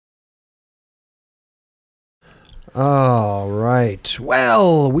All right.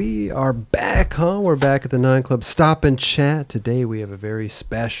 Well, we are back, huh? We're back at the 9 Club Stop and Chat. Today we have a very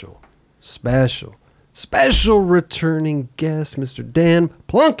special returning guest. Mr. Dan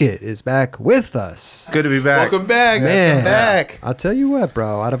Plunkett is back with us. Good to be back. Welcome back. Man, Welcome back. I'll tell you what,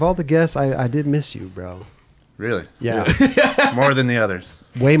 bro. Out of all the guests, I did miss you, bro. Really? Yeah. More than the others.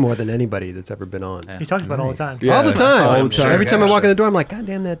 Way more than anybody that's ever been on. Yeah. He talks about it all the time. Yeah. All the time. All the time. Every time I walk in the door, I'm like, God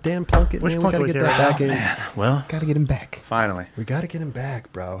damn that Dan Plunkett, Which man. We got to Plunkett get was that here? back in. Well, Gotta get him back. finally. We got to get him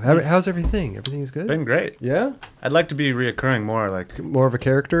back, bro. How's everything? Everything's good? Been great. Yeah? I'd like to be reoccurring more, like More of a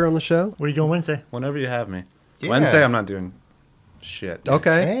character on the show? What are you doing Wednesday? whenever you have me. Yeah. Wednesday, I'm not doing shit.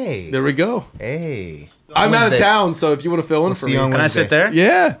 Okay. Hey. There we go. Hey. I'm out of Wednesday. town, so if you want to fill in We'll for see me. you on Can I Wednesday. sit there?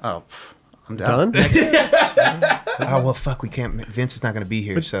 Yeah. Oh, I'm down. Done? Oh, well, fuck. We can't. Vince is not going to be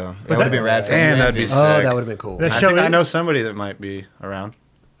here, so that would have been rad for Damn, you. that'd be Vince. sick. Oh, that would have been cool. That I show think I is- know somebody that might be around.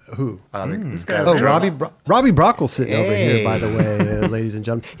 Who? This guy. Oh, Robbie Brockle's sitting over here, Hey. by the way, ladies and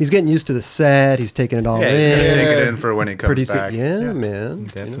gentlemen. He's getting used to the set. He's taking it all Yeah, in. he's gonna take it in for when he comes Pretty back. yeah, man.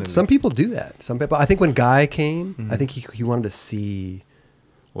 Definitely. Some people do that. Some people. I think when Guy came, I think he wanted to see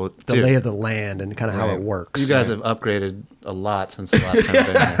Well, the dude, lay of the land and kind of how Right. it works. you guys have upgraded a lot since the last time I've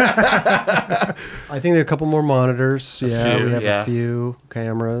been here. I think there are a couple more monitors. A Yeah, few, we have yeah. a few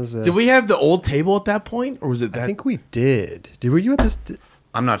cameras. Did we have the old table at that point, or was it that? I think we did. Were you at this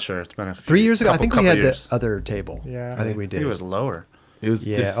I'm not sure. It's been a few, 3 years ago? I think we couple had years. the other table. Yeah. I think we I did. think it was lower. it was.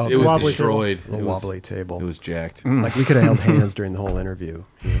 Yeah, Just, oh, it was wobbly destroyed. A little It was- wobbly table. It was jacked. Like we could have held hands during the whole interview.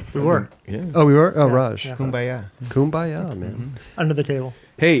 We were Yeah. Oh, we were? Oh, Yeah, Raj. yeah. Kumbaya. Kumbaya, man. under the table.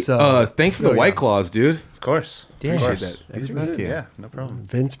 Hey, So- thanks for the Oh, White yeah. Claws, dude. Of course. Yeah. Of course. Appreciate that. These are Everybody- good. Yeah, no problem.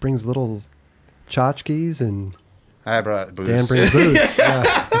 Vince brings little tchotchkes and I brought booze. Dan brings booze.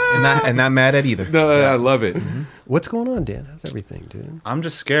 Yeah. And not mad at either. No, I love it. What's going on, Dan? How's everything, dude? I'm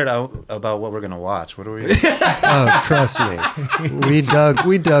just scared about what we're gonna watch. What are we? Oh, trust me.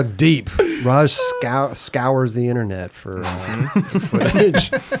 We dug deep. Raj scours the internet for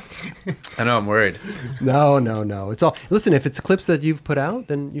footage. I know I'm worried. No. It's all. Listen, if it's clips that you've put out,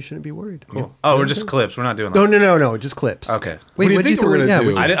 then you shouldn't be worried. Cool. Oh, we're just clips. We're not doing. No, Like, no. Just clips. Okay. Wait, What do you think we're gonna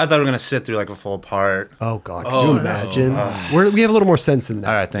do? I thought we were gonna sit through like a full part. Oh God! Could Oh, you no. imagine? We have a little more sense than that.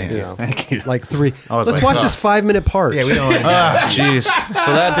 All right, thank you. know, Thank you. Like 3. I was Let's like, watch oh. this 5-minute part. Yeah, we don't. Jeez.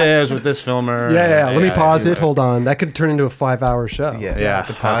 So that day I was with this filmer. Yeah. Let me pause it. anyway. Hold on. That could turn into a 5-hour show. Yeah. Yeah,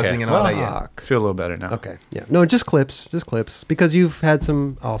 The pausing okay. and all that. Yeah. Fuck. Feel a little better now. Okay. Yeah. No, just clips. Because you've had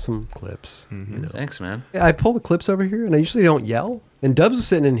some awesome clips. You know. Thanks, man. I pull the clips over here, and I usually don't yell. And Dubs was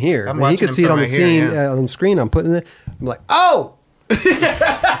sitting in here. I'm and he watching could him see it from on the right here, scene, yeah. on the screen. I'm putting it. I'm like, oh.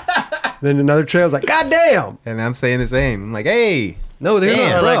 Then another trail was like, God damn. And I'm saying the same. I'm like, hey. No, they're Damn.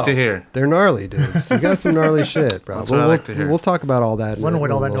 not, I bro. like to hear. They're gnarly, dudes. You got some gnarly shit, bro. That's what I like to hear. We'll talk about all that. in Wonder a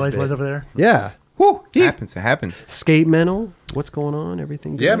what all that little noise bit. was over there. Yeah. Woo. It happens. It happens. Skate Mental. What's going on?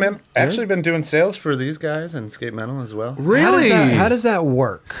 Everything good? Yeah, man. Good? Actually, been doing sales for these guys and Skate Mental as well. Really? How does that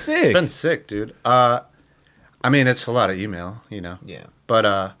work? It's Sick. been sick, dude. I mean, it's a lot of email, you know. Yeah.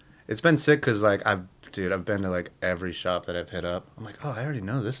 But it's been sick because like I've been to like every shop that I've hit up. I'm like, oh, I already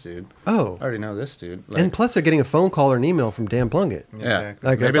know this dude. Oh. I already know this dude. Like, And plus, they're getting a phone call or an email from Dan Plunkett. yeah, Exactly.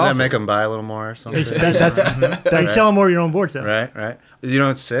 Like, maybe that's that awesome. make them buy a little more or something. You selling more of your own boards, though. Right. You know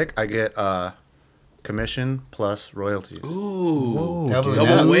what's sick? I get commission plus royalties. Ooh. Double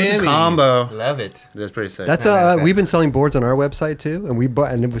Double up. whammy. Combo. Love it. That's pretty sick. That's I like that. we've been selling boards on our website too, and we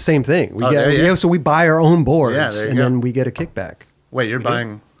buy and the same thing. We Oh, get there you go. so we buy our own boards, Yeah, there you and go. then we get a kickback. Wait, you're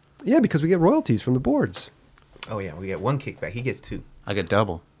buying? Yeah, because we get royalties from the boards. Oh, yeah. We get one kickback. He gets two. I get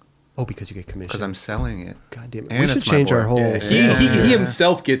double Oh, because you get commission. because I'm selling it. God damn it. And We should it's my change our board. whole. Yeah. He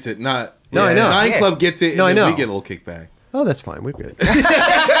himself gets it, not. No, I know. Nine Yeah. Club gets it, and No, I then we know. get a little kickback. Oh, that's fine. We're good.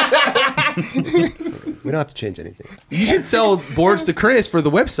 We don't have to change anything. You should sell boards to Chris for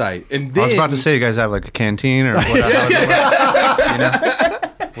the website, and then I was about to say, you guys have like a canteen or what? How does it work? You know?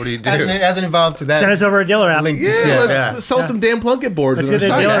 What do you do? Hasn't evolved to that. Send us over a dealer app. Link to- yeah, Yeah. let's sell some damn Plunkett boards. Let's on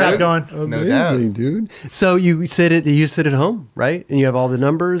get our the site, dealer app dude. going. No doubt. Amazing, dude. So you sit home, right? And you have all the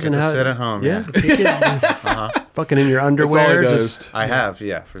numbers Get and to how sit at home, Yeah, yeah. fucking in your all it underwear. does. Just I have,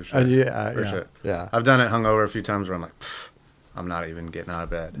 yeah, for sure. For sure. Yeah. I've done it hungover a few times where I'm like, "Pff, I'm not even getting out of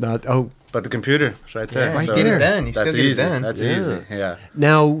bed. Not, oh, But the computer is right there. Yeah, Right so there. Get it done. You That's still get easy. it done. That's Yeah. easy. Yeah.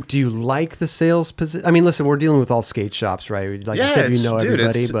 now, do you like the sales position? I mean, listen, we're dealing with all skate shops, right? Like you said, you know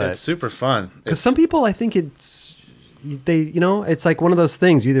everybody, it's but super fun. because some people, I think it's it's like one of those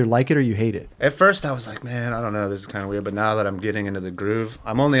things. You either like it or you hate it. At first, I was like, man, I don't know, this is kind of weird. But now that I'm getting into the groove,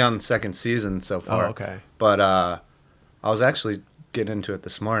 I'm only on the second season so far. Oh, okay. But I was actually getting into it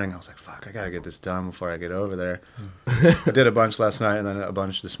this morning. I was like, fuck, I got to get this done before I get over there. I did a bunch last night and then a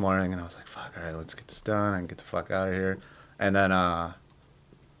bunch this morning. And I was like, fuck, all right, let's get this done. I can get the fuck out of here. And then I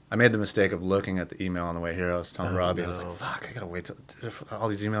made the mistake of looking at the email on the way here. I was telling Robbie, I was like, fuck, I got to wait till all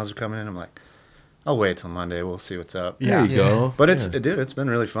these emails are coming in. I'm like, I'll wait till Monday. We'll see what's up. There you go. But dude, it's been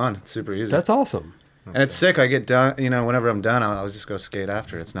really fun. It's super easy. That's awesome. And it's sick. I get done, whenever I'm done, I'll just go skate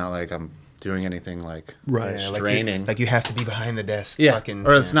after. It's not like I'm doing anything like straining. Like you have to be behind the desk. Yeah. Fucking,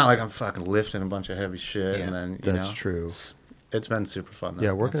 or it's not like I'm fucking lifting a bunch of heavy shit. Yeah. And then, That's true. It's been super fun, though.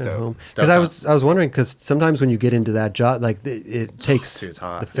 Yeah, working That's at dope. home. Stuff Because I was wondering, because sometimes when you get into that job, like it takes dude, it's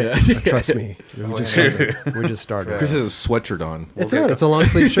hot. the fit. Trust me, we just started. Chris has a sweatshirt on. It's not. It's a long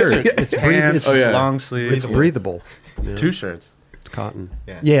sleeve shirt. It's Pants, breathable. long sleeve. It's breathable. Yeah. 2 shirts. It's cotton.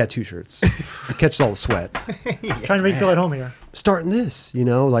 Yeah. Yeah, 2 shirts. It catches all the sweat. Trying to make you feel at home here. Starting this,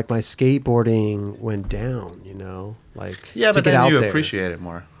 like my skateboarding went down. Like Yeah, to but get then out you there. appreciate it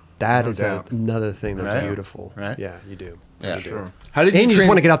more. That No is doubt. another thing that's Right? beautiful. Right? Yeah, you do. Yeah, You do. sure. How did And you just tran-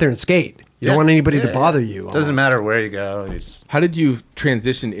 want to get out there and skate. You don't want anybody to bother you. Doesn't almost. matter where you go. You just, How did you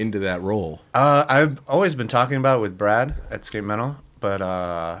transition into that role? I've always been talking about it with Brad at Skate Mental, but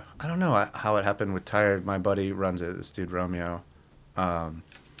I don't know how it happened with Tired. My buddy runs it, this dude Romeo. I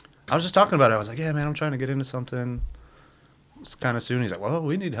was just talking about it. I was like, yeah, man, I'm trying to get into something. It's kind of soon. He's like, well,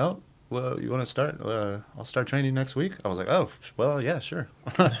 we need help. Well, you want to start? I'll start training next week. I was like, oh, well, yeah, sure.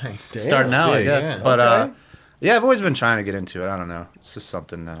 Nice. Start now, I Sick, guess. yeah. But Okay. yeah, I've always been trying to get into it. I don't know. It's just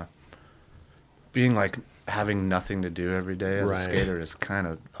something. Being like having nothing to do every day as Right. a skater is kind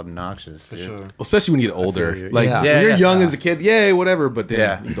of obnoxious, For dude. sure. Well, especially when you get older. you. Like Yeah. when Yeah, you're yeah. young as a kid, yay, whatever. But then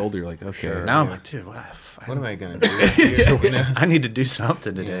Yeah. you get older, you're like, okay. Sure. Now I'm like, dude, What am I gonna do? I need to do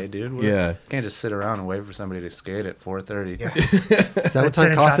something today, dude. Yeah. Can't just sit around and wait for somebody to skate at 4:30. Yeah. Is that what Sit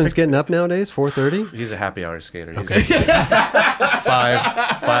time in Costin's traffic. getting up nowadays? 4:30. He's a happy hour skater. He's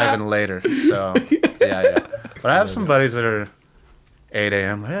five and later. So yeah. But I have some buddies that are 8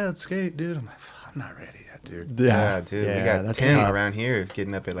 a.m. Like, yeah, let's skate, dude. I'm like, I'm not ready yet, dude. Yeah, dude. We got that's Tim tough. around here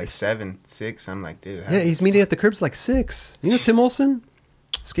getting up at like 7, 6. I'm like, dude. Yeah, he's meeting at the cribs like 6. You know Tim Olson?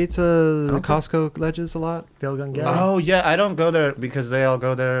 Skates the Costco ledges a lot. Bill Gun Gary. Oh yeah, I don't go there because they all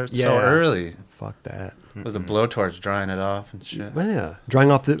go there so Yeah. early Fuck that. with a blowtorch drying it off and shit. Well, yeah,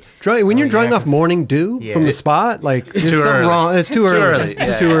 drying off when you're yeah, drying off 'cause- morning dew Yeah. from the spot, like there's too something early. wrong. It's too early. early.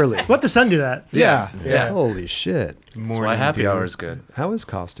 It's Yeah, too yeah. early. Let the sun do that. Yeah. Yeah. Holy shit. That's why happy hour is good. How is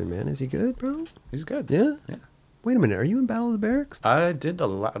Costin, man? Is he good, bro? He's good. Yeah. Yeah. Wait a minute. Are you in Battle of the Barracks? I did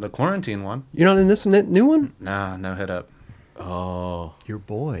the quarantine one. You're not in this new one? Nah, no hit up. Oh. Your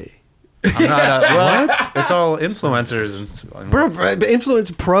boy. I'm not. What? It's all influencers and Bro, influence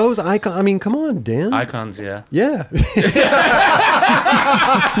pros, icon. I mean, come on, Dan. icons. Yeah. Yeah.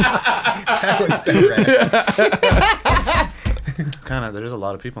 That was so rad. Kind of. There's a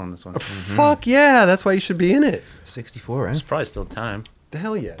lot of people in this one. Fuck yeah. That's why you should be in it. 64, There's right? probably still time. The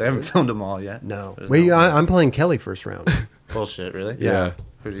hell yeah. They haven't dude. filmed them all yet. No. There's Wait, no- I'm playing Kelly first round. Bullshit. Really? Yeah.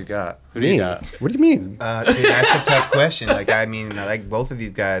 Who do you got? Who do Me? you got? What do you mean? Dude, that's a tough question. Like, I mean, I like both of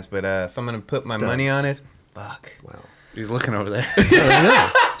these guys, but if I'm gonna put my money on it, fuck. Wow. He's looking over there. I know.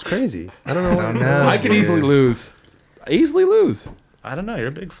 It's crazy. I don't know. I don't know. I can dude. easily lose. Easily lose. I don't know. You're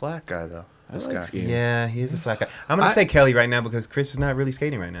a big flat guy though. This like guy. skating. Yeah, he is a flat guy. I'm gonna say Kelly right now because Chris is not really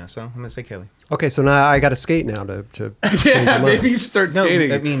skating right now, so I'm gonna say Kelly. Okay, so now I got to skate now to change Yeah, my mind. maybe you should start No,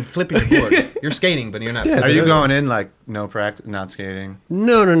 skating. I mean flipping your board. You're skating, but you're not. Yeah, flipping. Are you going in like no practice, not skating?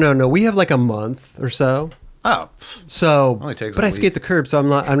 No. We have like a month or so. Oh, So, Only takes but a I week. skate the curb, so I'm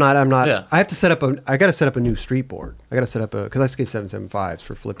not. Yeah. I have to set up I got to set up a new street board. I got to set up because I skate 775s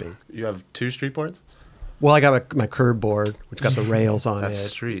for flipping. you have 2 street boards? Well, I got my curb board, which got the rails on That's it.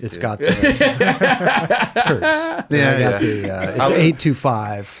 street, It's dude. got the curbs. Yeah, I got yeah. it's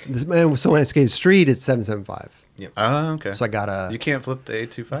 825. So when I skate street, it's 775. Oh, okay. So I got a. You can't flip the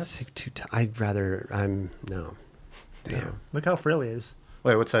 825? I'd rather. No. Damn. Look how frail he is.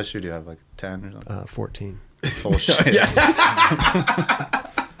 Wait, what size shoe do you have? Like 10 or something? 14. Bullshit.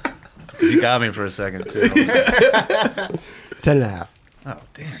 You got me for a second too. 10 and a half. Oh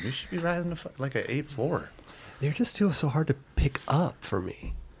damn! You should be riding like an 8.4. They're just so hard to pick up for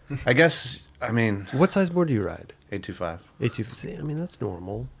me. I guess. I mean, What size board do you ride? 8.25. 8.2. See, I mean, that's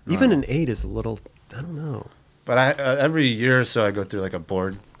normal. Even an 8 is a little. I don't know. But I every year or so I go through like a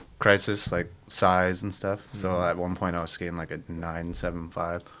board crisis, like size and stuff. So at one point I was skating like a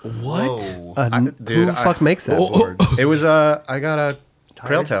 9.75. what? Whoa. Who dude, the fuck makes that Oh. board? It was I got a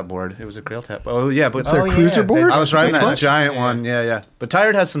Trail tap board. It was a Trail tap. Oh yeah, but Their Oh, yeah, cruiser they- board? I was riding that Fuck. giant one. Yeah. But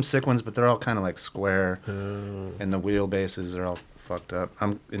Tired has some sick ones, but they're all kind of like square, and the wheelbases are all fucked up.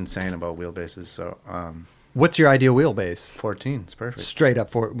 I'm insane about wheelbases, so What's your ideal wheelbase? 14. It's perfect. Straight up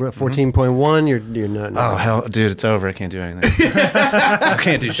 14.1. You're not. Oh hell, dude, it's over. I can't do anything. I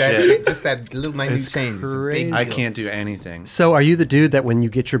can't do shit. Just that little minute It's change. Is a big crazy. I deal. can't do anything. So are you the dude that when you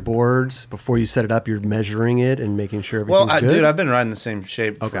get your boards before you set it up, you're measuring it and making sure everything's Well, good? dude, I've been riding the same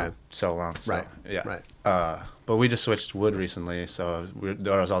shape Okay. for so long. So, Right, Yeah. right. But we just switched wood recently, so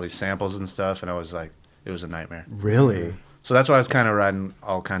there was all these samples and stuff, and I was like, it was a nightmare. Really? So that's why I was kind of riding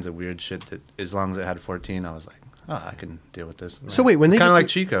all kinds of weird shit. That as long as it had 14, I was like, oh, I can deal with this. So wait, when they kind get of like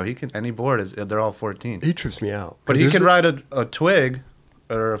the- Chico, he can any board is they're all 14, He trips me out. but 'Cause he there's can ride a twig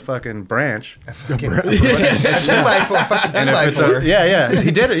or a fucking branch. Fucking 2x4, fucking And if it's 2x4. yeah,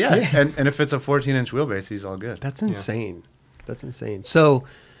 he did it, yeah. And if it's a 14-inch wheelbase, he's all good. That's insane. That's insane. So,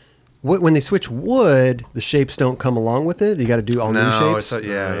 when they switch wood, the shapes don't come along with it. You got to do all new No, shapes. it's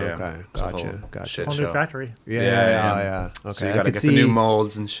yeah. Okay, It's a whole gotcha. shit Whole new show. factory. Yeah. Okay, So you I got to could get see. the new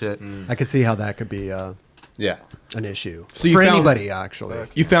molds and shit. I could see how that could be Yeah. an issue So you for found- anybody actually.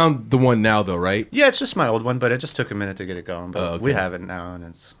 You found the one now, though, right? Yeah, it's just my old one, but it just took a minute to get it going. But Oh, okay. we have it now, and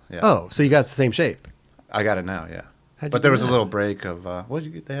it's Oh, so you got the same shape. I got it now, yeah. How'd you But there do was a that? little break of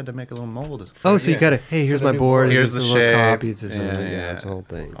they had to make a little mold. Oh, so you Yeah. got to. Hey, here's For the my new board. board. Here's Here's the a little shape. copy. It's just, Yeah. it's the whole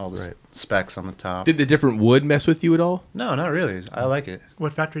thing. all the Right. specs on the top. Did the different wood mess with you at all? No, not really. I like it.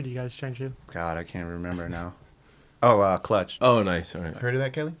 What factory do you guys change to? God, I can't remember now. Oh, Clutch. Oh, nice. All right. Heard of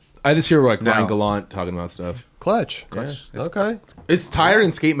that, Kelly? I just hear like No. Ryan Gallant talking about stuff. Clutch. Clutch. Yeah. Okay. Is tire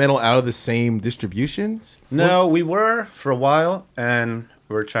and skate metal out of the same distribution? No, we were for a while, and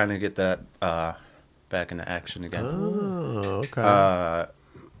we're trying to get that back into action again. Oh, okay.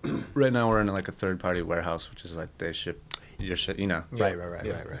 Right now, we're in like a third-party warehouse, which is like they ship your shit.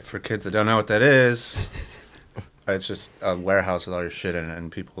 right. For kids that don't know what that is, it's just a warehouse with all your shit in it,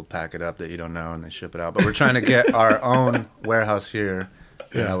 and people pack it up that you don't know, and they ship it out. But we're trying to get our own warehouse here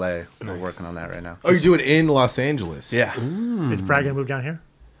in LA. We're working on that right now. Oh, you're doing it in Los Angeles? Yeah, Is Brad gonna move down here?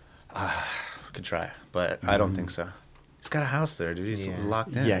 we could try, but I don't think so. He's got a house there, dude. He's Yeah.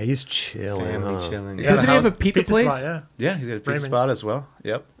 locked in. Yeah, he's chilling. Family huh? chilling. Yeah. Doesn't he have a house- pizza place? spot, yeah. Yeah, he's got a pizza Raymond's. spot as well.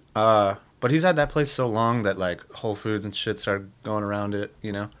 Yep. But he's had that place so long that like Whole Foods and shit started going around it.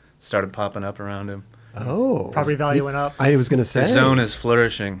 Started popping up around him. Oh, Property value went up. I was gonna say. The zone is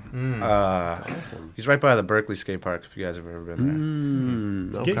flourishing. awesome. He's right by the Berkeley skate park. If you guys have ever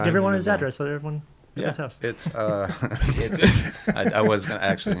been there. Okay. Give everyone his address so everyone get Yeah, his house. it's I was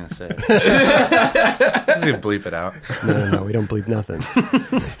actually gonna say it. Just gonna bleep it out. No, we don't believe nothing.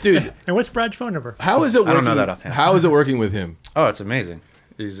 Dude, And what's Brad's phone number? how is it working? I don't know that offhand. How is it working with him? Oh, it's amazing.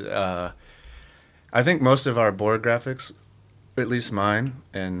 He's I think most of our board graphics, at least mine,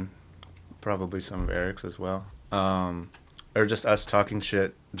 and probably some of Eric's as well, are just us talking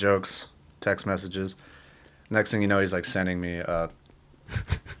shit, jokes, text messages. Next thing you know, he's like sending me. I'm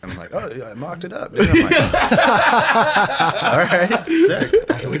like, oh, yeah, I mocked it up. Dude. I'm like, all right, sick.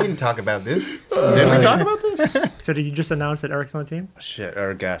 We didn't talk about this. Did we talk about this? So did you just announce that Eric's on the team? Shit, or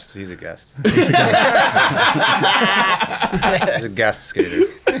a guest. He's a guest. He's a guest skater.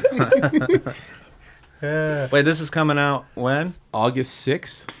 Wait, this is coming out when? August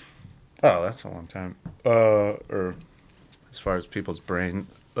 6th? Oh, that's a long time. Or as far as people's brain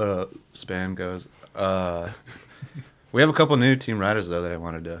span goes. We have a couple new team riders though that I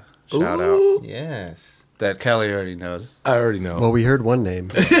wanted to shout out. Yes. That Kelly already knows. I already know. Well, we heard one name.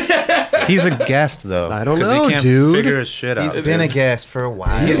 He's a guest though. I don't 'cause know, he can't dude. Figure his shit out. He's been a dude. guest for a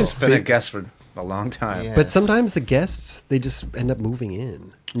while. He's been a guest for a long time. Yeah. But Yes. sometimes the guests they just end up moving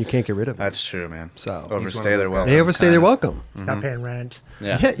in. And you can't get rid of them. That's true, man. So- Overstay their welcome. They overstay their welcome. Stop paying rent.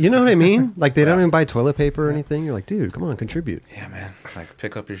 Yeah. You know what I mean? Like they don't even buy toilet paper or anything. You're like, dude, come on, contribute. Yeah, man. Like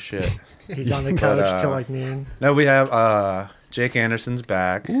pick up your shit. He's on the couch But, till like noon. No, we have Jake Anderson's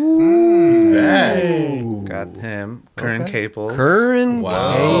back. Ooh. Got him. Curran Caples. Curran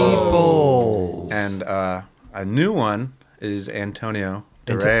Wow. Caples. And a new one is Antonio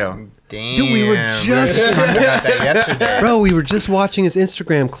DeReo. Damn. Dude, we were just- talking about that yesterday. Bro, we were just watching his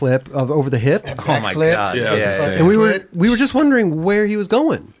Instagram clip of over the hip, Oh my Backflip. god. Yeah, I was Yeah, gonna yeah. say. and Flip. we were just wondering where he was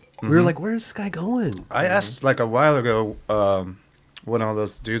going. We were like, "Where's this guy going?" I asked like a while ago when all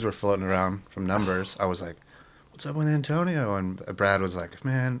those dudes were floating around from numbers. I was like, "What's up with Antonio?" And Brad was like,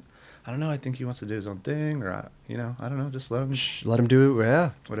 "Man, I don't know. I think he wants to do his own thing, or I don't know. Just let him Let him do it.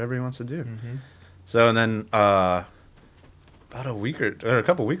 Yeah. whatever he wants to do." So and then about a week or a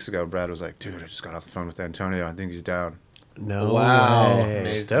couple weeks ago, Brad was like, "Dude, I just got off the phone with Antonio. I think he's down." No Wow. way.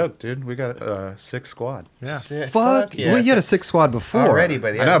 Stoked, dude. We got a 6 squad. Yeah. Fuck. yeah. Well, you had a 6 squad before Already,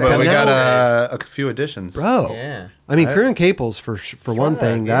 but I know, but we Hell got a few additions. bro. Yeah. I mean, Right. Curran Caples for one Fuck,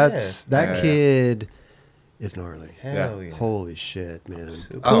 thing. yeah. That Yeah, yeah. kid is gnarly. Hell yeah. Holy shit, man.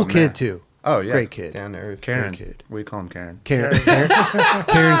 Super. Cool Oh, kid man. too. Oh yeah, Great kid. Down to earth. Karen. Great kid. We call him Karen. Karen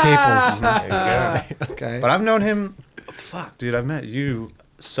Caples. There you go. Okay. But I've known him. Fuck, dude, I met you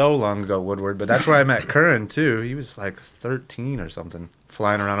so long ago, Woodward. But that's where I met Curran too. He was like 13 or something,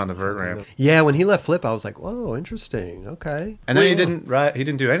 flying around on the vert ramp. Yeah, when he left Flip, I was like, whoa, interesting. Okay. And then he didn't ride. He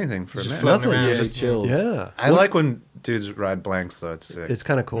didn't do anything for a minute. floating Nothing. around. Yeah, he Just chilled. Yeah. I like when dudes ride blanks though. It's sick. It's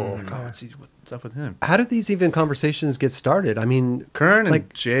kind of cool. like, oh, what's up with him? How did these even conversations get started? I mean, Curran and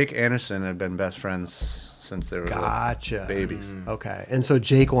like- Jake Anderson have been best friends since they were little gotcha. babies. Okay. And so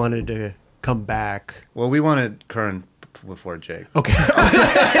Jake wanted to come back. Well, we wanted Curran before Jake. Okay.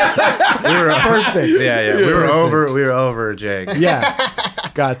 We were Perfect. Yeah. We were over Jake. Yeah.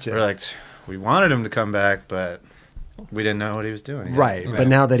 Gotcha. We're like, we wanted him to come back, but we didn't know what he was doing. Right. But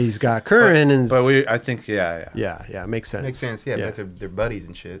now that he's got Curran and But I think, yeah. yeah, makes sense. Makes sense. Yeah, Yeah. they're buddies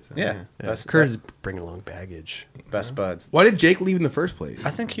and shit. So, Yeah. Yeah. Curran's bringing along baggage. Best buds. Why did Jake leave in the first place?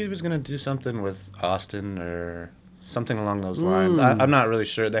 I think he was going to do something with Austin or something along those lines. I'm not really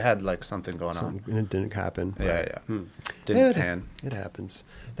sure. They had like something going on. And it didn't happen. Yeah. Yeah, Didn't pan. It happens.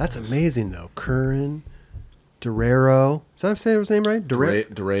 That's amazing, though. Curran, Durero. Is that how I say his name right? Dureo.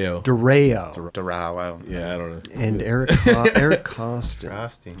 Dureo. Doral, I don't know. Yeah, I don't know. And Eric Costin.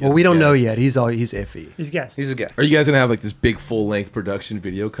 Frosty. Well, we don't know guessed. yet. He's iffy. He's guessed. He's a guest. Are you guys gonna have like this big full length production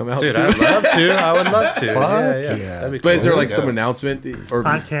video come out Dude, soon? I'd love to. I would love to. Fuck Yeah. yeah. That'd be But is there cool. like some announcement or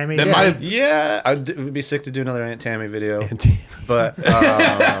Aunt Tammy. that Yeah. might have? Yeah, it would be sick to do another Aunt Tammy video. But,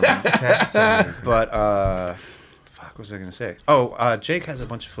 That's amazing. fuck, what was I going to say? Oh, Jake has a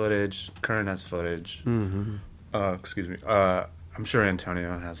bunch of footage. Curran has footage. Excuse me. I'm sure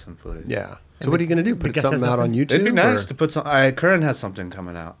Antonio has some footage. Yeah. So what are you going to do? Put guess something that's out on nothing. YouTube? It'd be nice or- to put some. Curran has something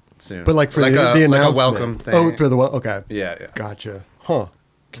coming out soon. But like for like the a announcement. welcome thing. Oh, for the okay. Yeah. Gotcha. Huh.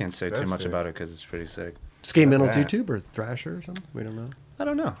 Can't say That's too much sick. about it because it's pretty sick. Skate Mental's bad. YouTube or Thrasher or something? We don't know. I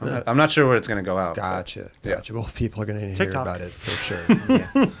don't know. I'm not sure where it's going to go out. but Gotcha. Yeah. Gotcha. Well, people are going to hear TikTok. about it for sure.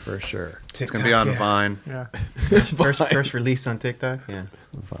 Yeah, for sure. It's going to be on Vine. Yeah. First release on TikTok. Yeah.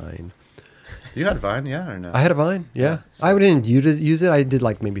 Vine. You had Vine, yeah, or no? I had a Vine. Yeah. I didn't use it. I did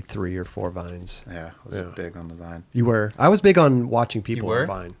like maybe 3 or 4 Vines. Yeah, I was Yeah. big on the Vine. You were. I was big on watching people were? on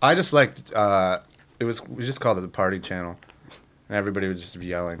Vine. I just liked, we just called it the party channel. And everybody would just be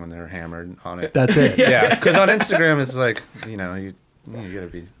yelling when they were hammered on it. That's it. Yeah, because on Instagram, it's like, you got to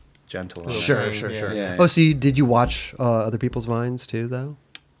be gentle. On it. Sure, Yeah. sure. Yeah. Oh, so did you watch other people's Vines too, though?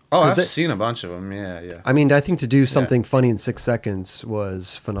 Oh, Is I've it- seen a bunch of them. Yeah. I mean, I think to do something funny in 6 seconds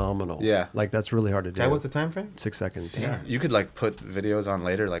was phenomenal. Yeah. Like, that's really hard to do. That was the time frame? 6 seconds. Yeah. You could like put videos on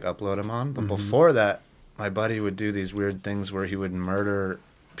later, like upload them on. But before that, my buddy would do these weird things where he would murder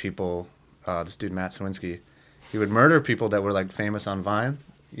people. This dude, Matt Swinski, he would murder people that were like famous on Vine,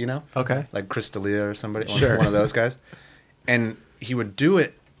 you know? Okay. Like Chris D'Elia or somebody, Sure. one of those guys. And he would do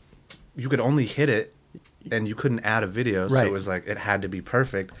it. You could only hit it, and you couldn't add a video. So Right. it was like, it had to be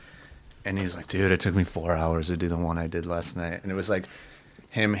perfect. And he's like, dude, it took me 4 hours to do the one I did last night. And it was like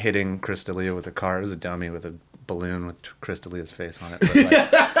him hitting Chris D'Elia with a car. It was a dummy with a balloon with Chris D'Elia's face on it.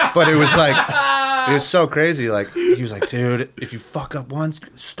 But it was like, it was so crazy. Like, he was like, dude, if you fuck up once,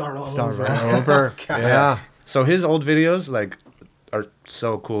 start all over. over. Yeah. So his old videos, like, are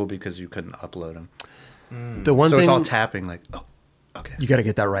so cool because you couldn't upload them. The one So thing it's all tapping, like, oh, okay. you got to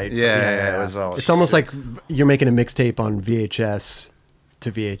get that right. Yeah, it was all- It's almost like you're making a mixtape on VHS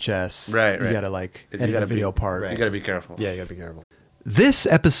to VHS. Right. You got to like You edit gotta the video be- part. You got to be careful. Yeah, you got to be careful. This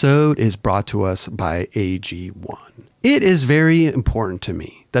episode is brought to us by AG1. It is very important to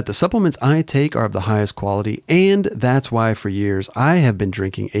me that the supplements I take are of the highest quality, and that's why for years I have been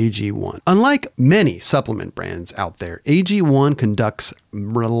drinking AG1. Unlike many supplement brands out there, AG1 conducts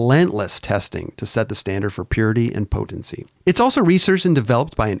relentless testing to set the standard for purity and potency. It's also researched and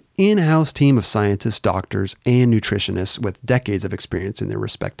developed by an in-house team of scientists, doctors, and nutritionists with decades of experience in their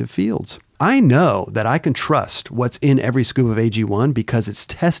respective fields. I know that I can trust what's in every scoop of AG1 because it's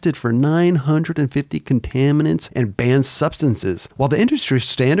tested for 950 contaminants and banned substances, while the industry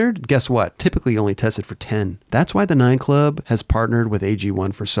standard, guess what, typically only tested for 10. That's why the 9 Club has partnered with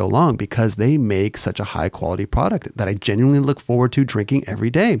AG1 for so long, because they make such a high quality product that I genuinely look forward to drinking every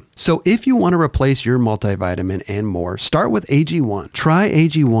day. So if you want to replace your multivitamin and more, start with AG1. Try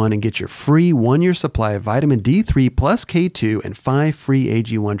AG1 and get your free 1-year supply of vitamin D3 plus K2 and 5 free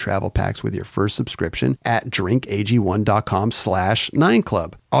AG1 travel packs with your first subscription at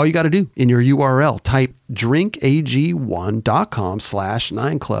drinkag1.com/9club. All you got to do in your URL, type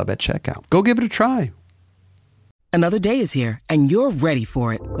drinkag1.com/9club at checkout. Go give it a try. Another day is here, and you're ready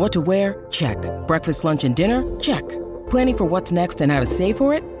for it. What to wear? Check. Breakfast, lunch, and dinner? Check. Planning for what's next and how to save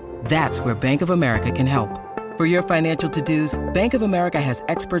for it? That's where Bank of America can help. For your financial to-dos, Bank of America has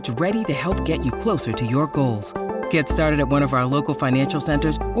experts ready to help get you closer to your goals. Get started at one of our local financial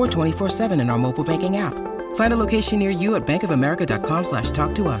centers or 24/7 in our mobile banking app. Find a location near you at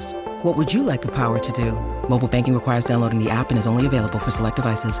bankofamerica.com/talktous. What would you like the power to do? Mobile banking requires downloading the app and is only available for select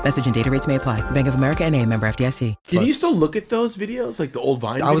devices. Message and data rates may apply. Bank of America N.A., member FDIC. Can you still look at those videos, like the old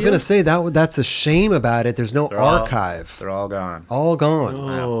Vine videos? I was going to say that's a shame about it. There's no archive. They're all gone. All gone.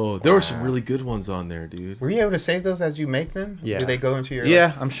 Oh, there were some really good ones on there, dude. Were you able to save those as you make them? Yeah. Do they go into your?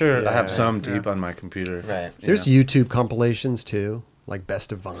 Yeah, I'm sure I have some deep on my computer. Right. There's YouTube compilations too, like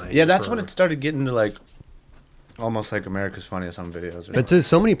Best of Vine. Yeah, that's when it started getting to like almost like America's Funniest Home Videos. But to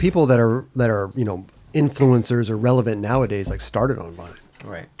so many people that are influencers or relevant nowadays, like started on Vine.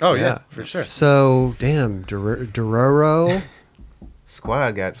 Right. Oh yeah, for sure. So damn, Dororo.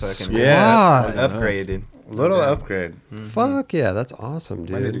 Squad got fucking Squad. upgraded. Little upgrade. Fuck yeah, that's awesome, I need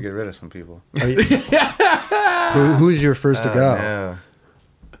to dude. get rid of some people. Who's your first to go? No.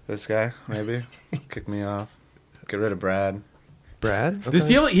 This guy, maybe. Kick me off. Get rid of Brad. Brad? Does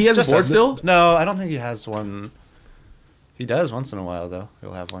he has a board still? No, I don't think he has one. He does once in a while, though.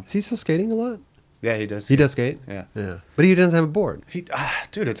 He'll have one. Is he still skating a lot? Yeah, he does. He does skate? Yeah. Yeah. But he doesn't have a board.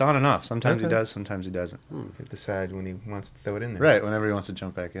 Dude, it's on and off. Sometimes he Okay. does, sometimes he doesn't. He'll decide when he wants to throw it in there. Right, whenever he wants to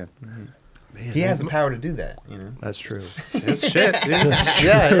jump back in. Man, He has the power to do that. You know. That's true. It's shit, dude.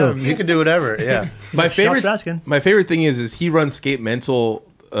 Yeah, he can do whatever. Yeah. My favorite, Stop asking. my favorite thing is he runs Skate Mental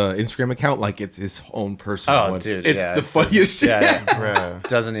Instagram account like it's his own personal Oh, one. dude. It's yeah, the funniest shit. Yeah, Bro,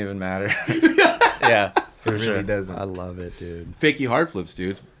 doesn't even matter. Yeah, for it really sure. doesn't. I love it, dude. Fakey hard flips,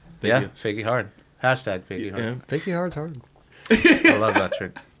 dude. Thank Yeah, you. fakey hard. Hashtag fakey hard. Yeah. Fakey hard's hard. I love that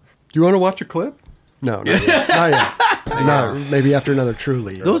trick. Do you want to watch a clip? No, not yet. Not yet. No, maybe after another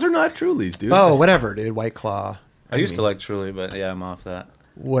Truly. Those are not Trulies, dude. Oh, whatever, dude. White Claw. I used to like Truly, but yeah, I'm off that.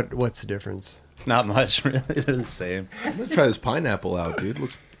 What's the difference? Not much, really. They're the same. I'm gonna try this pineapple out, dude.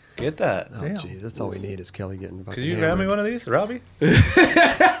 Looks Get that. Oh, Damn. jeez, that's all we need is Kelly getting. Could you grab me one of these, Robbie?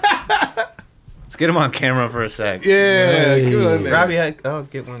 Let's get him on camera for a sec. yeah, good on there. Robbie, I'll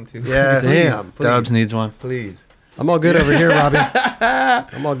get one too. Yeah, Damn. Please. Dubs needs one. Please. I'm all good over here, Robbie.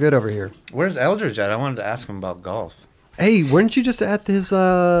 I'm all good over here. Where's Eldridge at? I wanted to ask him about golf. Hey, weren't you just at his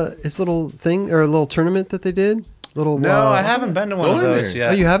little thing or a little tournament that they did? Little. No, I haven't been to one Go of in those there.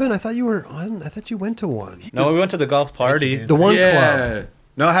 yet. Oh, you haven't? I thought you were on. I thought you went to one. No, we went to the golf party. The one yeah. club.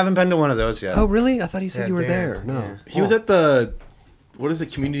 No, I haven't been to one of those yet. Oh, really? I thought you said Yeah, you were Darren, there. No. yeah. He was at the what is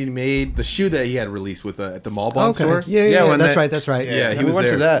it? Community made the shoe that he had released with at the mall bond Okay. store. Yeah, Yeah, yeah. when That's they- right. That's right. Yeah, he we was went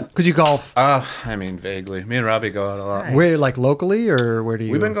there. to that. Because you golf. I mean, vaguely. Me and Robbie go out a lot. Nice. Where, like locally, or where do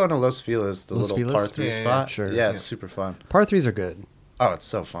you? We've been going to Los Feliz, the Los little Feliz? par 3 Yeah, spot. sure. Yeah, it's super fun. Par threes are good. Oh, it's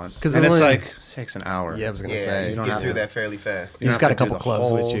so fun. 'Cause And it it's only- like, it takes an hour. Yeah, I was gonna Yeah, say. you don't get have through to- that fairly fast. You just don't got have a to couple do the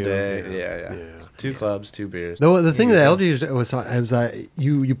clubs with whole you. day. Yeah. Yeah. 2 clubs, 2 beers. The thing that LG was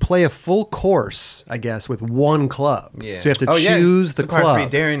you play a full course, I guess, with one club. Yeah. So you have to Oh, yeah. choose the It's a par club.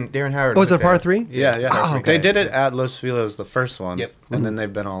 three. Darren Howard. Oh, is it a took par that. three? Yeah. Oh, okay. They did it at Los Feliz, the first one. Yep. And then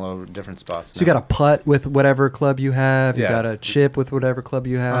they've been all over different spots. So you got to putt with whatever club you have. You Yeah. got to chip with whatever club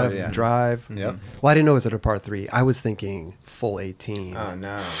you have. yeah. Drive. Yep. Well, I didn't know it was at a par three. I was thinking full 18. Oh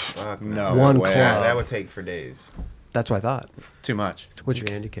no! Fuck No. One way. club. That would take for days. That's what I thought. Too much. What's your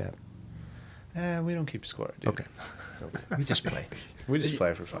handicap? We don't keep score, dude. Okay. We just play. We just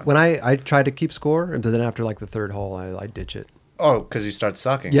play for fun. When I tried to keep score, and then after like the third hole, I ditch it. Oh, because you start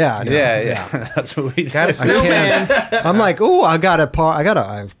sucking. Yeah, I know. Yeah. That's what we Got a do. snowman. I'm like, oh, I got a par. I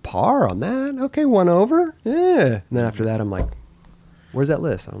have par on that. Okay, one over. Yeah. And then after that, I'm like, where's that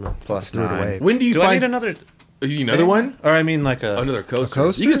list? I don't know. Plus Threw it 9. away. When do you Do I find need another you need another one? Or I mean like Another coaster.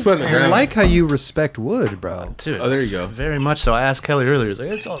 Coaster? You can just put it on the I ground. like how you respect wood, bro. Dude, Oh, there you go. Very much so. I asked Kelly earlier. He's like,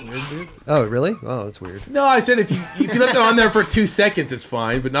 it's all good, dude. Oh, really? Oh, that's weird. No, I said if you left it on there for 2 seconds, it's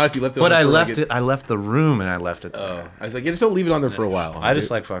fine, but not if you left it. But on I there for left it. I left the room and I left it there. Oh, I was like, yeah, just don't leave it on there for a while. I just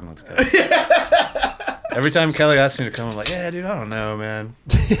like fucking with Kelly. Every time Kelly asks me to come, I'm like, yeah, dude, I don't know, man. I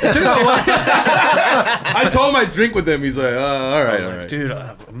told him I'd drink with him. He's like, all I right, was all like, right. dude, All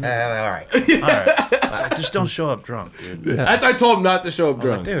right. all right. I was like, just don't show up drunk, dude. That's I told him not to show up I was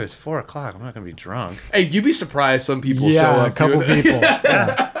like, drunk. dude, it's 4 o'clock. I'm not gonna be drunk. Hey, you'd be surprised some people show Yeah, up. a couple dude. people.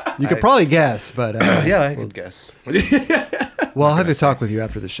 Yeah. You could probably guess, but Yeah, I could guess. well, I'll have to talk with you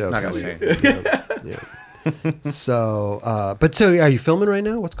after the show. Not gonna Kelly. say. Yeah. So, are you filming right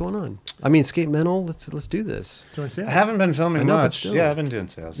now? What's going on? I mean, Skate Mental. Let's do this. Doing sales. I haven't been filming I know, but much. still. Yeah, I've been doing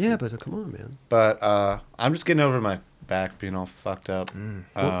sales. Yeah, but come on, man. But I'm just getting over my back being all fucked up.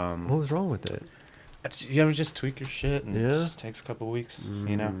 What was wrong with it? You ever just tweak your shit and it Yeah. just takes a couple weeks,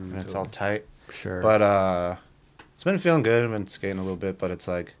 you know, and it's all tight. Sure. But it's been feeling good. I've been skating a little bit, but it's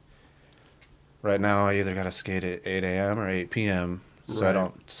like right now I either got to skate at 8 a.m. or 8 p.m. so I Right.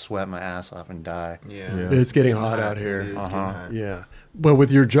 don't sweat my ass off and die. Yeah. It's getting hot out It here. is getting hot. Yeah. Well,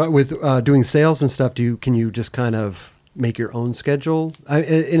 with your doing sales and stuff, can you just kind of make your own schedule?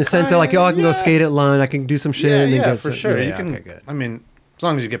 In a sense, that like, I can go skate at lunch, I can do some shit. Yeah, and then yeah, get for some, sure. Yeah, You can. okay, good. I mean, as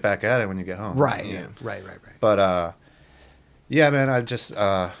long as you get back at it when you get home. Right. Yeah. Right. But yeah, man, I just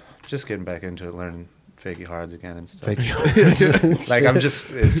getting back into it, learning fakie hards again and stuff. Like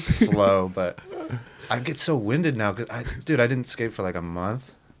it's slow, but I get so winded now because I didn't skate for like a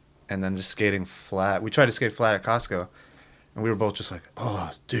month, and then just skating flat. We tried to skate flat at Costco, and we were both just like,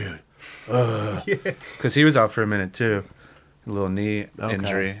 oh, dude, because he was out for a minute too, a little knee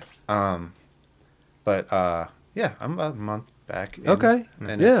injury. But yeah, I'm about a month back. Okay.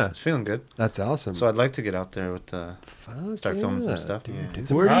 and Yeah. it's feeling good. That's awesome. So I'd like to get out there with start filming some stuff. Dude.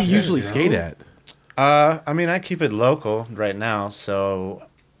 Where do you usually skate at? I mean, I keep it local right now, so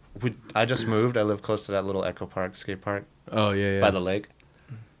I just moved. I live close to that little Echo Park skate park Oh yeah, by the lake.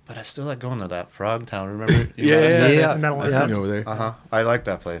 But I still like going to that Frog Town. Remember? Yeah. Metal I've Yeah. seen you over there. I like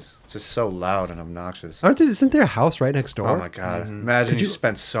that place. It's just so loud and obnoxious. Isn't there a house right next door? Oh my god! Imagine you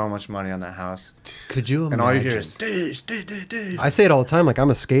spent so much money on that house, Could you imagine? and all you hear is "Dish." I say it all the time. Like,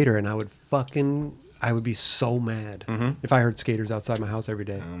 I'm a skater, and I would be so mad if I heard skaters outside my house every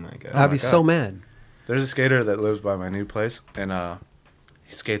day. Oh my god. I'd be God. so mad. There's a skater that lives by my new place, and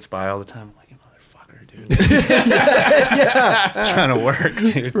he skates by all the time. I'm like, you motherfucker, dude. Trying to work,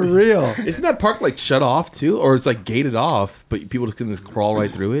 dude. For real. Isn't that park like shut off too, or it's like gated off, but people just can just crawl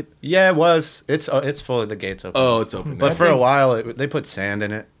right through it? Yeah, it was. It's full of the gates open. Oh, it's open. But for a while, they put sand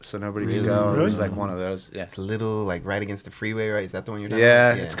in it so nobody could go. It was Really? like one of those. Yeah. It's a little like right against the freeway, right? Is that the one you're talking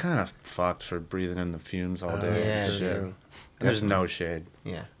Yeah, about? it's kind of fucked for breathing in the fumes all day. yeah, and shit. true. And there's no shade,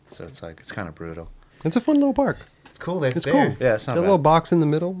 Yeah. so it's like it's kind of brutal. It's a fun little park. It's cool that It's it's there. cool. Yeah, it's not Got a bad. little box in the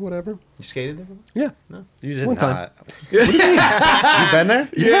middle, whatever. You skated there? Yeah. You did One time. not. What do you mean? You been there?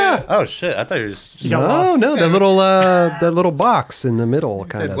 Yeah. Oh shit! I thought you were just. You got lost. No, that little box in the middle,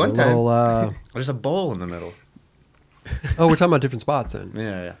 kind of. one time. There's a bowl in the middle. Oh, we're talking about different spots then.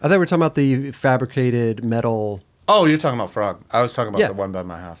 Yeah. I thought we were talking about the fabricated metal. Oh, you're talking about Frog. I was talking about Yeah. the one by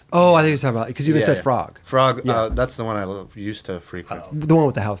my house. Oh, I think you were talking about because you even Yeah, said yeah. frog. Frog. Yeah. That's the one I used to frequent. The one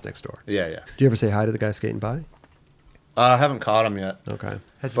with the house next door. Yeah. Do you ever say hi to the guy skating by? I haven't caught him yet, Okay.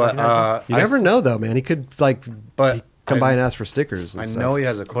 Has but recognized You never know though, man. He could But come I- by and ask for stickers. And I stuff. know he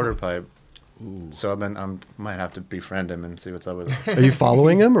has a quarter pipe, so might have to befriend him and see what's up with him. Are you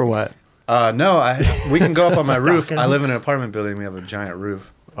following him or what? No, we can go up on my roof. Stalking I him. live in an apartment building. We have a giant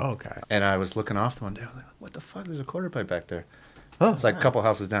roof, Oh, okay. and I was looking off the one day. I was like, "What the fuck? There's a quarter pipe back there." Oh, It's like a couple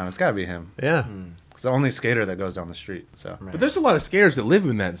houses down. It's got to be him. yeah. It's the only skater that goes down the street. So But there's a lot of skaters that live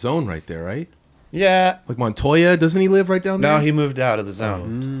in that zone right there, right? yeah. Like Montoya, doesn't he live right down there? No, he moved out of the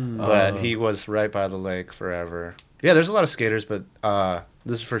zone, but he was right by the lake forever. Yeah, there's a lot of skaters, but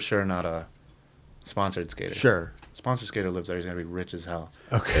this is for sure not a sponsored skater. Sure. Sponsored skater lives there. He's gonna be rich as hell.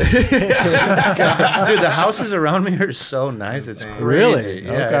 Okay. Dude, the houses around me are so nice. It's crazy. Really?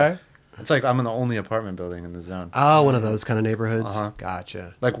 Yeah. Okay. It's like I'm in the only apartment building in the zone. Oh, one of those kind of neighborhoods. Uh-huh.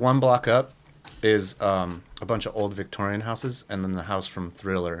 Gotcha. Like one block up is a bunch of old Victorian houses, and then the house from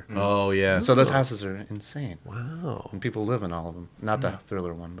Thriller. Oh yeah. So those houses are insane, Wow. and people live in all of them. Not the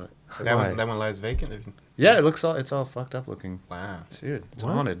Thriller one, but That Right. one lies vacant. yeah, it's all fucked up looking. Wow. Dude, it's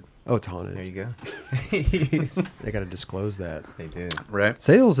What? haunted, Oh, it's There haunted. you go. They got to disclose that. They did. right?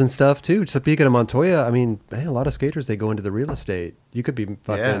 Sales and stuff too. Speaking of Montoya, I mean, man, a lot of skaters they go into the real estate. You could be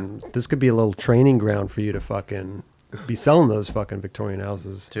fucking. This could be a little training ground for you to fucking be selling those fucking Victorian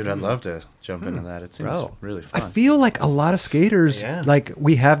houses. Dude, I'd love to jump into that. It seems Bro, really I fun. feel like a lot of skaters, Yeah. like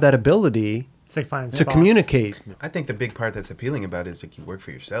we have that ability It's like finding to spots. communicate. I think the big part that's appealing about it is like you work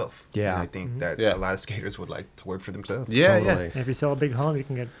for yourself. Yeah. And I think that Yeah. a lot of skaters would like to work for themselves. yeah, Totally. And if you sell a big home, you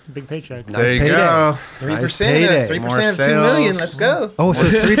can get a big paycheck. Nice There you payday. go. 3%, payday. 3% More of 2 sales. million. Let's go. Oh, so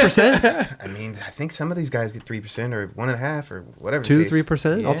it's 3%, I mean, I think some of these guys get 3% or 1.5% or whatever. the 2, case.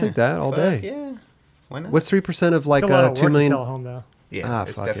 3%. I'll Yeah. take that all Fuck, day. Yeah. Why not? What's 3% of like It's a lot of 2 work to million? sell a home, though. Yeah, Ah,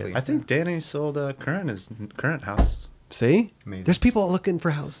 it's fuck it. definitely. I think Danny sold his current house. See, Amazing. there's people looking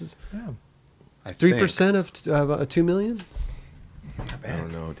for houses. Yeah. I 3% of 2 million. not I bad.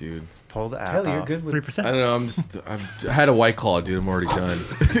 don't know, dude. Pull the app Hell, you're off. good with 3%. I don't know. I had a White Claw, dude. I'm already done.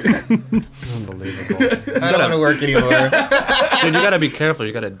 Unbelievable. I don't want to work anymore. Dude, you gotta be careful.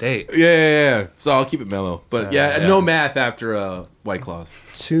 You got to date. Yeah. So I'll keep it mellow. But yeah, yeah. no math after White Claws.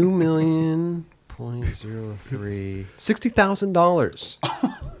 2 million. .03 $60,000.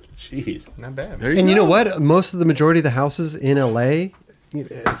 Jeez. Not bad. There And you know go. what? Most of the majority of the houses in LA,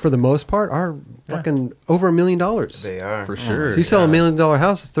 for the most part, are fucking over $1 million. So They are. For sure. you sell $1 million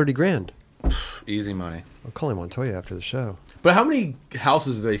house, it's 30 grand. Easy money. I'll call him Montoya after the show. But how many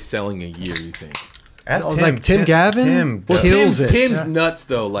houses are they selling a year, you think? Ask Oh, like Tim Gavin? Tim Well, does. kills it. Tim's nuts,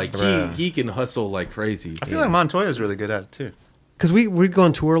 though. Like, Bruh. he can hustle like crazy. I feel like Montoya's really good at it too. Because we go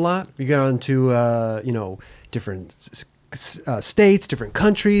on tour a lot. We go on to, different states, different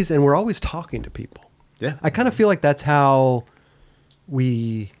countries, and we're always talking to people. Yeah. I kind of feel like that's how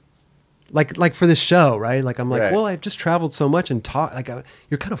we... Like for this show, right? Like I'm like, Right. well, I've just traveled so much and talk. Like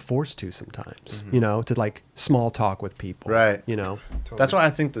you're kind of forced to sometimes, to like small talk with people, Right. That's That's why I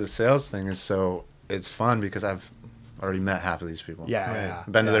think the sales thing is it's fun because I've already met half of these people. Yeah.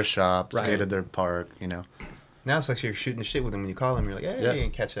 Been to their shop, Right. skated their park, Now it's like you're shooting the shit with them when you call them. You're like, hey, Yeah.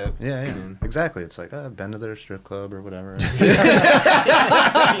 and catch up. Yeah, And exactly. It's like, I've been to their strip club or whatever. You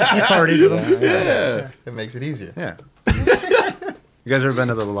partied with them. Yeah. it makes it easier. Yeah. You guys ever been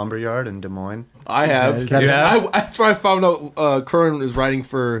to the lumber yard in Des Moines? I have. Yeah, you have? That's where I found out Curran is writing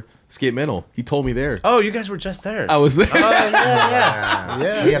for Skate Mental. He told me there. Oh, you guys were just there. I was there.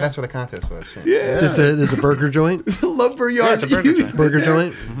 Yeah, that's where the contest was. Shit. Yeah. There's a burger joint. The lumber yard. Yeah, it's a burger joint. Burger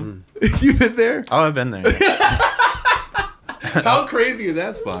joint. You've been there? Oh, I've been there. Yeah. How crazy is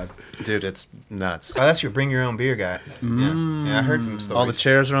that spot? Dude, it's nuts. Oh, that's your bring your own beer guy. Yeah, I heard some stories. All the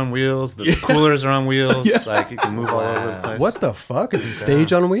chairs are on wheels. The coolers are on wheels. Like, you can move all over the place. What the fuck is a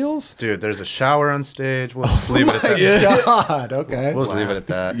stage on wheels? Dude, there's a shower on stage. We'll just leave it at that. Yeah. God, okay. We'll just leave it at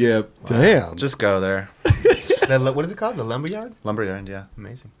that. Yeah. Damn. Just go there. What is it called? The lumberyard? Lumberyard, yeah.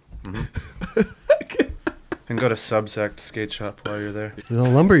 Amazing. And go to Subsect Skate Shop while you're there. The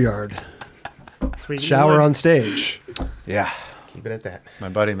lumberyard. Sweet. Shower on stage. Yeah. Keep it at that. My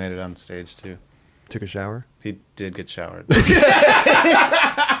buddy made it on stage, too. Took a shower. He did get showered.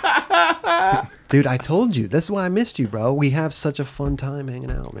 Dude, I told you. That's why I missed you, bro. We have such a fun time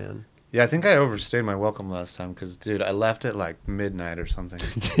hanging out, man. Yeah, I think I overstayed my welcome last time because, dude, I left at like midnight or something.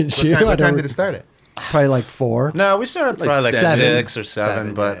 Did you? What I time don't- did it start at? Probably like 4. No, we started probably like seven. 6 or 7,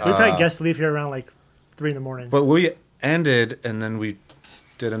 Seven, but yeah. We've had guests leave here around like 3 in the morning. but we ended and then we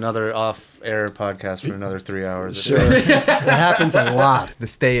did another off-air podcast for another 3 hours. Sure. That happens a lot. The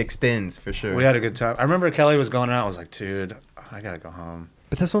stay extends for sure. We had a good time. I remember Kelly was going out. I was like, dude, I gotta go home.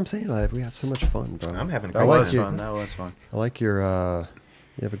 But that's what I'm saying. Like, we have so much fun, bro. I'm having a That great like was time. you. fun. That was fun. I like your,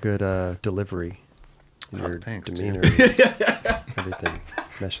 you have a good delivery. Oh, Your thanks, dude. demeanor. Everything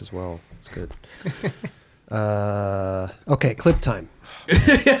meshes well. It's good. Okay, clip time.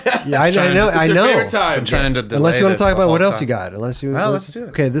 Yeah, I know. I Your know. favorite time. I'm trying to delay Unless you want this to talk the about what whole else time. you got. Unless you. Well, let's do it.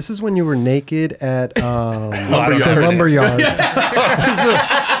 Okay, this is when you were naked at the Lumberyard. lumberyard.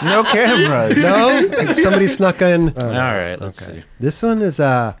 No cameras. No, somebody snuck in. All right, let's see. This one is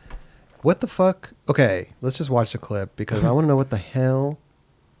what the fuck? Okay, let's just watch the clip because I want to know what the hell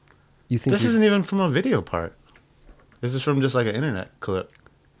you think. This isn't even from a video part. This is from just like an internet clip.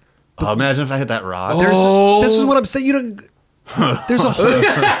 Oh, imagine if I hit that rock. This is what I'm saying. You don't. There's a whole.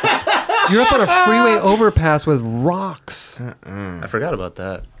 You're up on a freeway overpass with rocks. I forgot about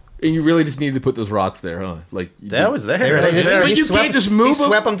that. And you really just needed to put those rocks there, huh? Like That was there. They were That like, was this- there. But you can't just move He them.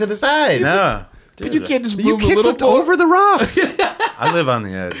 swept them to the side. No. But you can't just You move a little kickflipped more. over the rocks. I live on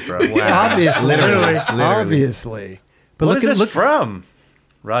the edge, bro. Obviously, Literally. obviously. But What look is at this look. from?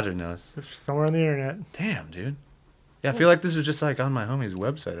 Roger knows. It's somewhere on the internet. Damn, dude. Yeah, I feel like this was just like on my homie's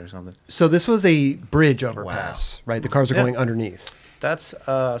website or something. So this was a bridge overpass, right? The cars are Yeah. going underneath. That's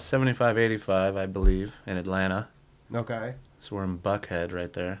 7585, I believe, in Atlanta. Okay. So we're in Buckhead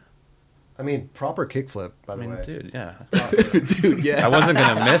right there. I mean, proper kickflip, by I the mean, way. dude, yeah. Dude, yeah. I wasn't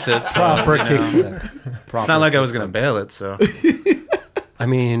going to miss it. So, Proper you know. kickflip. It's not like I was going to bail it, so. I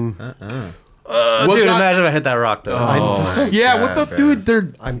mean, What Dude, got- imagine if I hit that rock, though. Oh. Yeah, what the God, dude?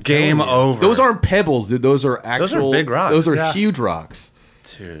 They're I'm Game telling you. over. those aren't pebbles, dude. Those are actual. Those are big rocks. Those are Yeah. huge rocks.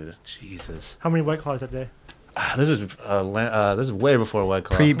 Dude, Jesus. How many White Claws that day? This is way before White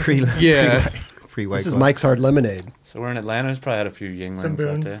Claw. Yeah. Pre-white. This is Mike's Hard Lemonade. So we're in Atlanta. He's probably had a few Some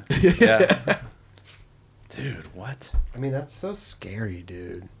Yinglings that day. Yeah. Dude, what? I mean, that's so scary,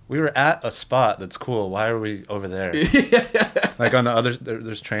 dude. We were at a spot that's cool. Why are we over there? Like on the other,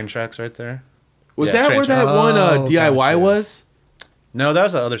 there's train tracks right there. Was Yeah, that train where that track. one Oh, DIY gotcha. was? No, that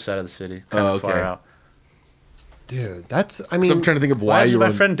was the other side of the city. Kind Oh, of far okay. out. Dude, that's, I 'Cause mean, I'm trying to think of Why why is you my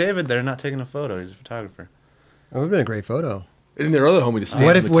were. friend David there not taking a photo? He's a photographer. it would have been a great photo. And their other homie to stand.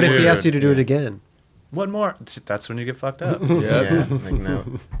 What in if the he chair. asked you to do it again? What more? That's when you get fucked up. Yeah. Yeah, like no.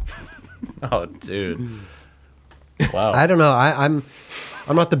 Oh, dude. Wow. I don't know. I'm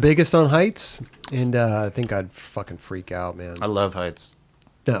not the biggest on heights, and I think I'd fucking freak out, man. I love heights.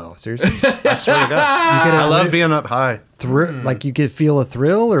 No, seriously. I swear to God. I love being up high. Like you could feel a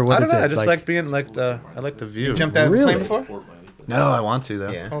thrill, or what I don't is know. it? I just like being like I like the view. Jumped out of a Really? plane before? No, I want to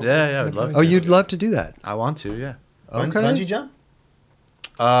though. Yeah. Yeah, I'd love to. Oh, you'd love to do that. I want to, yeah. Okay. Bungee jump?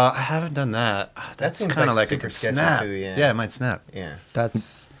 I haven't done that. That's seems kind of like like super it could sketchy snap. too, yeah. Yeah, it might snap. Yeah.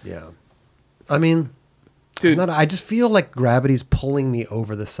 That's yeah. I mean, Dude. I just feel like gravity's pulling me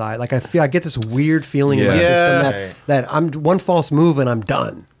over the side. Like I get this weird feeling in my Yeah. system Yeah. that I'm one false move and I'm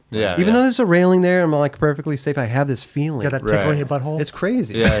done. Yeah, Even yeah. though there's a railing there, I'm like perfectly safe. I have this feeling. Got that tickle in Right. your butthole. It's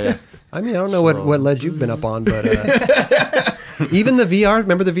crazy. Yeah. I mean, I don't know what ledge you've been up on, but even the VR.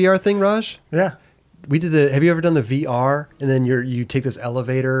 Remember the VR thing, Raj? Yeah. We did the. Have you ever done the VR and then you take this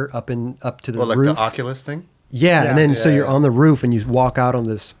elevator up to the Well, like roof? the Oculus thing. Yeah, and then so Yeah, you're yeah. on the roof and you walk out on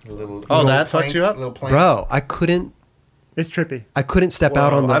this. Oh, that fucked you up? Little plank. Bro, I couldn't It's trippy. step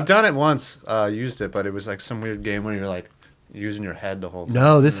out on the. I've done it once, used it, but it was like some weird game where you're like using your head the whole time.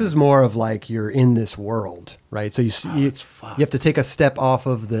 No, this is more of like you're in this world, right? So you see, you have to take a step off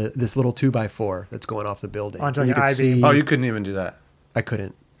of this little 2x4 that's going off the building. Onto And like you an could I-beam. see. Oh, you couldn't even do that. I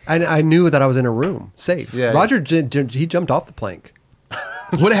couldn't. I knew that I was in a room, safe. Yeah, Roger, he jumped off the plank.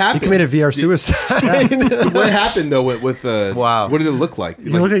 What He happened? committed VR suicide. What happened though with Wow. What did it look like? You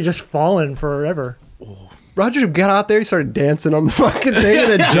look like you're just falling forever. Roger got out there, he started dancing on the fucking thing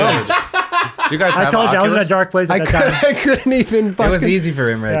and then jumped. Do you guys have I told you I was in a Oculus? dark place at that time. I couldn't even It fucking. was easy for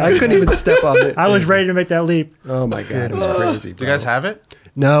him, right? Yeah. I couldn't even step off it. I was ready to make that leap. Oh my god, it was crazy. Do you guys have it?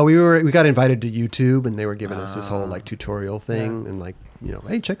 No, we got invited to YouTube and they were giving us this whole like tutorial thing and like, you know,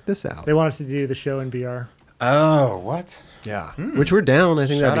 hey, check this out. They want us to do the show in VR. Oh, what? Yeah, which we're down. I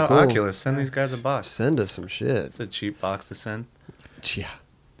think Shout that'd out be cool. Oculus. Send these guys a box. Send us some shit. It's a cheap box to send. Yeah.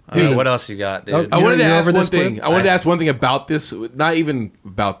 Dude. What else you got, dude? Oh, I wanted to You're ask over one this thing. clip? I wanted to ask one thing about this. Not even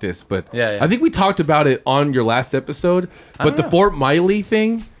about this, but Yeah. I think we talked about it on your last episode. But the Fort Miley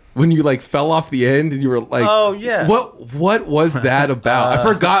thing, when you like fell off the end and you were like, Oh, yeah. what was that about? I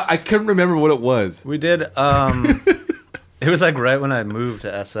forgot. I couldn't remember what it was. We did. It was like right when I moved to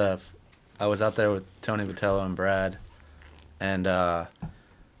SF. I was out there with Tony Vitello and Brad, and I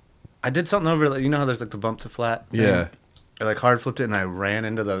did something over. Like, you know how there's like the bump to flat. thing? Yeah. I like hard flipped it and I ran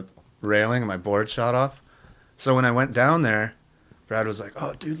into the railing and my board shot off. So when I went down there, Brad was like,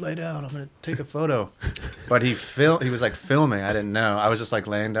 "Oh, dude, lay down. I'm gonna take a photo." But he was like filming. I didn't know. I was just like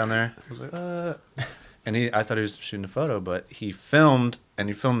laying down there. I was like, and I thought he was shooting a photo, but he filmed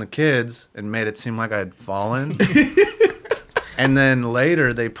the kids and made it seem like I had fallen. And then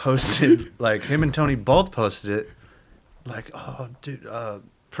later they posted, like him and Tony both posted it, like, "Oh, dude,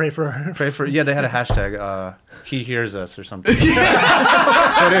 Pray for pray for." Yeah, they had a hashtag, "He hears us" or something. But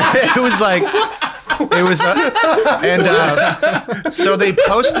it was like, it was, so they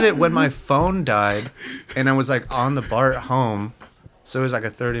posted it when my phone died, and I was like on the BART home, so it was like a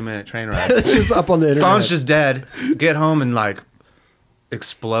 30-minute train ride. It's just up on the internet. Phone's just dead. Get home and like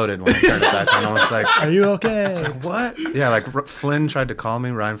exploded when I turned it back on. I was like, Are you okay? what? Yeah, like Flynn tried to call me.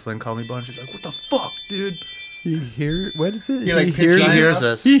 Ryan Flynn called me a bunch. He's like, "What the fuck, dude?" He hear what is it? He, like, he pitched hears He Ryan hears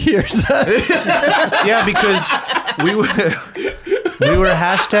us. He hears us. Yeah, because we were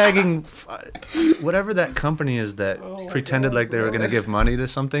hashtagging whatever that company is that pretended like they were going to give money to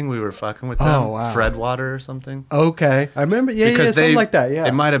something. We were fucking with them. Oh, wow. Fred Water or something. Okay, I remember. Yeah, Because something like that. Yeah.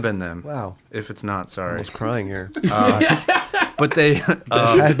 It might have been them. Wow. If it's not, I sorry. was crying here. But they.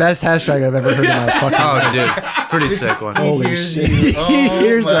 Best hashtag I've ever heard in my fucking life. Oh, dude, pretty sick one. Holy hears shit. you. Oh, He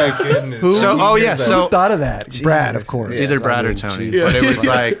hears my us. goodness. Who? So, oh yeah, Who so thought of that? Brad, of course. Yeah. either Brad I or mean, Tony. Jesus But it was Christ,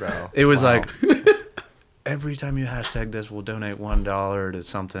 like, bro. it was Wow. like, every time you hashtag this, we'll donate $1 to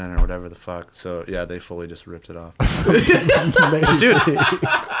something or whatever the fuck. So yeah, they fully just ripped it off. Dude,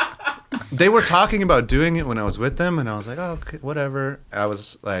 they were talking about doing it when I was with them, and I was like, "Oh, okay, whatever." I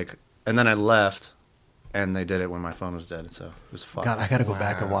was like, and then I left, and they did it when my phone was dead. So it was fucked. God, I got to go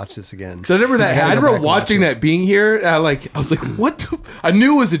back and watch this again. So I remember that. gotta I go remember back and watch watching it. that, being here. And I was like, what? I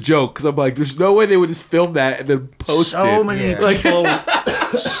knew it was a joke because I'm like, there's no way they would just film that and then post So it. many people,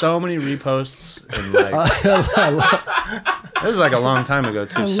 so many reposts, and like it was like a long time ago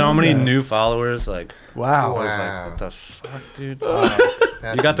too. So many new followers. Like, Wow. I was Wow. like, what the fuck, dude?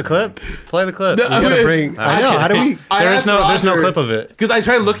 You got the clip? Play the clip. No, We gotta bring. I'm I just know. How do we? There's no clip of it. Because I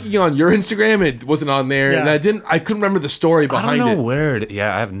tried looking on your Instagram, it wasn't on there, and Yeah. I couldn't remember the story I behind don't know it. where.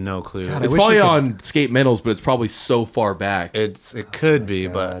 Yeah, I have no clue. God, I It's wish probably you could- on Skate Mentals, but it's probably so far back. It could be,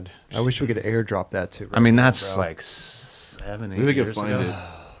 but God, I wish we could airdrop that too. I mean that's like 7, 8 Maybe we can years find ago. it.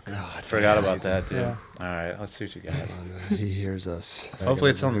 I forgot about that, dude. Yeah. All right, let's see what you got. He hears us.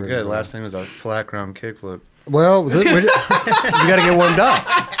 Hopefully it's something good. Last thing was a flat ground kickflip. Well, we got to get warmed up.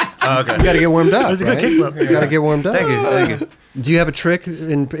 Oh, okay. You got to get warmed up. It was a good right? kickflip. You got to get warmed up. Thank you. Thank you. Do you have a trick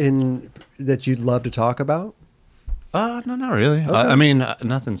in that you'd love to talk about? No, not really. I mean,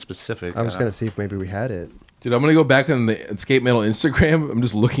 nothing specific. I was going to see if maybe we had it. Dude, I'm going to go back on the Skate Metal Instagram. I'm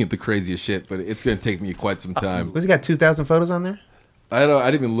just looking at the craziest shit, but it's going to take me quite some time. What's he got? 2,000 photos on there? I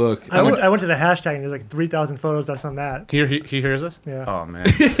didn't even look. I went to the hashtag and there's like 3,000 photos that's on that. He hears us? Yeah. Oh, man.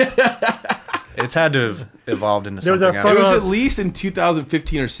 It's had to have evolved into There was a something It else. was photo- at least in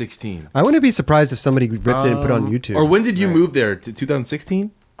 2015 or 16. I wouldn't be surprised if somebody ripped it and put it on YouTube. Or when did you move there? To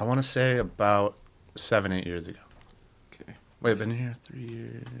 2016? I want to say about 7-8 years ago. Okay. Wait, been here 3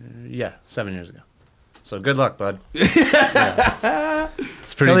 years? Yeah, 7 years ago. So good luck, bud.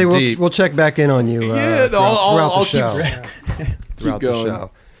 It's pretty Kelly, deep. we'll check back in on you. Yeah, throughout I'll the show. Throughout the going.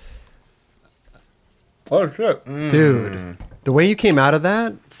 show, Oh, shit. dude. The way you came out of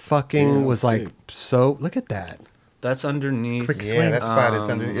that fucking Damn, was like sick. so. Look at that. That's underneath. Quick Yeah, swing. that spot is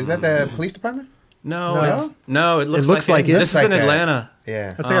under. Is that the police department? No, No? it looks, looks like it. This is Like in that. Atlanta.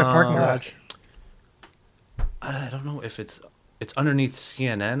 Yeah. That's like a parking garage. I don't know if it's underneath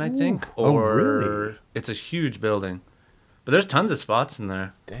CNN, I think, Oh, or really? it's a huge building. But there's tons of spots in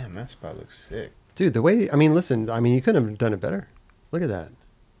there. Damn, that spot looks sick. Dude, the way, I mean, listen, I mean, you couldn't have done it better. Look at that.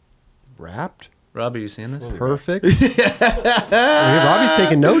 Wrapped. Rob, are you seeing this? Perfect. I mean, Robbie's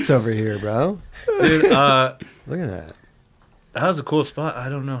taking notes over here, bro. Dude, Look at that. that was a cool spot. I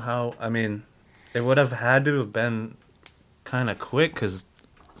don't know how. I mean, it would have had to have been kind of quick because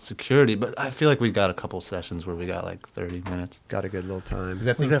security, but I feel like we got a couple sessions where we got like 30 minutes. Got a good little time. Is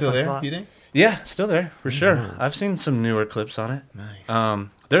that Was thing that still fun there, spot? you think? Yeah, still there, for sure. I've seen some newer clips on it. Nice.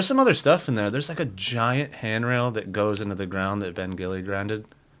 There's some other stuff in there. There's like a giant handrail that goes into the ground that Ben Gilly grinded.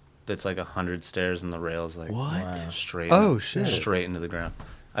 That's like 100 stairs and the rails like What? straight. Oh, shit. Straight into the ground.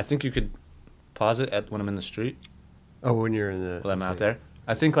 I think you could pause it when I'm in the street. Oh, when you're in the. While I'm out there.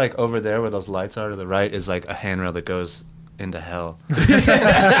 I think like over there where those lights are to the right is like a handrail that goes into hell.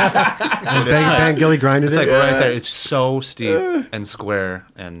 Bang Gilly grinded It's it. like right there. It's so steep and square,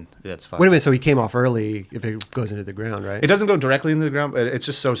 and that's fun. Wait a minute, so he came off early if it goes into the ground, right? It doesn't go directly into the ground, but it's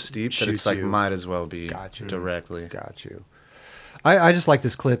just so steep that Shoots it's like you. might as well be Got you. directly. Got you. I just like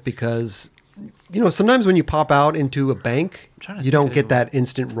this clip because, you know, sometimes when you pop out into a bank, trying to you think don't of get that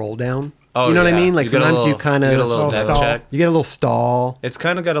instant roll down. Oh, you know what I yeah. mean? Like You get a sometimes you little- kind you get a of little Oh, depth stall. check. you get a little stall, It's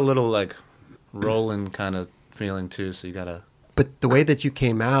kind of got a little like rolling kind of feeling too. So you gotta. but the way that you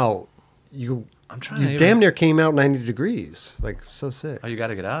came out, you I'm trying you to. damn near came out 90 degrees, like so sick. Oh, you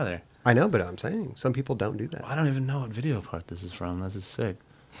gotta get out of there. I know, but I'm saying some people don't do that. I don't even know what video part this is from. This is sick.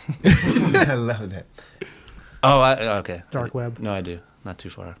 I love that. Oh, okay. Dark web. No, I do. Not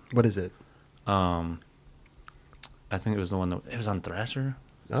too far. What is it? I think it was the one that it was on Thrasher.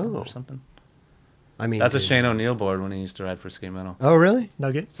 Oh. Or something. I mean, That's a dude. Shane O'Neill board when he used to ride for Skate Metal. Oh, really?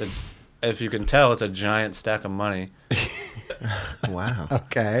 Nugget. It's a, if you can tell, it's a giant stack of money. Wow.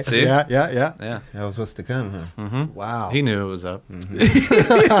 Okay. See? Yeah. Yeah. That was what's to come, huh? Wow. He knew it was up.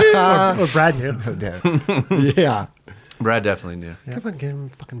 Or Brad knew. No doubt. yeah. Brad definitely knew. Come on, get him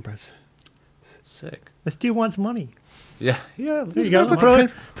fucking press. Sick. This dude wants money. Yeah. Yeah. There you go. Put on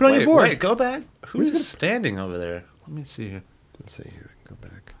your Wait, board. wait, go back. Who's standing over there? Let me see here. Let's see here. Go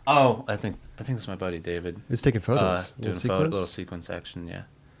back. Oh, I think it's my buddy David. He's taking photos. Doing a little sequence action. Yeah.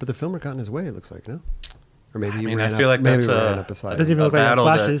 But the filmer got in his way. It looks like no. Or maybe I he mean, ran I feel up, like maybe that's he ran a- up beside It him. doesn't even A look like it battle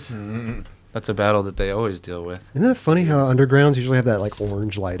that- flashes. That's a battle that they always deal with. Isn't that funny how undergrounds usually have that like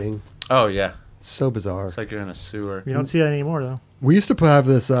orange lighting? Oh yeah. It's so bizarre. It's like you're in a sewer. You don't see that anymore, though. We used to have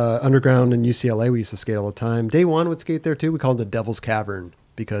this underground in UCLA. We used to skate all the time. Day One would skate there too. We called it the Devil's Cavern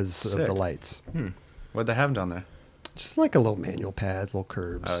because of Sick. the lights. What'd they have down there? Just like a little manual pads, little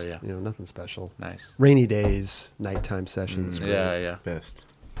curbs. Oh, yeah. You know, nothing special. Nice. Rainy days, nighttime sessions. great. Yeah, yeah. Best.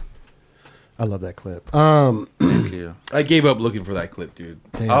 I love that clip. Thank you. I gave up looking for that clip, dude.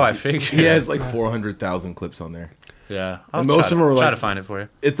 Damn. Oh, I figured. He has like 400,000 clips on there. Yeah. And most of them are try like- to find it for you.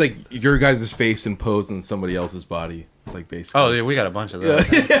 It's like your guys' face and pose in somebody else's body. It's like basically. Oh, yeah, we got a bunch of those.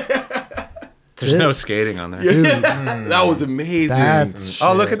 There's no skating on there. Dude, that was amazing. that's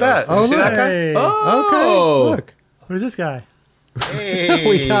Oh, look at that. Did Oh, you see that guy? Hey, Oh, okay. Look, who's this guy?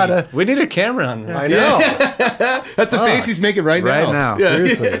 we gotta. We need a camera on that. I know. That's a face he's making right now. Right now. Yeah.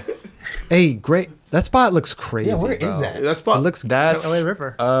 Seriously. Hey, great. That spot looks crazy. Yeah, where is bro. that? That spot It looks That's LA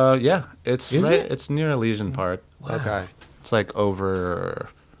River. yeah. It's Is right. it? It's near Elysian Park. okay. It's like over.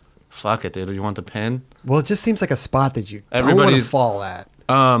 Fuck it, dude. You want the pin? Well, it just seems like a spot that you don't want to Everybody's- fall at. It's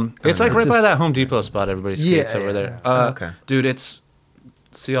like know. right It's by just- that Home Depot spot. Everybody skates Yeah, over yeah, there. Okay. Dude, it's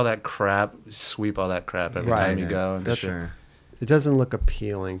see all that crap. Sweep all that crap every Right, time you yeah. go. And For shit. sure. It doesn't look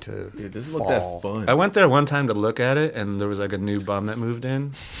appealing to It doesn't look fall. that fun. I went there one time to look at it, and there was like a new bum that moved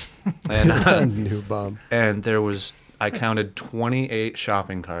in, and A new bum. and there was I counted 28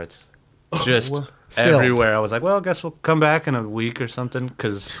 shopping carts, just everywhere. I was like, well, I guess we'll come back in a week or something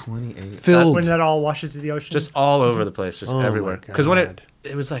because 28. Filled. When that all washes to the ocean. just all over the place, just Oh my everywhere. Because when God.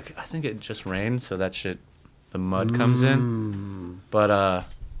 it was like, I think it just rained, so that shit, the mud comes in. But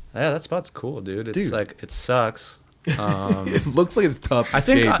yeah, that spot's cool, dude. It's Dude. like, it sucks. It looks like it's tough to I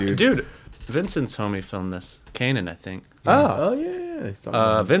think, skate, dude. Vincent's homie filmed this. Kanan, I think. Oh, yeah. He's talking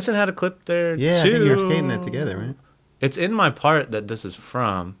about it. Vincent had a clip there Yeah, too. I think you were skating that together, right? It's in my part that this is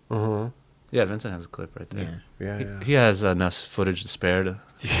from. Uh-huh. Yeah, Vincent has a clip right there. Yeah. He has enough footage to spare to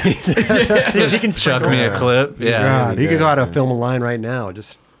See if he can chuck sprinkle me a clip. Yeah. God, he could go does, out and yeah. film a line right now,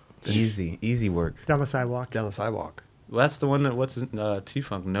 just Easy work. down the sidewalk. down the sidewalk. Well, that's the one that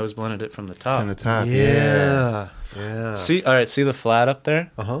T-Funk nose blended it from the top. On the top. Yeah. See, all right, see the flat up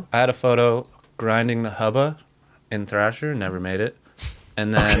there? Uh-huh. I had a photo grinding the hubba in Thrasher, never made it.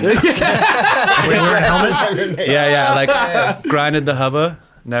 And then, Wait, wear a helmet? yeah, like grinded the hubba,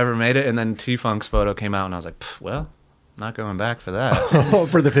 never made it. And then T-Funk's photo came out, and I was like, well, not going back for that.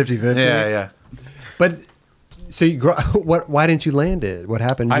 For the 50-50. yeah. But so why didn't you land it? What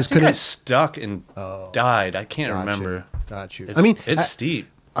happened? You I just think I couldn't. stuck and died. I can't Got you. remember. Got you. It's, I mean, it's steep.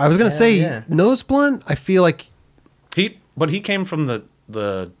 I was gonna say yeah. nose blunt. I feel like But he came from the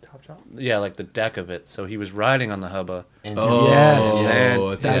Top shot? yeah, like the deck of it. So he was riding on the hubba. And Oh,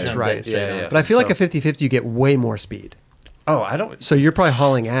 Yes. That's yeah. right. Yeah. But I feel like So- a 50-50, you get way more speed. Oh, I don't. So you're probably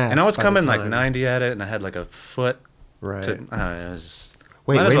hauling ass. And I was by the coming like time. 90 at it, and I had like a foot. Right. To, I don't know. It was just,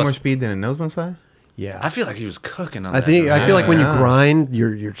 Wait, might as way well more sp- speed than a nosebone slide? Yeah. I feel like he was cooking on I that. think I feel like when you Yeah. grind,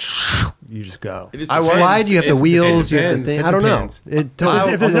 you just go. It just I depends. slide. You have the It wheels. You have the depends. thing. It I don't know. depends. It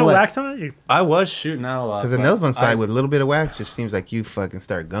totally If there's on no the way. wax on it, you, I was shooting out a lot. Because a but nosebone slide I- with a little bit of wax just seems like you fucking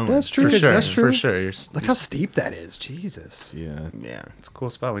start going. That's true. For sure. That's true. For sure. Look how steep that is. Jesus. Yeah. Yeah. It's a cool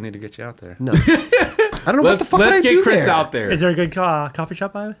spot. We need to get you out there. No. I don't know what the fuck would I Let's do get Chris there? out there. is there a good coffee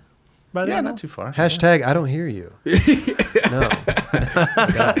shop by there? Yeah, now? not too far. Hashtag I don't hear you. No.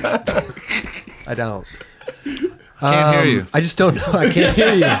 I don't. Can't hear you. I just don't know. I can't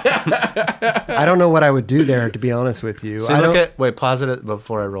hear you. I don't know what I would do there, to be honest with you. See, I look don't. at wait. Pause it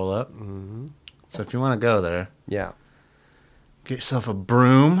before I roll up. Mm-hmm. So if you want to go there, Yeah. get yourself a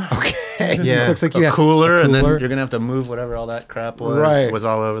broom, Okay. Yeah. Looks like a you have cooler, a and then cooler. you're gonna have to move whatever all that crap was. Right. Was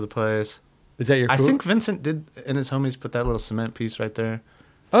all over the place. Is that your? I cool- think Vincent did, and his homies put that little cement piece right there.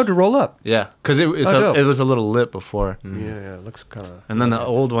 Oh, to roll up. Yeah, because dope. it was a little lip before, Yeah. It looks kind of. and then the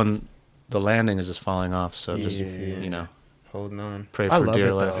old one, the landing is just falling off. So just Yeah. you know, Holding on. pray I for love dear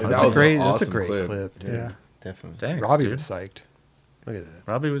it life. though. That That's a was great. an That's a awesome great clip. clip, dude. Yeah. Definitely. Thanks, Robbie dude. was psyched. Look at that.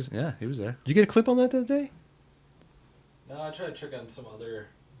 Robbie was he was there. Did you get a clip on that the other day? No, I tried to trick on some other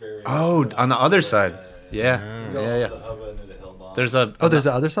variant. Oh, on the other side. Yeah, The yeah. hubba and it held on. There's a Oh, there's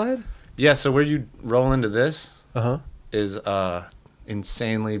the other side. yeah. So where you roll into this Uh huh. is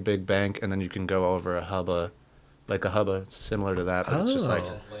insanely big bank, and then you can go over a hubba, like a hubba similar to that, but it's just like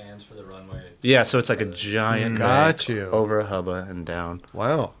lands for the runway. yeah. So it's like a giant Got bank you. over a hubba and down.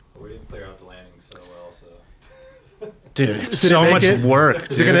 Wow. We didn't clear out the landing so well, so Dude, it's Did it so make much it?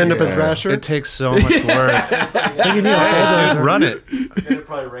 work. Is it gonna end up in Yeah. Thrasher? It takes so much work. So you need a Dude, bulldozer. run it. it'd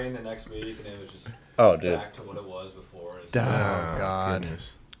probably rain the next week, and it was just Oh, dude. back to what it was before. It's Oh God.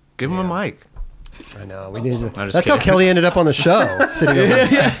 Goodness. Give him a mic. I know. We need to. I'm just That's how kidding. Kelly ended up on the show. Sitting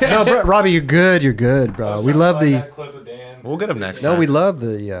over. No, bro, Robbie, you're good. You're good, bro. We love Find the. that clip of Dan. We'll get him next No, time. we love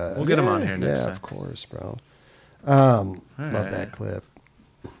the. We'll get him on here next Yeah, time. of course, bro. Love right. that clip.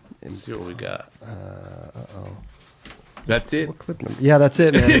 Let's see what we got. That's it. What clip number? Yeah, that's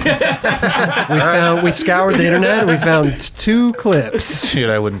it, man. We scoured the internet. And we found 2 clips. Dude,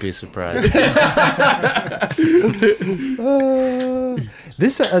 I wouldn't be surprised.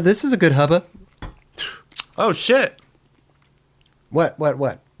 This is a good hubba. Oh shit! What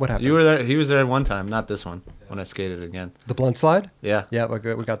happened? You were there. He was there one time, not this one. When I skated again. The blunt slide. Yeah. Yeah, we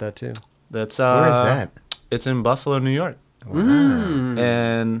got that too. That's Where is that? It's in Buffalo, New York.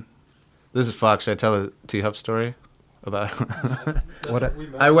 And this is Fox. Should I tell a T Huff story about? What? We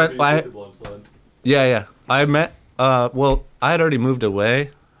I went by- the blood sled. Yeah. I met. Well, I had already moved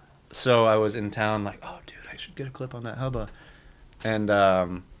away, so I was in town. Like, oh, dude, I should get a clip on that hubba. And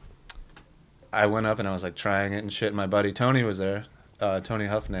I went up and I was like trying it and shit. And my buddy Tony was there, Tony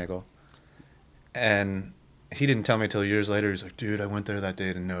Huffnagel, and he didn't tell me till years later. He's like, dude, I went there that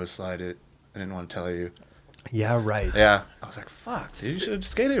day to nose slide it. I didn't want to tell you. Yeah, right. Yeah. I was like, fuck, dude, you should have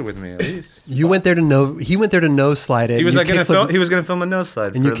skated with me at least. You went there to know. He went there to nose slide it. He was You like gonna kickflip- film. He was gonna film a nose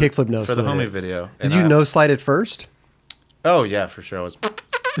slide. And for you the- kickflip nose for the slide homie it. video. Did And you I- nose slide it first? Oh yeah, for sure. I was.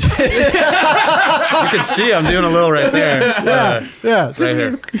 You can see I'm doing a little right there. Yeah. Right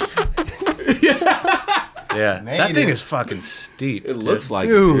here. Yeah, Man, that you thing did. is fucking steep. It looks like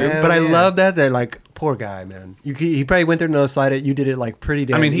Dude, it. Hell but I yeah. love that. They're like, poor guy, man. He probably went there to no slide it. You did it like pretty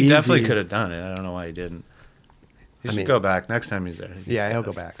damn I mean, he easy. definitely could have done it. I don't know why he didn't. He I should mean- go back next time he's there. Yeah, he'll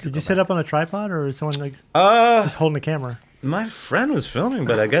go back. Did you set up on a tripod or is someone like Uh, just holding the camera? my friend was filming,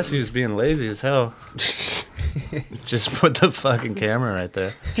 but I guess he was being lazy as hell. Just put the fucking camera right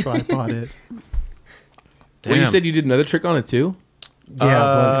there. Tripod it. Well, you Damn. said you did another trick on it too? Yeah,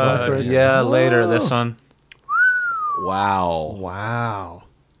 blood slide. yeah, later this one. Wow. Wow.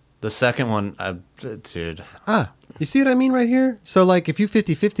 The second one, dude. You see what I mean right here? So, like, if you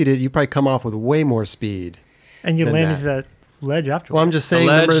 50-50'd it, you probably come off with way more speed. And you than land that. into that ledge afterwards. Well, I'm just The saying,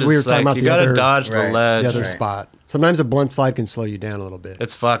 ledge remember we were is talking like, about you the gotta other, dodge the Right. ledge. the other Right. spot. Sometimes a blunt slide can slow you down a little bit.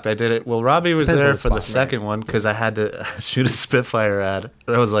 It's fucked. I did it. Well, Robbie was Depends on there the for the spot. second one because I had to shoot a Spitfire ad.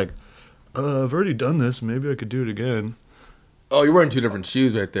 And I was like, I've already done this. Maybe I could do it again. Oh, you're wearing two different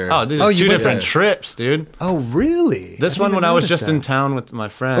shoes right there. Oh, dude, Oh, you two went different there. trips, dude. Oh, really? This I one didn't when I was notice just in that. town with my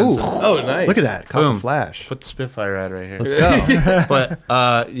friends. Ooh. Oh, nice. Look at that. Caught Boom. the flash. Put the Spitfire ad right here. Let's go.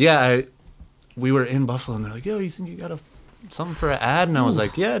 But yeah, we were in Buffalo and they're like, yo, you think you got something for an ad? And I was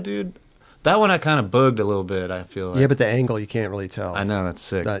like, yeah, dude. That one I kind of bugged a little bit, I feel like. Yeah, but the angle, you can't really tell. I know, that's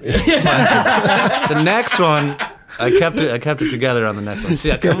sick. That- The next one, I kept it together on the next one.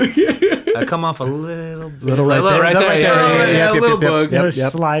 See, I come off a little right there. right No, there. right Yeah, there. yeah, yeah, yeah. a little bug. Yep, Just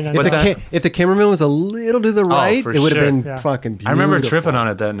yep. sliding If under the, that- if the cameraman was a little to the right, for it would have sure. been Yeah. fucking beautiful. I remember tripping on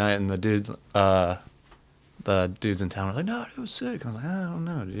it that night, and the dudes in town were like, "No, it was sick." I was like, "I don't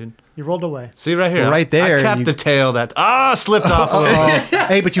know, dude." You rolled away. See right here, Well, right there, I kept you- the tail that slipped off a little bit.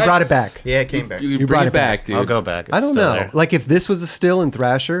 Hey, but you brought it back. Yeah, it came back. You brought bring it it back, dude. I'll go back. It's I don't still know. there. Like if this was a still in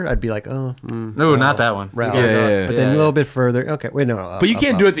Thrasher, I'd be like, No, not that one. Right. Yeah, yeah, yeah. But then a little bit further. Okay, wait, no. But you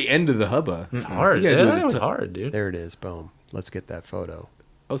can't do it at the end of the hubba. It's hard. You gotta Yeah, do it it was at the- hard, dude. There it is. Boom. Let's get that photo.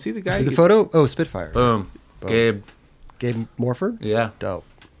 Oh, see the guy? The photo? Oh, Spitfire. Boom. Gabe. Gabe Morford? Yeah, Dope.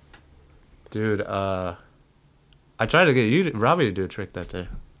 dude. I tried to get Robbie to do a trick that day.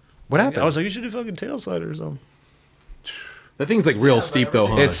 What happened? I was like, you should do fucking tail slider or something. That thing's like real steep though,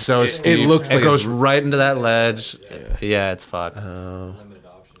 huh? It's so steep. It looks it like goes it's- right into that ledge. Yeah, it's fucked. Limited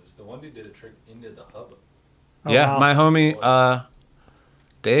options. The one dude did a trick into the hub. Oh, yeah, wow. my homie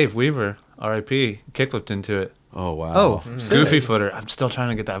Dave Weaver, R.I.P. kickflipped into it. Oh wow. Oh, Goofy footer. I'm still trying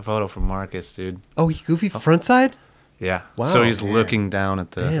to get that photo from Marcus, dude. Oh, he goofy front side? Yeah. Wow. So he's Yeah. looking down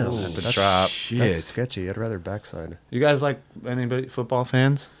at the Damn. drop. Shit. That's sketchy. I'd rather backside. You guys like anybody football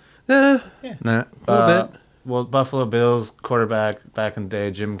fans? Eh, Nah. A little bit. Well, Buffalo Bills quarterback back in the day,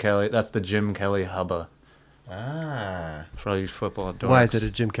 Jim Kelly. That's the Jim Kelly hubba Ah. for all you football dorks. why is it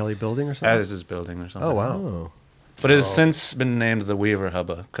a Jim Kelly building or something? As his building or something. Oh, wow. Oh. But it has since been named the Weaver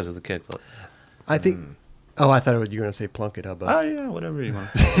hubba because of the kickflip. I think. Oh, I thought you were going to say Plunkett hubba. Oh yeah, whatever you want.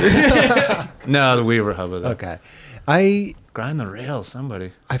 No, the Weaver hubba. Though. Okay. I Grind the rails,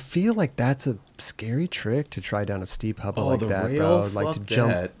 somebody. feel like that's a scary trick to try down a steep hubba Oh, like the that, rail? bro. Like to Fuck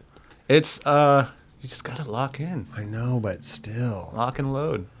jump. that. It's you just gotta lock in, I know, but still. lock and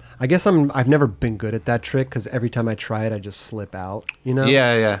load. I guess I've never been good at that trick because every time I try it, I just slip out. You know?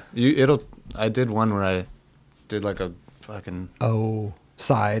 Yeah. I did one where I did like a fucking Oh,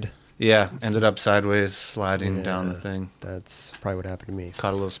 side. ended up sideways sliding down the Yeah. thing. That's probably what happened to me.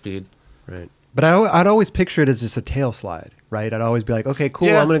 Caught a little speed. Right. But I'd always picture it as just a tail slide, right? I'd always be like, okay, cool.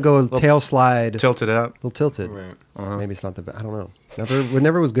 Yeah. I'm going to go Little tail slide. Tilted out. little tilted. Right. Maybe it's not the best. I don't know.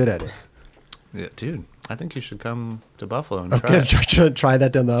 Never was good at it. Yeah, dude. I think you should come to Buffalo and Okay, try it. try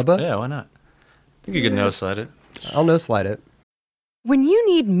that down the hubba. Yeah, why not? I think you could no slide it. I'll no slide it. When you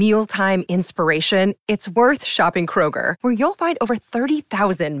need mealtime inspiration, it's worth shopping Kroger, where you'll find over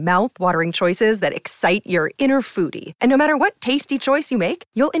 30,000 mouth-watering choices that excite your inner foodie. And no matter what tasty choice you make,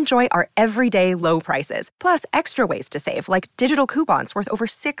 you'll enjoy our everyday low prices, plus extra ways to save, like digital coupons worth over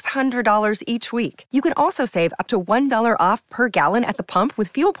 $600 each week. You can also save up to $1 off per gallon at the pump with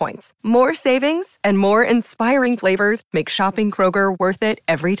fuel points. More savings and more inspiring flavors make shopping Kroger worth it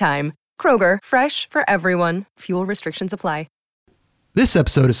every time. Kroger, fresh for everyone. Fuel restrictions apply. This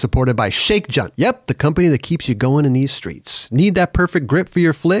episode is supported by Shake Junt. Yep, the company that keeps you going in these streets. Need that perfect grip for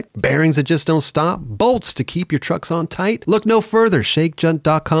your flick? Bearings that just don't stop? Bolts to keep your trucks on tight? Look no further.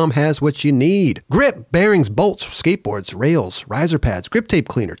 ShakeJunt.com has what you need. Grip, bearings, bolts, skateboards, rails, riser pads, grip tape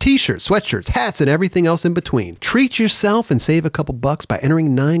cleaner, t-shirts, sweatshirts, hats, and everything else in between. Treat yourself and save a couple bucks by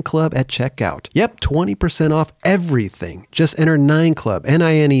entering 9Club at checkout. Yep, 20% off everything. Just enter 9Club,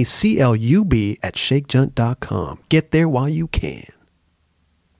 NINECLUB at ShakeJunt.com. Get there while you can.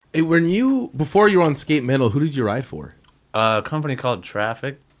 Hey, before you were on Skate Metal, who did you ride for? A company called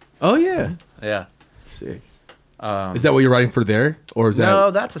Traffic. Oh yeah, Yeah. sick. Is that what you're riding for there, or is that?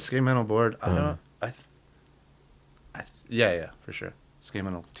 No, that's a skate metal board. I don't. Yeah, for sure. Scheme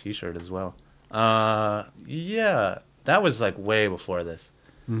on a T-shirt as well. Yeah, that was like way before this.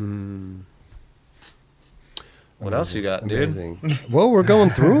 What else you got, dude? Amazing. Well, we're going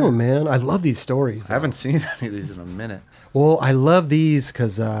through them, man. I love these stories. I haven't seen any of these in a minute. Well, I love these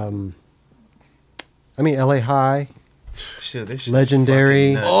because, LA High, Shit, this shit's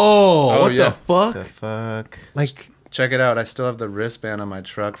Legendary. fucking nuts. Oh, what yeah. the fuck? The fuck? like, Check it out. I still have the wristband on my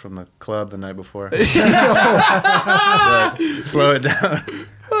truck from the club the night before. Like, slow it down.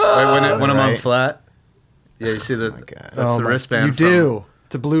 When I'm on flat. Yeah, you see the my God. that's the wristband. You do.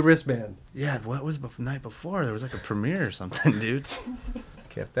 It's a blue wristband. Yeah, what was the night before? There was like a premiere or something, dude.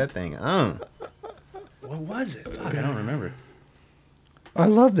 Kept that thing on. What was it? Fuck, I don't remember. I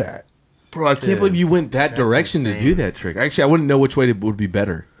love that. Bro, I can't believe you went that that's direction to insane. do that trick. Actually, I wouldn't know which way would be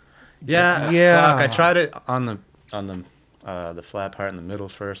better. Yeah. Fuck, I tried it on the flat part in the middle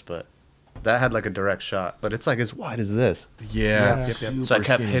first, but that had like a direct shot. But it's like as wide as this. Yeah. So I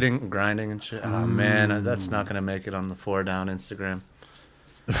kept hitting and grinding and shit. Oh man, that's not gonna make it on the 4 down Instagram.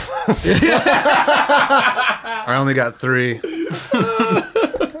 I only got 3.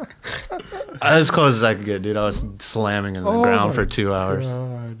 As close as I could get, dude. I was slamming in the ground for 2 hours.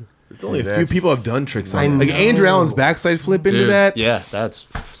 There's only a few that's- people have done tricks I on it. Like know. Andrew Allen's backside flip into Dude, that. Yeah, that's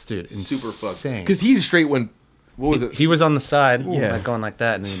dude, Super fucked. insane. Because he straight went, what was it? He was on the side, Yeah. like going like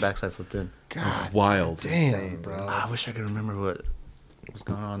that, and then he backside flipped in. God Wild. damn, bro. I wish I could remember what was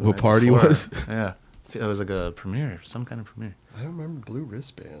going on. the What night party before. was? Yeah, it was like a premiere, some kind of premiere. I don't remember blue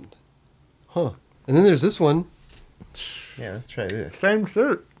wristband. Huh. And then there's this one. Yeah, let's try this. Same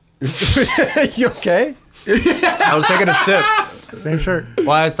shirt. You okay? I was taking a sip. Same shirt. Well,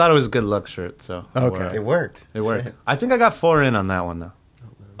 I thought it was a good luck shirt, so Okay. It worked. it worked. Shit. I think I got 4 in on that one though.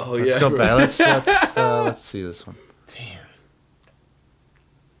 Oh, Let's yeah. go back. Let's see this one. Damn.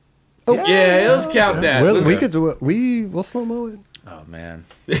 Yeah, let's count that. Well, Listen. we'll slow mo it. Oh man,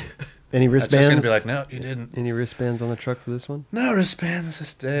 Any that's wristbands? just gonna be like, no, you didn't. Any wristbands on the truck for this one? No wristbands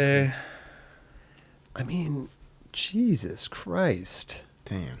this day. I mean, Jesus Christ.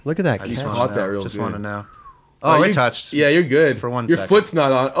 Damn. Look at that I just catch. caught want that to real Just good. want to know. Oh, Oh, it you- touched. Yeah, you're good. For 1 Your second. foot's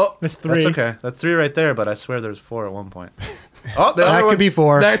not on. Oh, That's 3. That's okay. That's 3 right there, but I swear there's 4 at one point. Oh, the other That one. could be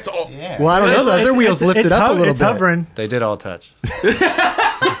 4. that's all. Yeah. Well, I don't know. The other wheels lifted up a little it's bit. hovering. They did all touch.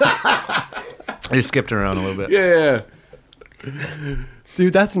 They skipped around a little bit. Yeah.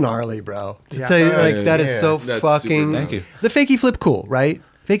 Dude, that's gnarly, bro. To Yeah. say like that is Yeah. so That's fucking. super Thank you. The fakey flip, cool, right?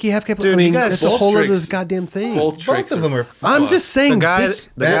 Fakey half cap. Dude, I mean, you guys- that's a both whole other tricks- goddamn thing. Both tricks Both of them are. I'm fucked. just saying. The guy, this,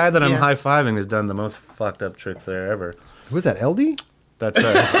 the guy that I'm yeah. high fiving has done the most fucked up tricks there ever. was that LD? That's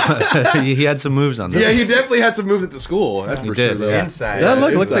he had some moves on there. Yeah, he definitely had some moves at the school. That's He for did, sure. Though. yeah. Inside. That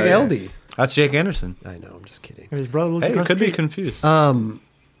looks like inside. LD. That's Jake Anderson. I know. I'm just kidding. And his brother lives Hey, across could the be street. confused.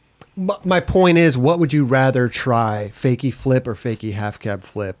 My point is, what would you rather try, fakey flip or fakey half cab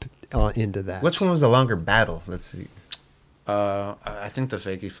flip into that? Which one was the longer battle? Let's see. I think the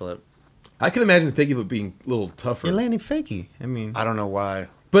fakey flip. I can imagine the fakey flip being a little tougher. You're landing fakey. I mean, I don't know why.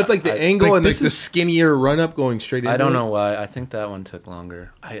 But like the angle like, and like this the is- skinnier run up going straight into I don't it. know why. I think that one took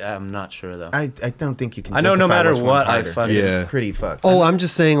longer. I'm not sure though. I don't think you can. I know no justify matter which one's what I harder. fucking- It's Yeah. pretty fucked. Oh, I'm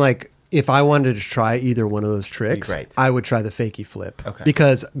just saying, like, if I wanted to try either one of those tricks, Right. I would try the fakey flip. Okay.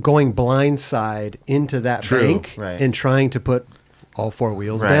 Because going blindside into that True. bank Right. and trying to put all 4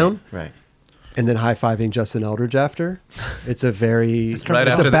 wheels right, down right. and then high-fiving Justin Eldridge after, it's a very, it's Right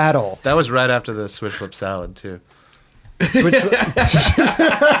after a battle. That was right after the switch flip salad too. Switch,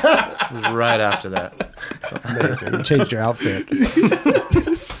 It was right after that. amazing. You changed your outfit.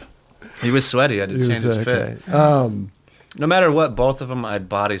 He was sweaty. I had to It change was, his okay. fit. No matter what, both of them I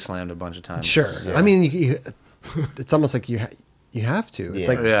body slammed a bunch of times. Sure. Yeah. I mean, it's almost like you have to. It's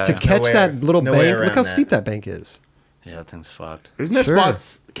Yeah. like Yeah. to catch way- that little no way bank. Look around how that. steep that bank is. Yeah, that thing's fucked. Isn't that Sure.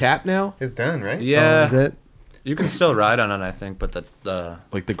 spot's cap now? It's done, right? Yeah, Is it? you can still ride on it, I think, but the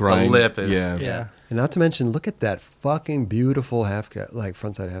Like the grind. lip is Yeah. yeah. And not to mention, look at that fucking beautiful half cut, like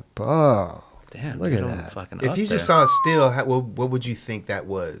frontside half. Oh, Damn, look you at don't that. Fucking If up you just there. saw it still, what would you think that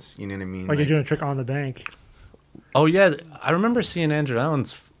was? You know what I mean? Like you're doing a trick on the bank. Oh yeah, I remember seeing Andrew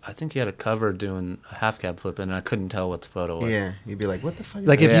Allen's. I think he had a cover doing a half cab flip, and I couldn't tell what the photo was. Yeah, you'd be like, what the fuck? Is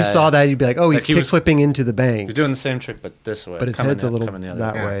Like that? if you Yeah, saw yeah. that, you'd be like, oh, he's Like he was- kick flipping into the He's bank, doing the same trick, but this way. but his coming head's a the- little coming the other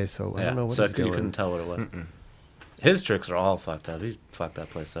that way. way, so I don't know what so he's you doing. couldn't tell what it was. His tricks are all fucked up. He fucked that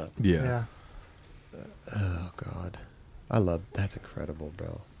place up. Yeah. Oh God, I love that's incredible,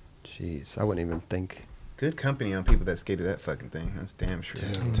 bro. Jeez, I wouldn't even think. Good company on people that skated that fucking thing. That's damn sure.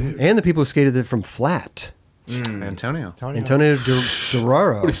 And the people who skated it from flat, Antonio. Antonio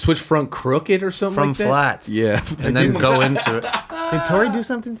Duraro. What, he switch front crooked or something From like that? flat. Yeah. And then go into it. Did Tori do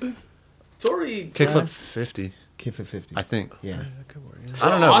something too? Tori. Kickflip 50. Kid for 50. I think. Yeah. I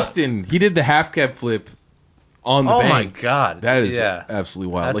don't know. Austin, he did the half cab flip on the Oh bank. my god, That is yeah.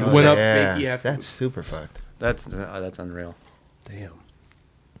 absolutely wild. That's Like went up Yeah, fake half. that's super fucked. That's unreal. Damn.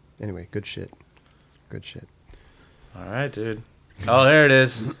 Anyway, good shit. Good shit. All right, dude. Oh, there it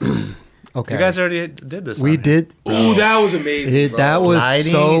is. Okay. You guys already did this. We on here. did. Ooh, that was amazing. bro. That was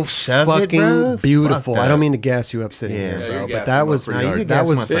Sliding, so shove it, fucking bro. beautiful. Fuck I don't that. mean to gas you up sitting Yeah. here, Yeah, bro, you're but gassing that him was up pretty hard. you that gas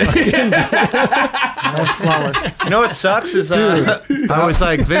was my fucking- That was flawless. You know what sucks is I was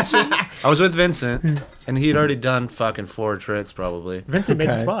like Vincent. I was with Vincent, and he'd already done fucking 4 tricks probably. Vincent made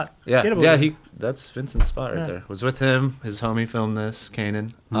the Okay. spot. Yeah, Skateboarding. that's Vincent's spot right Yeah. there. Was with him. His homie filmed this,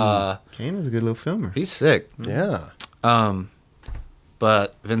 Kanan. Kanan's a good little filmer. He's sick. yeah.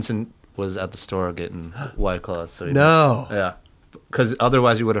 But Vincent was at the store getting White Claws. So he No, yeah. Because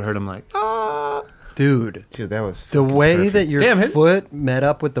otherwise you would have heard him like, ah. dude. Dude, that was The fucking way perfect. that your Damn it. foot met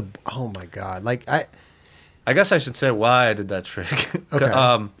up with the oh my god, like I guess I should say why I did that trick. Okay.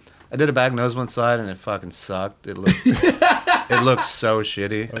 I did a back nose one side and it fucking sucked. It looked it looked so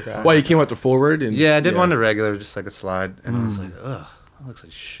shitty. okay. Why you came out to forward and Yeah, I did one to regular, just like a slide, and I was like, ugh, that looks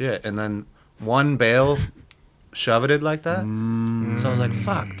like shit. And then one bail shoved it like that. So I was like,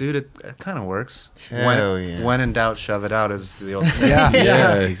 fuck, dude, it kind of works. Hell yeah. When in doubt, shove it out, is the old saying.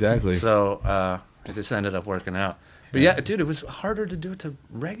 yeah, exactly. So it just ended up working out. But yeah, dude, it was harder to do it to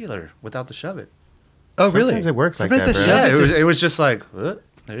regular without the shove it. Oh really? Sometimes it works like Sometimes that, the bro. shove Yeah, just- it was just like,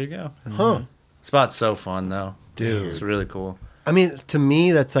 there you go. Huh. Spot's so fun though, Dude. It's really cool. I mean, to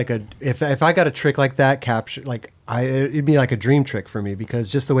me, that's like if I got a trick like that, capture like it'd be like a dream trick for me because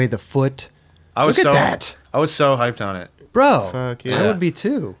just the way the foot. I was Look at so that. I was so hyped on it. Bro, Fuck I yeah. would be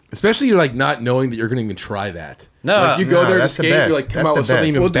too. Especially you're like not knowing that you're gonna even try that. No, like, you go no, there to that's the skate, best. you like come That's out the with something best.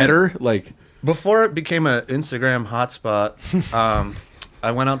 even Well, dude- better. Like Before it became an Instagram hotspot,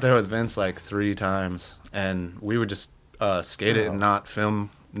 I went out there with Vince like 3 times, and we would just skate it and not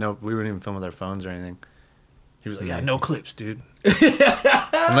film. No, we wouldn't even film with our phones or anything. He was like, "Yeah, no clips, dude.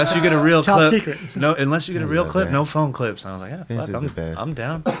 Unless you get a real Top clip. secret. No, unless you get a real love clip, that. no phone clips." And I was like, "Yeah, Vince fuck, is the best. I'm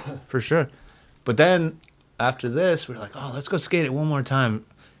down for sure." But then after this, we were like, "Oh, let's go skate it one more time."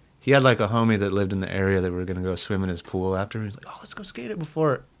 He had like a homie that lived in the area that we were gonna go swim in his pool after. He was like, "Oh, let's go skate it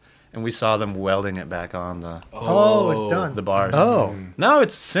before." And we saw them welding it back on the Oh, it's done. bars. Oh. No,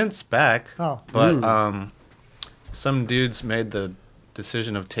 it's since back. Oh. But some dudes made the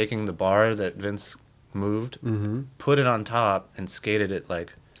decision of taking the bar that Vince moved, put it on top, and skated it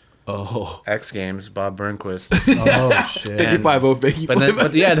like X Games, Bob Burnquist. Oh shit. Thank you 5-0, thank you.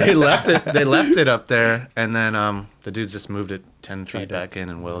 But yeah, they left it. They left it up there, and then the dudes just moved it 10 feet back in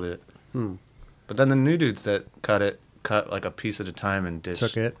and welded it. But then the new dudes that cut like a piece at a time and ditched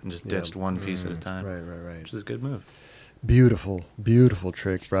Took it? and just Yeah. ditched one piece at a time. Right. Which is a good move. Beautiful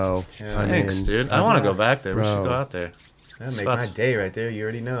trick, bro. I Thanks, mean, dude. I want to go back there. We Bro. should go out there. That'd make Spots. my day right there. You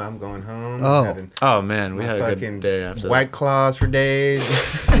already know. I'm going home. Oh. Having Oh man, we my had a fucking good day after White Claws for days.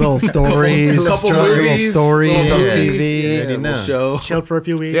 Little stories, Couple little movies, stories on little- TV. Yeah, already know. show. Chilled for a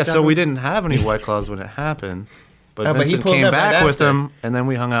few weeks. that. Yeah, so we after- didn't have any White Claws when it happened, but Oh, but he Vincent pulled came up back right with after. them, and then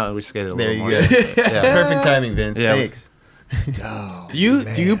we hung out and we skated a There little you more. go. Yeah. Perfect timing, Vince. Yeah. Thanks. Do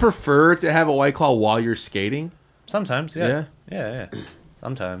you prefer to have a White Claw while you're skating? Sometimes, yeah. Yeah.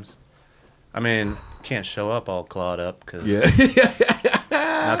 Sometimes. I mean, can't show up all clawed up because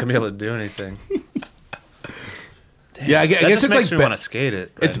not gonna be able to do anything. Yeah, I guess That just it's makes like me want to skate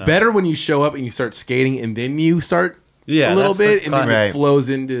it. it's better when you show up and you start skating and then you start Yeah, a little that's the bit and then Right. it flows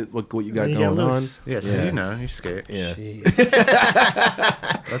into what you got You get going on. loose. Yeah, so you know, you skate. Yeah.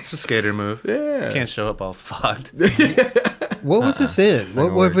 That's the skater move. Yeah. You can't show up all fucked. What was this in?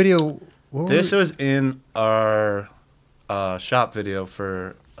 What work. video? What This was was in our shop video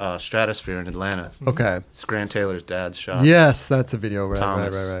for Stratosphere in Atlanta. okay. It's Grant Taylor's dad's shop. Yes, that's a video. Right,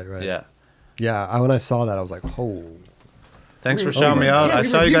 Thomas. right. Yeah. Yeah, when I saw that, I was like, oh, Thanks for shouting me out. Yeah, I we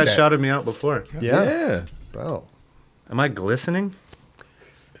saw you reviewed guys that. shouted me out before. yeah, bro. Am I glistening?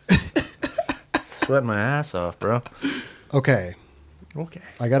 Sweating my ass off, bro. Okay, Okay.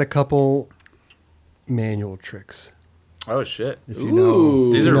 I got a couple manual tricks. Oh shit. If you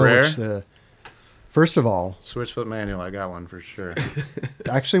know, These you are know rare? which, first of all, Switch foot manual, I got one for sure.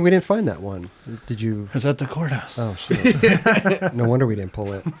 actually, we didn't find that one. Did you? Is that the courthouse? Oh shit! No wonder we didn't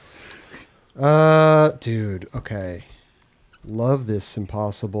pull it. Dude. Okay, love this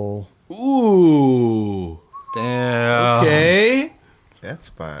impossible. Ooh. Damn. Okay. That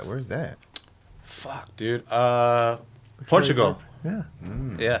spot. Where's that? Fuck, dude. Portugal. Yeah.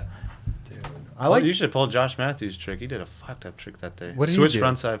 Yeah. I like. You should pull Josh Matthews' trick. He did a fucked up trick that day. What did he Switch do?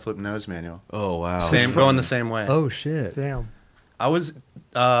 frontside flip nose manual. Oh wow. Same, going the same way. Oh shit! Damn. I was.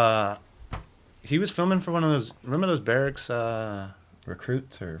 he was filming for one of those. Remember those barracks?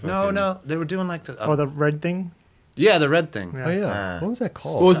 Recruits or No, they were doing like the. the red thing. Yeah, the red thing. Yeah. Oh yeah. What was that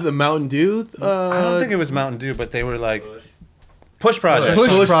called? What was it, the Mountain Dew? I don't think it was Mountain Dew, but they were like Push Project.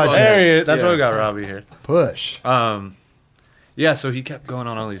 Push Project. There he is. That's Yeah. why we got Robbie here. Push. Yeah, so he kept going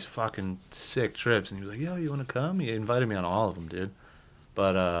on all these fucking sick trips, and he was like, "Yo, you want to come?" He invited me on all of them, dude.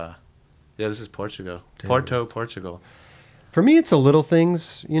 But yeah, this is Portugal, Portugal. For me, it's the little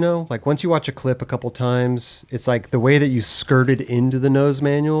things, you know. Like once you watch a clip a couple times, it's like the way that you skirted into the nose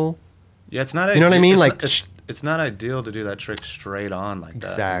manual. Yeah, it's not. You know what I mean? It's Like not, it's not ideal to do that trick straight on like that.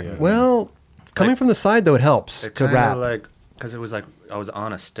 exactly. Well, coming from the side though, it helps It to kinda wrap. like because it was like I was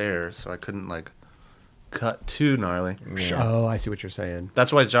on a stair, so I couldn't like cut too gnarly. Oh, I see what you're saying.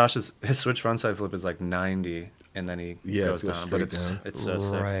 That's why Josh's his switch frontside flip is like 90, and then he goes it goes down. But straight it's so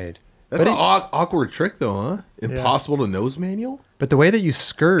sick. Right. That's But an awkward trick, though, huh? Impossible to nose manual. But the way that you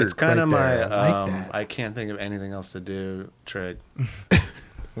skirt, It's kind of right my there, I like that. I can't think of anything else to do trick.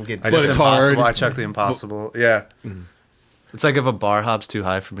 We'll get I But just it's impossible. hard. I chuck the impossible. Yeah. It's like if a bar hop's too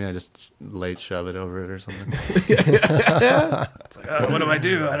high for me, I just late shove it over it or something. It's like, what do I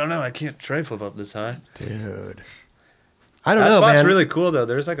do? I don't know. I can't tray flip up this high. Dude. I don't That know, spot's man. really cool though.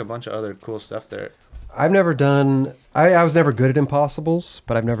 There's like a bunch of other cool stuff there. I've never done. I was never good at impossibles,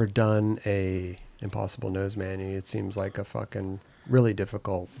 but I've never done a impossible nose manu. It seems like a fucking really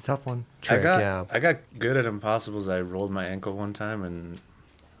difficult Tough one. trick. I Yeah. got good at impossibles. I rolled my ankle one time and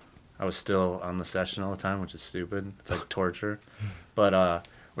I was still on the session all the time, which is stupid. It's like torture. But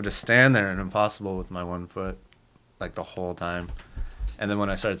would just stand there and impossible with my one foot like the whole time. And then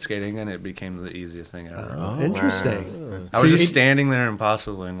when I started skating again, it became the easiest thing ever. Interesting. I was just standing there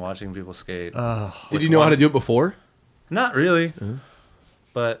impossible and watching people skate. Did you know how to do it before? Not really.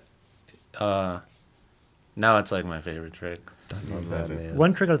 But now it's like my favorite trick. I love that, man.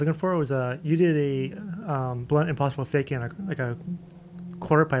 One trick I was looking for was you did a blunt impossible fake in like a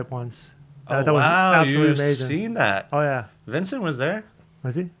quarter pipe once. That was absolutely you've amazing. seen that. Oh yeah, Vincent was there.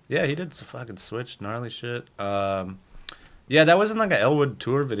 was he? Yeah, he did some fucking switch, gnarly shit. Yeah, that was in like an Elwood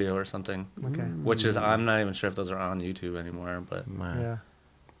tour video or something. Okay. Which is, I'm not even sure if those are on YouTube anymore, but.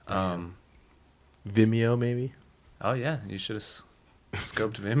 Yeah. Vimeo, maybe. Oh yeah, you should have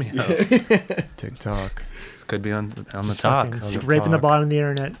scoped Vimeo. TikTok. Could be on the talk. Fucking scraping the bottom of the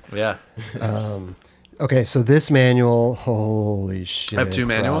internet. Yeah. Okay, so this manual, holy shit. I have two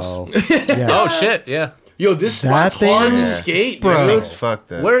manuals? bro. Yes. Oh shit, yeah. Yo, this That spot's hard thing- to skate, Bro. dude. It's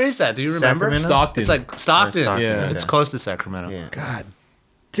fucked up. Where is that? Do you remember? Sacramento? Stockton. It's like Stockton. Stockton, Yeah. It's close to Sacramento. Yeah. God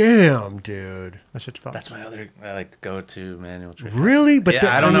damn, dude. That shit's fun. That's my other like go-to manual trick. Really? But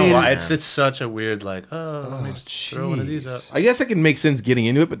Yeah, I don't know mean, why. It's such a weird like. Oh, let me just throw one of these up. jeez. I guess I can make sense getting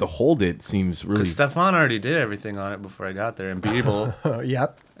into it, but to hold it seems really. Because Stefan already did everything on it before I got there, and Beeble.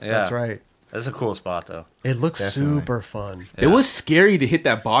 Yep. Yeah. That's right. That's a cool spot though. It looks Definitely. super fun. It was scary to hit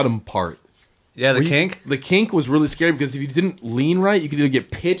that bottom part. Yeah, the kink. The kink was really scary because if you didn't lean right, you could either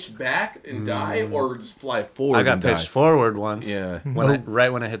get pitched back and die or just fly forward. I got and pitched die. forward once. Yeah.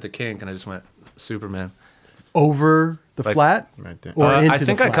 Right when I hit the kink, and I just went Superman. Over the Like- flat? Right there. Or into I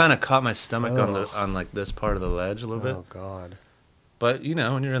think the I flat? kind of caught my stomach on like this part of the ledge a little bit. Oh, God. But you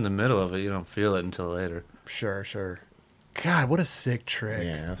know, when you're in the middle of it, you don't feel it until later. Sure, sure. God, what a sick trick.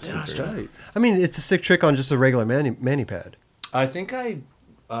 Yeah, that's That's super. right. I mean, it's a sick trick on just a regular mani pad. I think I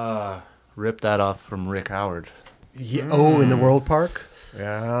ripped that off from Rick Howard. Yeah. Oh, in the World Park?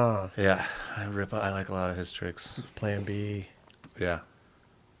 Yeah. Yeah, I like a lot of his tricks. Plan B. Yeah.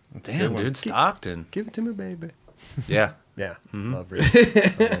 Damn, dude, Stockton. Give it to me, baby. Yeah. Yeah. Mm-hmm. Love Rick.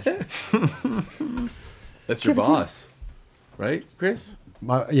 That's your boss, right, Chris?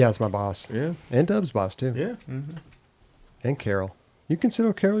 Yeah, it's my boss. Yeah. And Dub's boss, too. Yeah. And Carol. You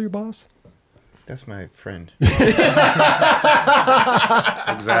consider Carol your boss? That's my friend.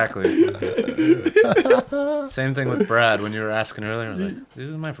 Exactly. Same thing with Brad when you were asking earlier. I was like, this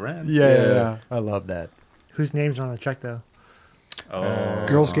is my friend. Yeah. I love that. Whose names are on the check though? Oh,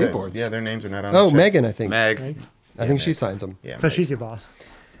 Girl skateboards. Yeah, their names are not on. Oh, the check. Megan, I think. Meg. I think she signs them. Yeah. So she's your boss.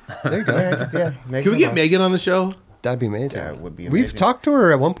 There you go. Yeah. Megan Can we get Ross. Megan on the show? That'd be amazing. Yeah, it would be We've amazing. talked to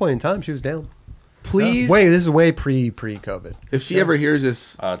her at one point in time. She was down. Please. Wait, this is way pre-COVID. If she ever hears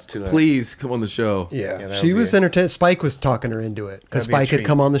this, Oh, it's too late. please come on the show. Yeah, that she would was be entertained. Spike was talking her into it because That'd be a Spike had treat.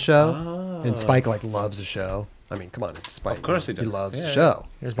 come on the show, and Spike like loves the show. I mean, come on, it's Spike. Of course he He does. loves Yeah. the show.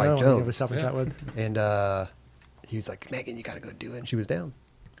 There's Spike another one to give a Jones, stop and chat with. and he was like, "Megan, you got to go do it." And she was down.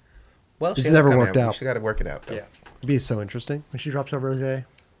 Well, This she never hasn't come worked out. She got to work it out. Though. Yeah, it'd be so interesting. When she drops her rosé.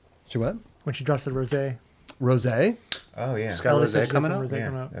 She what? When she drops the rosé. Rosé? Oh yeah. She's got Elder Rosé said she coming has up? some rosé Yeah,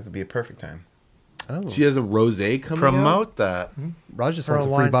 coming up. that would be a perfect time. Oh. She has a rosé coming out. Promote that. Raj just Her wants a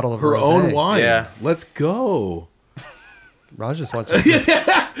own free wine. bottle of Her rosé. own wine. Yeah. Let's go. Raj just wants a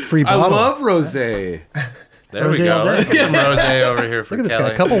free I bottle. love rosé. There we Rosé go. all day. Let's get some rosé over here for Look at this Kelly.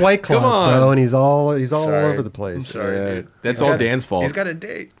 guy. A couple White Come Claws, on. bro, and he's all Sorry. over the place. Sorry, Yeah, dude. that's all Dan's fault. He's got a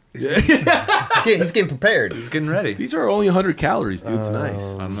date. He's getting prepared. He's getting ready. These are only 100 calories, dude. It's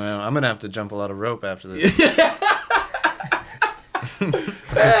nice. I'm gonna have to jump a lot of rope after this.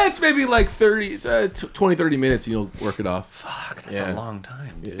 It's maybe like 20, 30 minutes and you'll work it off. Fuck, that's Yeah. a long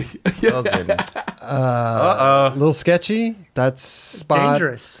time, dude. Oh goodness. A little sketchy. That's spot.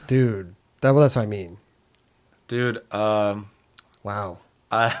 Dangerous. Dude. That's what I mean. Dude, Wow.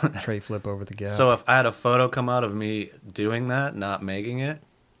 I, Tray flip over the gap. so if I had a photo come out of me doing that, not making it,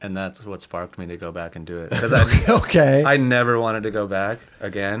 and that's what sparked me to go back and do it. Because okay. I never wanted to go back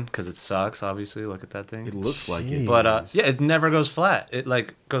again because it sucks. Obviously, look at that thing. It looks like it. But yeah, it never goes flat. It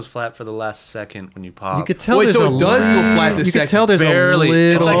like goes flat for the last second when you pop. you could tell Wait, there's so a it does go little- flat this You could second? tell there's Barely.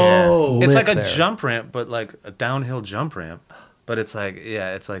 a It's little like- It's lip like a there. jump ramp, but like a downhill jump ramp. But it's like,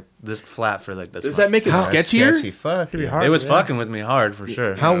 yeah, it's like this flat for like this. Does much. that make it That's sketchier? sketchy. Fuck. It's gonna be Yeah. hard. It was Yeah. fucking with me hard for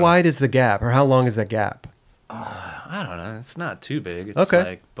sure. How wide is the gap, or how long is that gap? I don't know. It's not too big. It's Okay.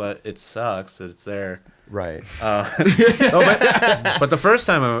 like, but it sucks that it's there. Right. But the first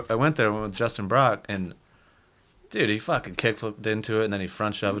time I went there, I went with Justin Brock, and dude, he fucking kickflipped into it, and then he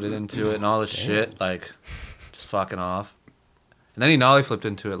front shoved it into it, and all this shit, like, just fucking off. And then he nollie flipped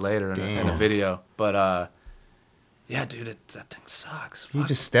into it later in a video. But yeah, dude, that thing sucks. You Fuck.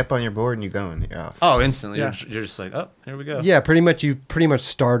 just step on your board and you're going. You're off. Oh, instantly. Yeah. You're just like, oh, here we go. Yeah, pretty much. You pretty much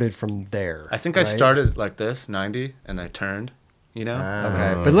started from there. I think I right? started like this, 90, and I turned. You know.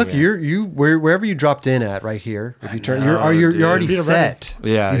 Okay, but look, yeah. wherever you dropped in at right here. If you turn, know, you're dude. already Feet are set.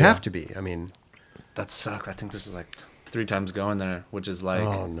 Yeah, you yeah. have to be. I mean, That sucks. I think this is like 3 times going there, which is like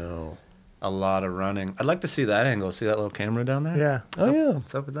oh no. a lot of running. I'd like to see that angle. See that little camera down there? Yeah. Oh yeah.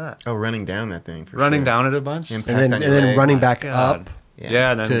 What's up with that? Oh, running down that thing. For Running sure. down it a bunch? Impact And on then your leg. running back God. up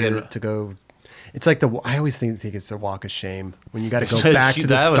Yeah, and then to go. It's like I always think it's a walk of shame when you got to go That back to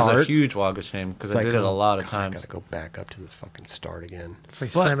the was a start. huge walk of shame because It's I like, did it a oh, lot of God, I times. got to go back up to the fucking start again. It's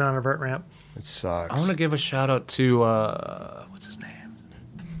like But- slamming on a vert ramp. It sucks. I want to give a shout out to what's his name?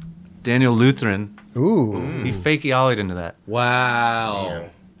 Daniel Lutheran. Ooh. He fakey ollied into that. Wow.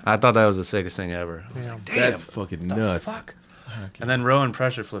 I thought that was the sickest thing ever. I was Damn. like, damn, That's fucking the nuts. fuck? And then Rowan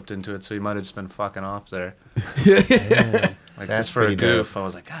pressure flipped into it, so he might have just been fucking off there. Like That's just for a pretty goof. dope. I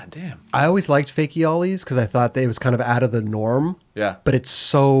was like, God damn. I always liked fakey ollies because I thought that it was kind of out of the norm. Yeah. But it's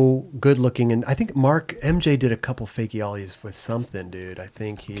so good looking, and I think MJ did a couple fakey ollies with something, dude. I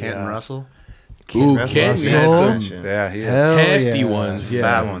think he Canton Russell? Ooh, Russell Ken Russell. had Russell. some Yeah, he is. Hell hefty yeah. ones. Yeah.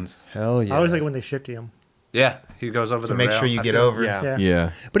 Fat ones. Hell yeah. I always like when they shifty him. Yeah, he goes over To the make rail. sure you I get feel- over. Yeah. Yeah.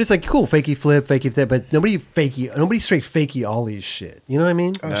 Yeah. But it's like cool, fakey flip, but nobody straight fakey ollies shit. You know what I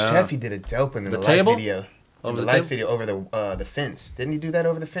mean? Oh, No. Chef, he did a dope in the, The live table? video. Over the the live table? video over the fence. Didn't he do that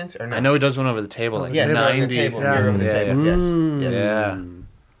over the fence or not? I know he does one over the table, like Yes, over 90. the table. Yeah. You're over the Yeah, table. Mm. Yes. Yes. Yeah.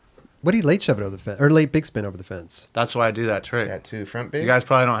 What do you late shove it over the fence or late big spin over the fence? That's why I do that trick. That too. Front big. You guys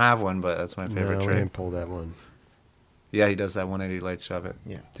probably don't have one, but that's my favorite No, we trick. didn't pull that one. Yeah, he does that 180 late shove it.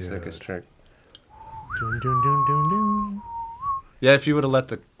 Yeah. Sickest trick. Doon, doon, doon, doon, doon. Yeah, if you would have let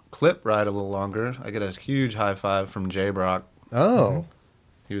the clip ride a little longer, I get a huge high five from Jay Brock. Oh.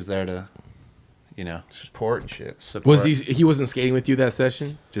 He was there to, you know, Support and shit. support. Was he wasn't skating with you that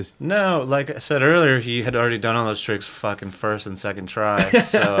session? Just No, like I said earlier, he had already done all those tricks fucking first and second try.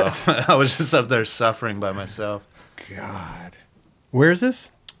 So I was just up there suffering by myself. God. Where is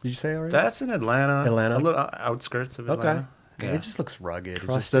this? Did you say already? That's in Atlanta. Atlanta? A little outskirts of Okay. Atlanta. Yeah. It just looks rugged. It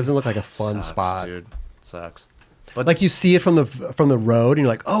Trust just doesn't look like a fun Sucks, spot. dude. Sucks. But Like you see it from the road and you're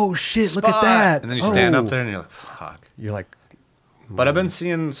like, oh shit, look at spot! that. And then you stand Oh. up there and you're like, fuck. You're like, But I've been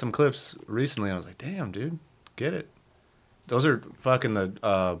seeing some clips recently, and I was like, damn, dude, get it. Those are fucking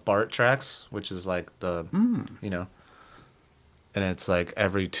the BART tracks, which is like the, you know, and it's like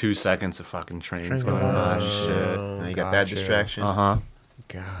every 2 seconds a fucking train's Train going going by. by. Shit. Now you got that gotcha. distraction. Uh-huh.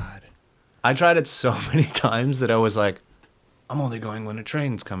 God. I tried it so many times that I was like, I'm only going when a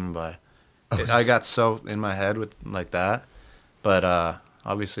train's coming by. I got so in my head with like that, but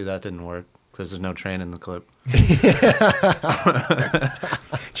obviously that didn't work because there's no train in the clip.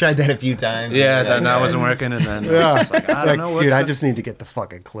 Tried that a few times. Yeah, then that wasn't working, and then I was like, I don't know what's Dude, I the just need to get the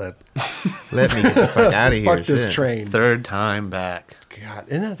fucking clip. Let me get the fuck out of here. Fuck this shit. train. third time back. God,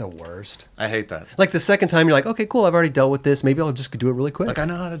 isn't that the worst? I hate that. Like the second time, you're like, okay, cool, I've already dealt with this. Maybe I'll just do it really quick. Like I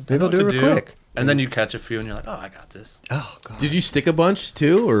know how to. Maybe I'll do it real quick. And then you catch a few, and you're like, oh, I got this. Oh god. did you stick a bunch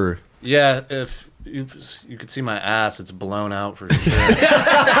too, or Yeah, if you could see my ass. It's blown out for sure.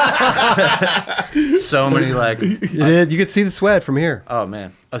 So many like. You could see the sweat from here. Oh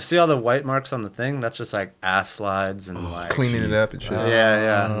man, I see all the white marks on the thing. That's just like ass slides and like Cleaning it up and shit.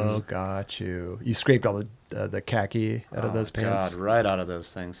 Yeah. Oh, got you. You scraped all the khaki out of those pants. God, right out of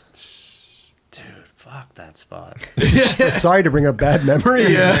those things. Dude, fuck that spot. Sorry to bring up bad memories.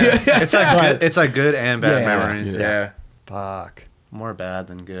 It's like good and bad memories. Yeah. Fuck. More bad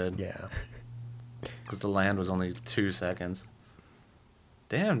than good. Yeah. Because the land was only 2 seconds.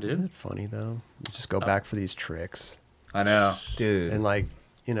 Damn, dude. Isn't it funny though? You just go back for these tricks. I know. Dude. And like,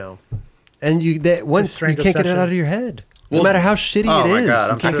 and once you strange can't get it obsession. out of your head. No matter how shitty Oh it my is. God,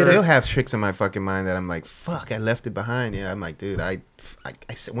 you I'm can't I get still it. have tricks in my fucking mind that I'm like, fuck, I left it behind. I'm like, dude, I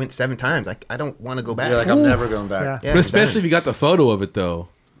went 7 times. I don't want to go back. You're like, I'm never going back. Yeah. Yeah, But especially if you got the photo of it, though.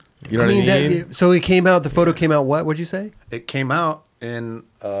 You know what I mean? So it came out, the photo came out what? What'd you say? It came out in,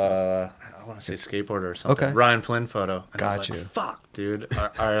 I want to say skateboarder or something. Okay. Ryan Flynn photo. And I was Got you. like, fuck, dude. All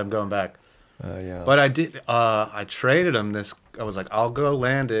right, I'm going back. Yeah. But I did, I traded him this. I was like, I'll go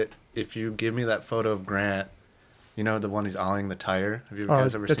land it if you give me that photo of Grant. You know, the one he's olling the tire. Have you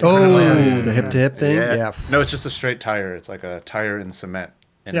guys ever seen that's- that? the hip to hip thing? Yeah. No, it's just a straight tire. It's like a tire in cement.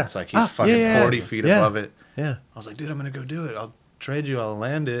 And Yeah. it's like he's fucking 40 feet Yeah. above it. Yeah. I was like, dude, I'm going to go do it. I'll trade you. I'll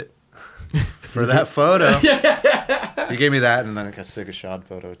land it for that photo. He gave me that and then a sick shot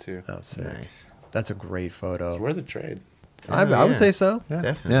photo too. Oh, sick. Nice. That's a great photo. It's worth a trade. I would say so. Yeah.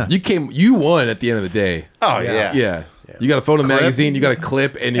 Definitely. You won at the end of the day. Oh, yeah. Yeah. You got a photo magazine, you got a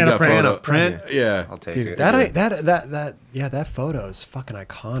clip, and you And a got print. photo. Print. Yeah. I'll take Dude, it. that photo is fucking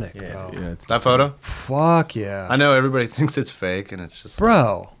iconic, bro. Yeah, it's That photo? Fuck yeah. I know everybody thinks it's fake and it's just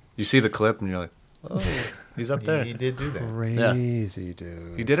Bro. you see the clip and you're like, oh, he's up there. He did do that. Crazy,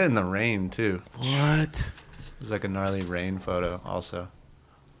 dude. He did it in the rain too. What? It was like a gnarly rain photo also.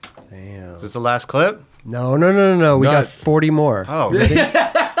 Damn. Is this the last clip? No. We Not- got 40 more. Oh, really?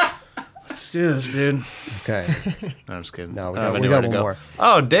 Let's do this, dude. Okay. No, I'm just kidding. No, we I don't got- have we anywhere got to one go. more.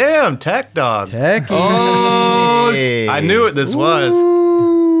 Oh, damn, Tech Dog. Techie. Hey. I knew what this was.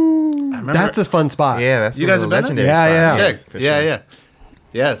 I remember. That's a fun spot. Yeah, that's You one guys of the have been there? legendary Yeah, spots. yeah. Sick. For Yeah, sure. yeah.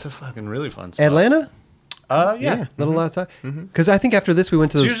 Yeah, it's a fucking really fun spot. Atlanta? Yeah. Little outside? Because I think after this we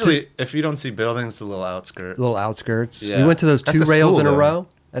went to It's those usually, if you don't see buildings, it's a little outskirt. little outskirts. Yeah. We went to those That's 2 a rails school, in a though. row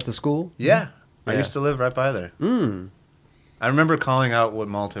at the school. Yeah. I Yeah. used to live right by there. I remember calling out what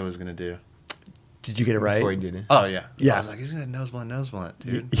Malta was going to do. Did you get it right? Before he did it. Oh, yeah. Yeah. I was like, he's going to nose blunt,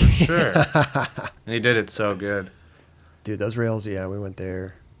 dude. For sure. And he did it so good. Dude, those rails, yeah, we went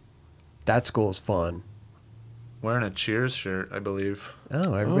there. That school is fun. Wearing a Cheers shirt, I believe.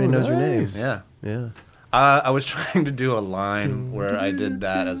 Oh, everybody knows your name. nice. Yeah. Yeah. I was trying to do a line where I did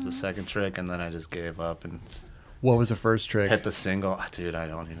that as the second trick, and then I just gave up and What was the first trick? hit the single. Ah, dude, I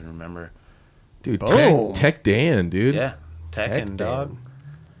don't even remember. Dude, Boom. Tech Dan, dude. Yeah. Tekken, Dan. dog.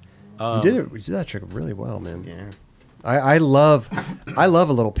 You did it. You did that trick really well, man. Yeah. I love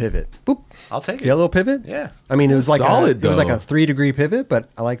a little pivot. Boop. I'll take See that it. little pivot? Yeah. I mean, it was like Solid, it was like though. a 3-degree pivot, but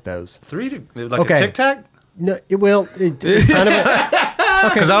I like those. Like Okay. a Tic Tac? No, it will. It kind of.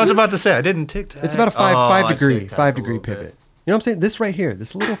 Okay. Because I was about to say, I didn't Tic Tac. It's about a I 5 tic-tac degree a little pivot. bit. You know what I'm saying? This right here,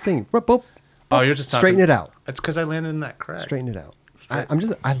 this little thing. Boop, boop, Oh, you're just straighten talking- it out. It's because I landed in that crack. Straighten it out.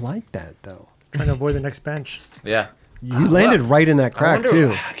 I like that though. Trying to avoid the next bench. Yeah. You landed right in that I crack wonder-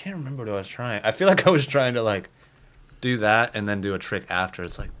 too. I can't remember what I was trying. I feel like I was trying to like do that and then do a trick after.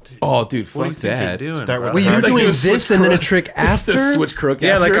 It's like, dude, Oh, dude, what do you fuck think that. you're doing? Start bro? with Wait, you were Like doing the switch this and then a crook. trick after? The switch crook.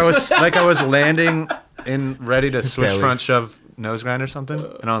 Yeah, like after. I was landing in ready to switch Kelly. front shove nose grind or something,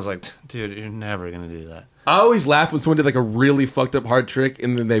 and I was like, dude, you're never gonna do that. I always laugh when someone did like a really fucked up hard trick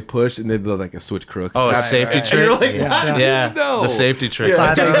and then they push and they do like a switch crook. Oh, a That's- safety and trick. you're like, Yeah. what? Yeah, No. the safety trick.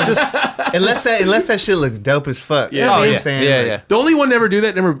 Yeah. It's just unless that shit looks dope as fuck. Yeah. You know Oh, what yeah. I'm saying? Yeah, Like, yeah. The only one never do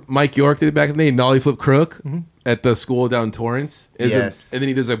that. Remember Mike York did it back in the day, nollie flip crook at the school down in Torrance. Yes. And then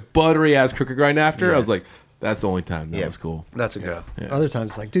he does a buttery ass crooked grind after. I was Yes. like, that's the only time. That Yeah. was cool. That's a go. Other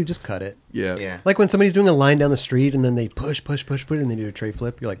times it's like, dude, just cut it. Yeah. Yeah. Like when somebody's doing a line down the street and then they push, and they do a tray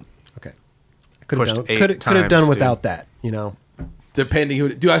flip. You're like, okay, I Pushed 8 could have times, done dude. without that. You know, Depending who.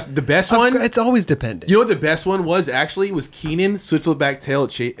 Dude, the best one. It's always dependent. You know what the best one was actually? Was Keenan switch flip back tail at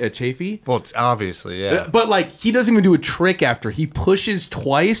Chafee. Well, it's obviously, yeah. But like he doesn't even do a trick after. He pushes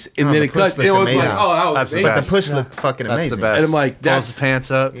twice and Oh, then the it cuts. push And it looks was like, amazing. oh, that was That's the amazing. But the best. push looked fucking That's amazing. the best. And I'm like, Pulls that's his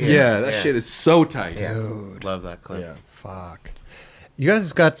pants up. yeah, that Yeah. shit is so tight. Dude, Love that clip. Yeah. fuck. You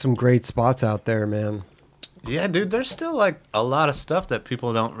guys got some great spots out there, man. Yeah, dude, there's still like a lot of stuff that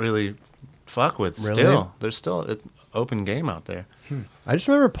people don't really fuck with. Really? Still, there's still an open game out there. I just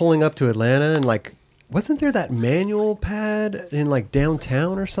remember pulling up to Atlanta and like wasn't there that manual pad in like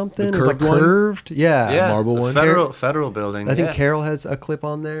downtown or something? The It was like curved one? curved. Yeah. Yeah, marble the one? Federal building. I think yeah. Carol has a clip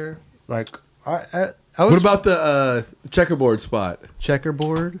on there. Like I What was about the checkerboard spot?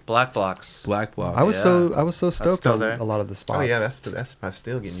 checkerboard. Black blocks. Black blocks. I was Yeah. so stoked still on there. a lot of the spots. Oh yeah, that's spot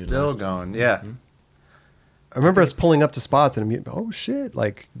still getting you. Still going. Yeah. I remember us pulling up to spots and oh shit,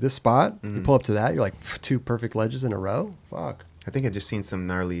 like this spot. You pull up to that, you're like 2 perfect ledges in a row. Fuck. I think I just seen some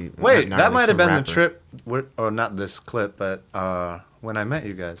gnarly. Wait, not that gnarly, might have some been rapper. the trip, or not this clip, but when I met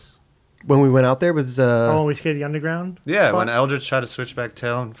you guys. When we went out there with Oh, we skated the underground. Yeah, spot? when Eldridge tried to switch back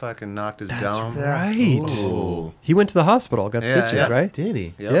tail and fucking knocked his dome. Yeah. right. Ooh. He went to the hospital, got Yeah, stitches, yeah. right? Did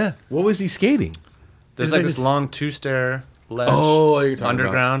he? Yep. Yeah. What was he skating? There's There's like like this this- long 2-stair ledge Oh, you're talking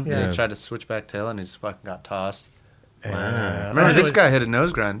underground. about. And Yeah. he tried to switch back tail and he just fucking got tossed. Wow. Remember, Right. this guy hit a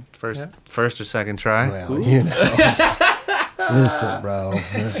nose grind Yeah. first or second try. Well, you know. Listen, bro.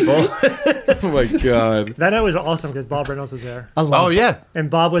 Oh my god. That night was awesome because Bob Reynolds was there, I love Oh yeah, and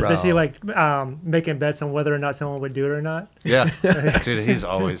Bob was Bro. basically like making bets on whether or not someone would do it or not. yeah, dude, he's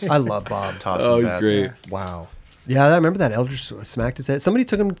always I love Bob. tossing Oh, he's bats. great. Wow. Yeah, I remember that. Eldridge smacked his head. Somebody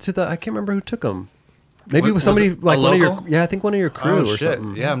took him to the. I can't remember who took him. Maybe it was Was somebody it a like one of your. local? Yeah, I think one of your crew Oh or shit,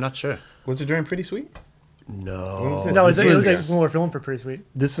 something. yeah, I'm not sure. Was it during Pretty Sweet? No. No, it this was was, like when we were filming for Pretty Sweet.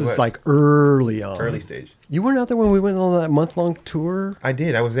 this was What? like early on. Early stage. You weren't out there when we went on that month-long tour. I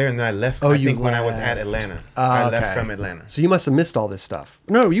did. I was there and then I left. Oh, I you think when I was left. at Atlanta. Ah, I left okay. from Atlanta. So you must have missed all this stuff.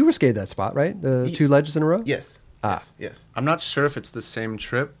 No, you were skated that spot, right? The Ye- 2 ledges in a row. Yes. Ah. Yes. Yes. I'm not sure if it's the same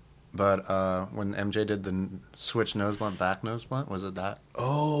trip, but when MJ did the switch nose blunt, back nose blunt, was it that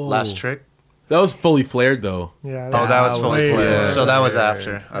Oh. last trick? That was fully flared though. Yeah. Oh, that was fully way- flared. yeah. So that was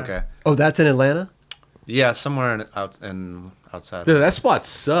after. Okay. Oh, that's in Atlanta. Yeah, somewhere outside. Dude, that spot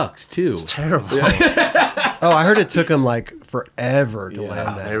sucks too. Terrible. Oh, I heard it took him like forever to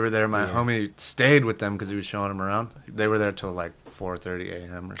land They that. were there. My homie stayed with them because he was showing them around. They were there till like 4:30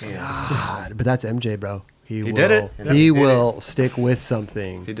 a.m. or something. God, but that's MJ, bro. He will, did it. He He did will stick with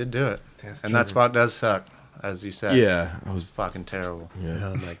something. He did do it, That's and that spot does suck, as you said. Yeah, I It's was. fucking terrible.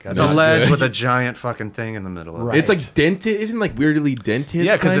 Oh my god. It's a Not ledge good. with a giant fucking thing in the middle of it. Right. It's like dented. Isn't it like weirdly dented?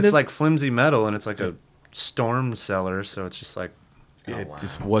 Yeah, because kind it's of? like flimsy metal and it's like a storm cellar, so it's just like it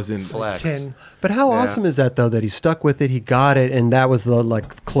just wasn't. flex. Tin. But how Yeah. awesome is that though that he stuck with it, he got it, and that was the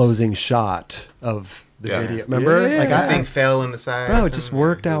like closing shot of the Yeah. video. Remember? Yeah. Like The I thing fell in the side. bro, or it just something.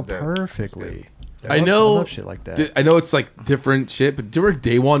 worked It was out dope. perfectly. I know. I love shit like that. I know it's like different shit, but do you remember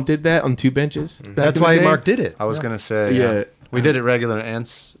Day One did that on 2 benches? back That's in the why day? Mark did it. I was gonna say, Yeah. we did it regular and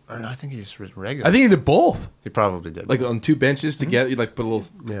or no, I think he just was regular. I think he did both. he probably did. Like on 2 benches together, you like put a little.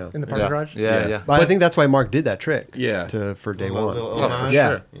 Yeah. In the parking yeah. garage. Yeah, Yeah. yeah. But I think that's why Mark did that trick. Yeah. For day Little- one. little Oh, for homage. yeah,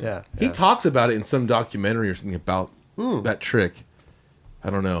 sure. yeah. He talks about it in some documentary or something about that trick. I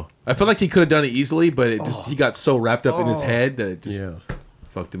don't know. I feel like he could have done it easily, but it just he got so wrapped up in his head that it just Yeah.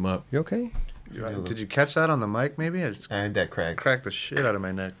 fucked him up. You okay? Did you catch that on the mic? Maybe I just I had that crack. cracked the shit out of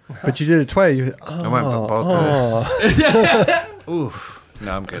my neck. But you did it twice. You, I went both times. Ooh.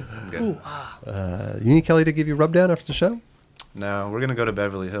 No, I'm good. I'm good. you need Kelly to give you a rub down after the show? No, we're gonna go to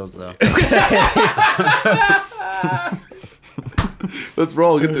Beverly Hills though. Let's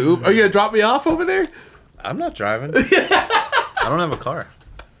roll. Get the Uber. Are you gonna drop me off over there? I'm not driving. I don't have a car.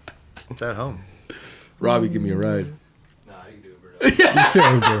 It's at home. Robbie, give me a ride. Nah, you can do Uber. It's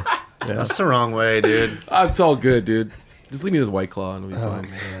Uber. That's the wrong way, dude. It's all good, dude. Just leave me this White Claw and it'll be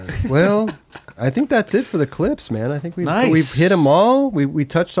fine. Well, I think that's it for the clips, man. I think Nice. we've hit them all. We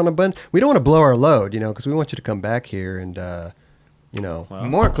touched on a bunch. We don't want to blow our load, because we want you to come back here and,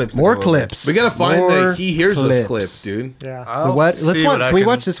 More clips. to more go over. clips. We gotta find More the He Hears Us clips, dude. Yeah. The what? Let's see watch. I Can we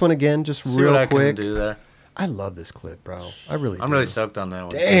watch this one again, just See real what I quick? can do there. I love this clip, bro. I really. I'm do. really stoked on that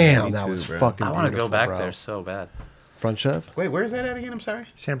one. Damn, Me that too, was bro. fucking. I want to go beautiful, back bro. there so bad. Front shove. Wait, where's that at again? I'm sorry.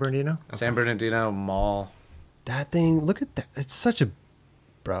 San Bernardino. San Bernardino Mall. That thing. Look at that. It's such a,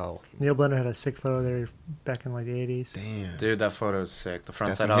 bro. Neil Blender had a sick photo there back in like the 80s. Damn. Dude, that photo is sick. The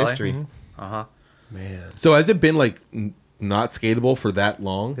front Got side some ollie. history. Uh-huh. Man. So has it been like not skatable for that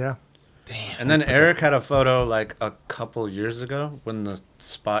long? Yeah. And then Eric had a photo like a couple years ago when the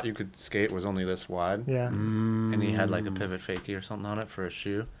spot you could skate was only this wide. Yeah. And he had like a pivot fakie or something on it for a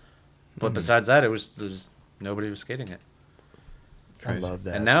shoe. But besides that, nobody was skating it. I love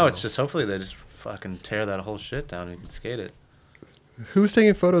that. And now bro. it's just hopefully they just fucking tear that whole shit down and you can skate it. Who's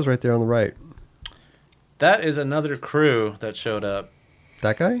taking photos right there on the right? That is another crew that showed up.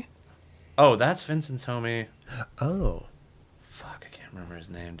 That guy? Oh, that's Vincent's homie. Oh. Fuck, I can't remember his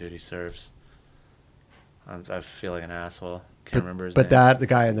name, dude. He serves. I feel like an asshole. Can't remember his But name. the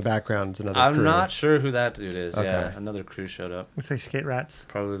guy in the background is another I'm crew. not sure who that dude is. Okay. Yeah, another crew showed up. Looks like skate rats.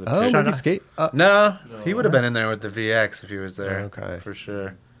 Probably the Oh, pig. maybe up. skate. No, he would have been in there with the VX if he was there. Okay. For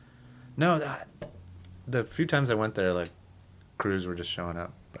sure. No, the few times I went there, like, crews were just showing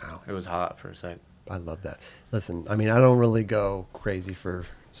up. Wow. It was hot for a sec. I love that. Listen, I mean, I don't really go crazy for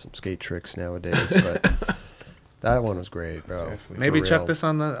some skate tricks nowadays, but that one was great, bro. Definitely. Maybe For chuck real. this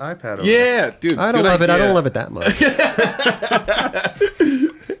on the iPad. Over there. Yeah, dude. I don't good love it. I idea. don't love it that much. You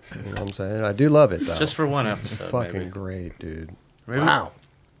know what I'm saying? I do love it, though. Just for one It's episode. fucking maybe. great, dude. Maybe. Wow.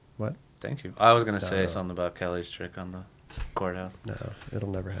 What? Thank you. I was going to say No. something about Kelly's trick on the courthouse. No, it'll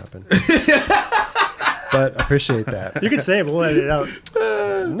never happen. But I appreciate that. You can say it, but we'll edit it out.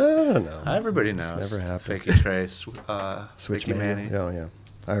 No. Everybody knows. never happened. Fakey Trace. Switch Vicky Manny. Manny. Oh, yeah.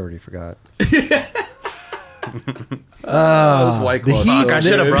 I already forgot. Those White the Claws. heat. Fuck, I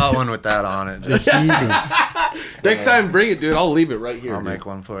should have Dude. brought one with that on it. The heat is... Next time, bring it, dude. I'll leave it right here. I'll dude. make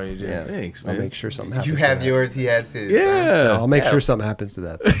one for you, dude. Yeah. Thanks, I'll man. make sure something happens You to have that. yours, he has his. Yeah. No, I'll make sure something happens to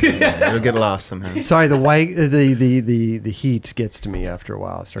that thing. It'll get lost somehow. Sorry, the heat gets to me after a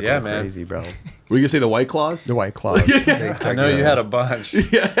while. I start Yeah, going man. crazy, bro. Were you gonna say the White Claws? The White Claws. I know you had a bunch.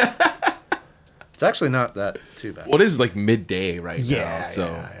 It's actually not that too bad. Well, it is like midday right Yeah, now,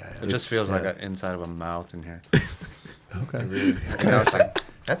 so It just feels like an inside of a mouth in here. Okay. You know, it's like,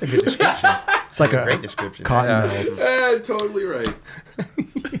 That's a good description. It's like That's a great description. cotton totally right.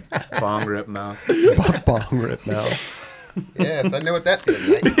 bong rip mouth. mouth. Bong rip mouth. Yes, I know what that feels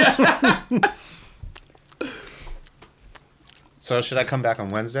like. So should I come back on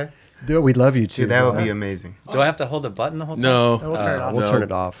Wednesday? Dude, we'd love you to. Dude, that would bro. be amazing. Do I have to hold a button the whole time? No, We'll turn it off. We'll turn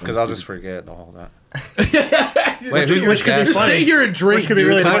it off. Because I'll just forget the whole time. Which who's could be guest? funny. Stay here and drink, Which could be dude.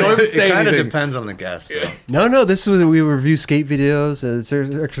 really Don't funny. even It say kind of anything. depends on the guest, though. No, this is we review skate videos. It's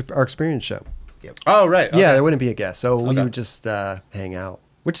our experience show. Oh, right. Yeah, okay. there wouldn't be a guest, so we Okay. would just hang out,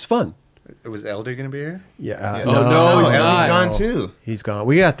 which is fun. Was LD going to be here? Yeah. Oh, no, he's Ellie's not. gone too. He's gone.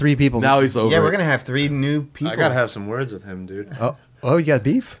 We got 3 people. Now he's over. Yeah, we're it. gonna have 3 new people. I got to have some words with him, dude. Oh, you got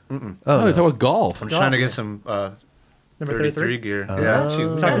beef? Oh, Oh, he's talking about golf. I'm trying to get some Number 33 33. gear. Got Yeah. you.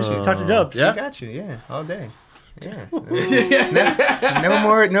 Talk Got to, you. talk to Dubs. Yeah. Got you. Yeah, all day. Yeah.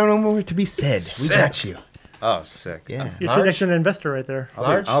 No more to be said. We got you. Oh, sick. Yeah. You sit next to an investor right there.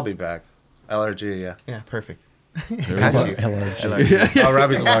 I'll be back. LRG, yeah. Yeah, perfect. LRG. Got Oh,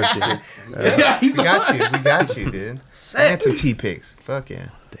 Robbie's LRG. Yeah, you. We got you. We got you, dude. I had some T-pics. Fuck yeah.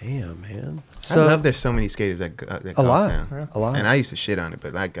 Damn, man. I love there's so many skaters that a golf lot. now. A lot. And I used to shit on it,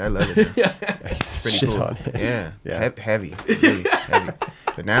 but like I love it now. Pretty Shit cool. on it. Yeah. Yeah. Heavy. Really heavy.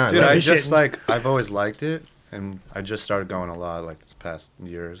 But now Dude, I I love it. just I've always liked it, and I just started going a lot like this past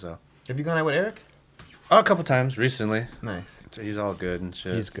year or so. Have you gone out with Eric? Oh, a couple times recently. Nice. He's all good and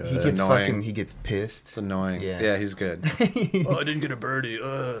shit. He's good. He It's gets annoying. he gets pissed. It's annoying. Yeah. Yeah, he's good. Oh, I didn't get a birdie.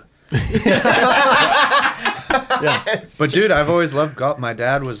 But dude, I've always loved golf. My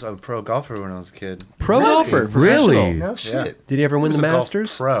dad was a pro golfer when I was a kid. Pro golfer. Really? Professional. No shit. Did he ever win He the was a golf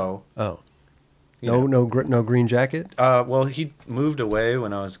Masters? Pro. Oh. You No, know. no green jacket. Well, he moved away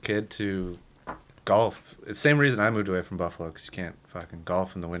when I was a kid to golf. It's the same reason I moved away from Buffalo, because you can't fucking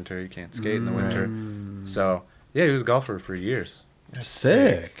golf in the winter. You can't skate in the winter. So yeah, he was a golfer for years.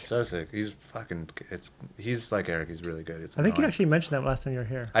 Sick. So sick. He's fucking. He's like Eric. He's really good. It's I think you annoying. actually mentioned that last time you were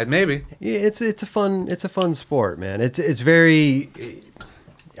here. Maybe. Yeah, it's a fun sport, man. It's very.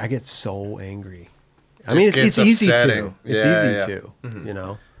 I get so angry. I mean, It it's gets easy to. upsetting. It's Yeah, easy yeah. to. You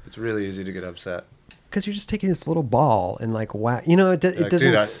know, It's really easy to get upset. because you're just taking this little ball and like whack. You know, it Like,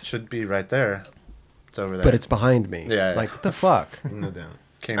 doesn't. Dude, it should be right there. It's over there. But it's behind me. Yeah. Like what the fuck? No doubt.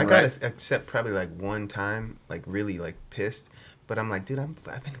 Came I right. got accept probably like one time, like really like pissed. But I'm like, dude, I've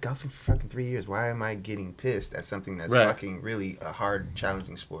been golfing for fucking 3 years. Why am I getting pissed at something that's Right. fucking really a hard,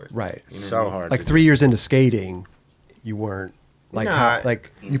 challenging sport? Right. You know what I so mean? hard. Like to 3 years into skating, you weren't like Nah,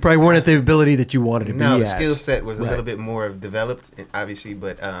 like you probably weren't at the ability that you wanted to No, be the at. skill set was a Right. little bit more developed, obviously,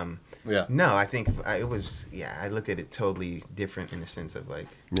 but Yeah. no, I think it was. Yeah, I look at it totally different in the sense of like,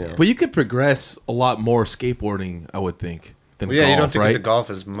 Yeah. But you could progress a lot more skateboarding, I would think, than Well, yeah, golf, you don't have to right? get to golf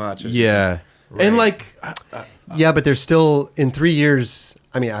as much. As Yeah. Right. And like, Yeah, but there's still in 3 years.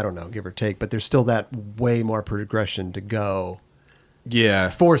 I mean, I don't know, give or take, but there's still that way more progression to go yeah.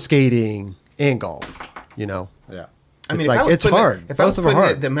 for skating and golf. You know, Yeah. I mean, It's if like- I was it's putting hard. If I was Both of them are putting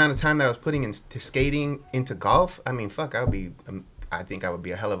hard. the amount of time that I was putting into skating into golf, I mean, fuck, I would be. I think I would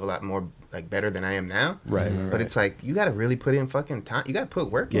be a hell of a lot more like better than I am now. Right, But it's like you got to really put in fucking time. You got to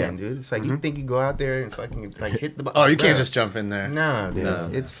put work Yeah. in, dude. It's like you think you go out there and fucking like hit the ball. Oh, you can't Bruh. just jump in there. No, dude. No.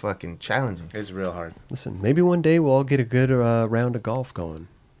 It's fucking challenging. It's real hard. listen, maybe one day we'll all get a good round of golf going.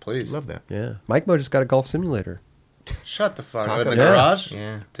 Please. Love that. Yeah, Mike Mo just got a golf simulator. Shut the fuck up. Taco In the Bell. garage?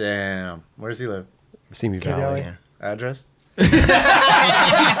 Yeah. Damn. Where does he live? Simi Kid Valley. Valley. Yeah. Address?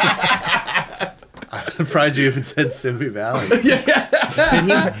 I'm surprised you even said Simi Valley.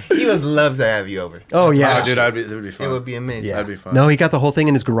 Dude, he would love to have you over. Oh yeah, Oh, dude, it would be fun. It would be amazing. yeah. That'd be fun. No, he got the whole thing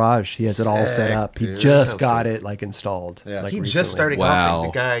in his garage. He has it all set Sick, up. He dude. just So got sick. it like installed. Yeah. like, He recently. just started Wow.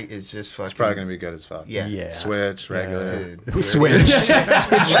 golfing. The guy is just fucking. It's probably going to be good as fuck. Yeah. Yeah. Switch, regular. Dude. Switch.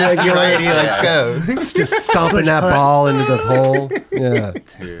 Righty, let's go. Just stomping that ball into the hole. Yeah.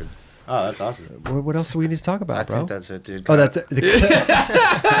 Dude. Oh, that's awesome. What else do we need to talk about, I bro? think that's it, dude. Oh, that's it.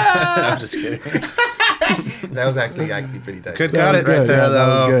 I'm just kidding. That was actually pretty tight. Good That got was it right good. there, Yeah, though. that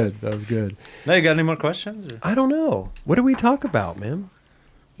was good. That was good. Now, you got any more questions? Or? I don't know. What do we talk about, man?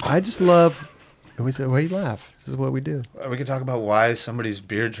 I just love. Why you laugh? This is what we do. We could talk about why somebody's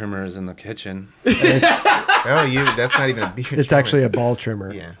beard trimmer is in the kitchen. That's not even a beard. It's actually a ball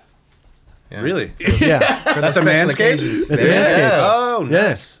trimmer. Yeah. Really? Yeah. For That's a the special Manscaped? occasions. It's a Yeah. Manscaped. Oh, Yeah.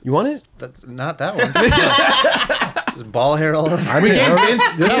 nice. You want it? That's not that one. There's ball hair all over. We gave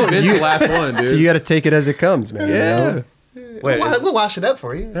Vince the last one, dude. So you got to take it as it comes, man. you yeah. know? Wait, We'll wash it up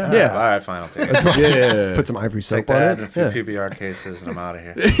for you. Yeah. All right, fine. I'll take it. Yeah. Put some ivory Take soap on that it. and a few Yeah. PBR cases, and I'm out of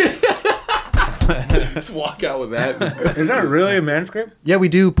here. Just walk out with that. Is that really a Manscaped? Yeah, we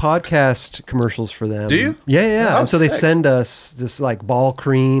do podcast commercials for them. Do you? Yeah, yeah. Oh, and so they sick. send us just like ball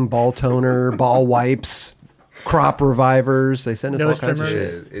cream, ball toner, ball wipes, crop revivers. They send us all Nose kinds of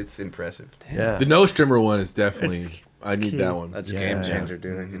trimmers. shit. It's impressive. Yeah. The nose trimmer one is definitely. It's I need key. that one. That's Yeah. a game changer,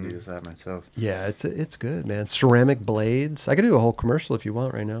 dude. I could use that myself. Yeah, it's good, man. Ceramic blades. I could do a whole commercial if you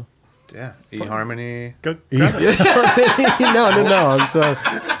want right now. Yeah. eHarmony. Go grab it. No. I'm so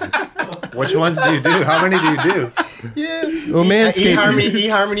Which ones do you do? How many do you do? Yeah. well, Manscaped.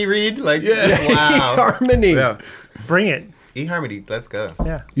 eHarmony read? Like, wow. Harmony. Yeah. Bring it. eHarmony, let's go.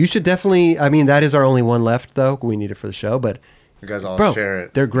 Yeah. You should definitely. I mean, that is our only one left, though. We need it for the show, but You guys all bro, share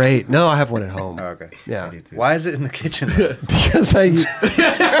it. they're great. No, I have one at home. Oh, okay. Yeah, I do too. Why is it in the kitchen? Though? because I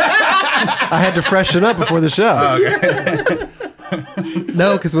had to freshen up before the show.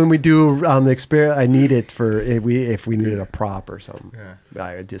 No, because when we do the experience, I need it for if we needed a prop or something. Yeah.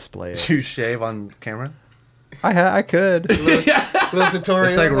 I would display it. Do you shave on camera? I could. Little tutorial.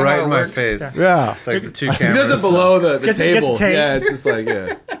 It's like on how right it in my works. face. Yeah. It's like the two He cameras. does it below the Gets table. tape. Yeah, it's just like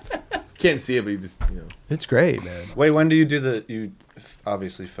can't see it, but you just It's great, man. Wait, when do you do you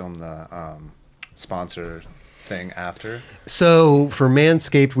obviously film the sponsor thing after? So for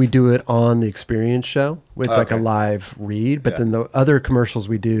Manscaped, we do it on the Experience show. It's like a Okay. live read, but Yeah. then the other commercials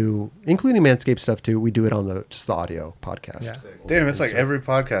we do, including Manscaped stuff too, we do it on the audio podcast. Yeah. Damn, it's like every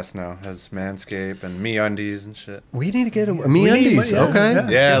podcast now has Manscaped and MeUndies and shit. We need to get a We MeUndies. need- yeah, Okay. yeah.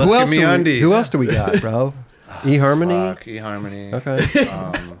 Yeah, Who let's else get do we- MeUndies. Who else do we got, bro? eHarmony. Fuck, eHarmony. Okay.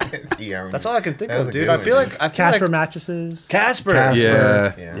 eHarmony. That's all I can think That was of, a dude. good I one, feel dude. like Casper mattresses. Casper. Casper.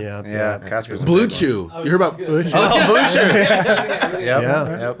 yeah. Yeah. Yeah. Casper's a Blue big one. Chew. You heard about? Oh, Blue Chew. Yep.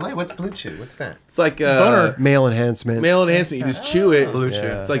 Yeah. Yep. Wait, what's Blue Chew? What's that? It's like Male enhancement. male enhancement. You just chew it. Blue Chew.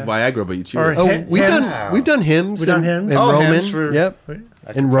 It's like Viagra, but you chew Or it. Oh, Hymns. we've done hymns. We've done and- hymns. And Oh, Roman. hymns for- Yep. I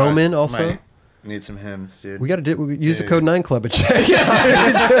And could Roman probably- also. might need some hymns, dude. We got to use the code 9 Club and check.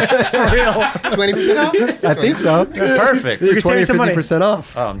 20% off? I think so. Perfect. You can 20 or save some money. 50%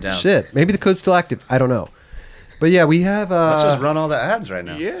 off. Oh, I'm down. Shit. Maybe the code's still active. I don't know. But yeah, we have. Let's just run all the ads right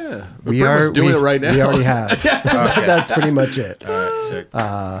now. Yeah, We We're pretty are much doing it right now. We already have. Okay. That's pretty much it. All right, sick.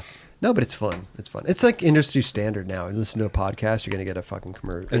 No, but it's fun. It's fun. It's like industry standard now. You listen to a podcast, you're gonna get a fucking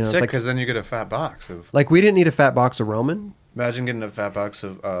commercial. It's sick like, because then you get a fat box of. like we didn't need a fat box of Roman. Imagine getting a fat box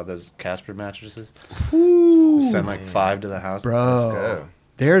of those Casper mattresses. Send like 5 to the house. Bro,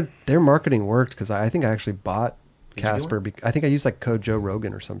 go. their marketing worked because I think I actually bought Did you do Casper. I think I used like code Joe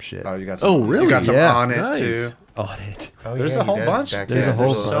Rogan or some shit Oh, you got some. Oh, really? You got some Yeah. on it Nice. too. on it. Oh, There's yeah, a whole he does bunch. back There's there. a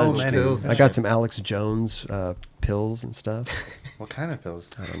whole There's so bunch. many. pills and I got shit. some Alex Jones pills and stuff. What kind of pills?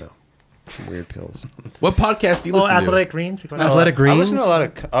 I don't know. Some weird pills. What podcast do you Oh, listen Athletic Greens. Athletic I Greens. listen to a lot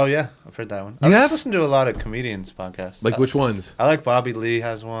of. Oh yeah, I've heard that one. I You just have? listen to a lot of comedians podcasts. to? Like which ones? I like Bobby Lee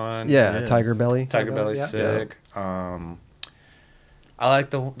has one. Yeah, Yeah. Tiger Belly. Tiger Belly's Yeah. sick. I like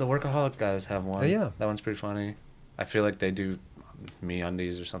the Workaholic guys have one. Oh, yeah. That one's pretty funny. I feel like they do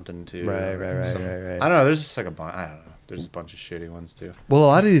MeUndies or something too. Right. I don't know. There's just like a bunch. I don't know. There's a bunch of shitty ones too. Well, a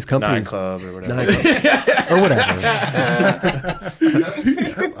lot of these Nine companies, Club or whatever. or whatever.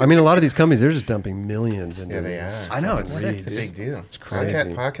 I mean, a lot of these companies, they're just dumping millions into Yeah, they these. are. I know, it's fucking sick, It's a reads. big deal. It's crazy.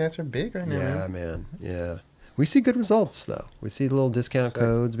 Podcasts are big right now. Yeah, man. man. Yeah. We see good results, though. We see little discount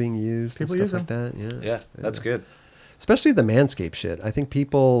codes being used People and use stuff like that. Yeah. Yeah, that's good. Especially the Manscaped shit. I think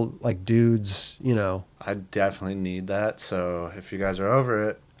people, like dudes, you know. I definitely need that. So if you guys are over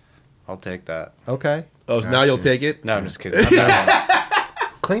it, I'll take that. Okay. Oh, so now you'll take it? No, I'm just kidding. I'm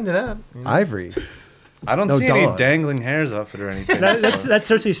not- Cleaned it up. Ivory. I don't No, see any Dawn. dangling hairs off it or anything. That's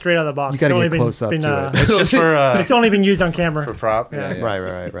certainly straight out of the box. You gotta It's get only close up to it. It's just for it's only been used on camera. for prop. Yeah.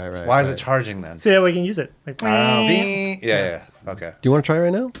 Yeah. Right. Why is it charging then? So yeah, we can use it. Like, Yeah. Okay. Do you want to try it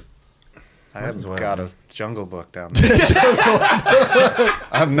right now? I have got a Jungle Book down there.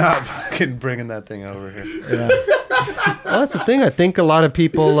 I'm not fucking bringing that thing over here. Well, that's the thing. I think a lot of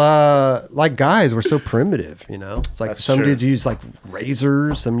people, like guys, were so primitive. You know, it's like That's some true. dudes use like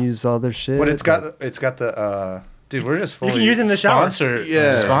razors, some use other shit. But it's got the dude. We're just fully can use it in the shower. sponsor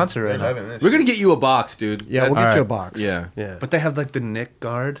Yeah. sponsor They're right now. loving this. We're gonna get you a box, dude. Yeah, we'll get All you a right. box. Yeah. yeah. But they have like the Nick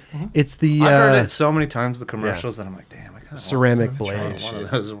guard. It's the I've heard it so many times the commercials that I'm like, damn, I kind of ceramic blade. one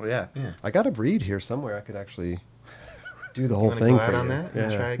of those. Yeah. I got a reed here somewhere. I could actually do the You whole wanna thing go for out on you. that?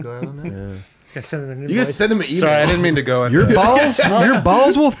 Yeah. Try to go out on that? yeah, send them an You can invoice. send them an email. Sorry, I didn't mean to go into Your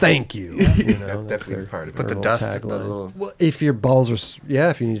balls will thank you. You know, That's definitely their- part of it. Put the their dust, little the tagline. little. Well, if your balls are,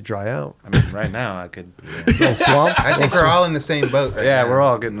 if you need to dry out, I mean, right now I could. little swamp. I think we're all in the same boat right Yeah, now. we're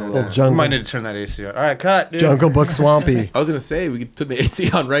all getting a little. jungle. We might need to turn that AC on. All right, cut, dude. Jungle Book Swampy. I was gonna say we could turn the AC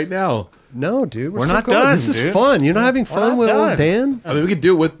on right now. No, dude, We're still not going. done, This is dude. fun. You're not having We're fun not with old done. Dan? I mean, we could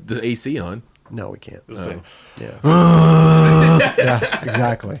do it with the AC on. No, we can't. Oh. Yeah,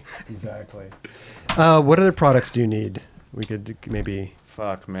 exactly. What other products do you need? We could maybe.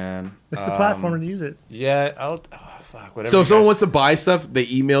 Fuck, man. It's the platform to use it. Yeah, fuck. Whatever. So you if someone guys- wants to buy stuff, they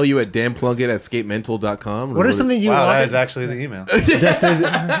email you at danplunkett@skatemental.com. What are something you Wow, want? that is actually the email. That's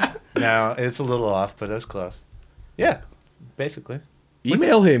it. Now it's a little off, but it was close. Yeah, basically.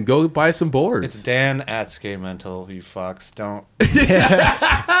 Email him. Go buy some boards. It's Dan at Skate Mental. You fucks don't.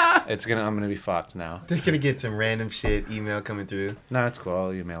 I'm gonna be fucked now. They're going to get some random shit email coming through. No, it's cool.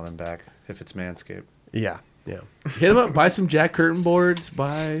 I'll email him back if it's Manscaped. Yeah. Hit him up. Buy some Jack Curtin boards.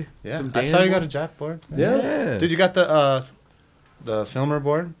 Buy Yeah, some I Dan saw you got a boards. jack board. Yeah. Dude, you got the filmer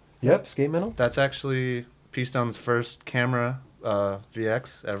board. Yep. Skate metal. That's actually Peace Down's first camera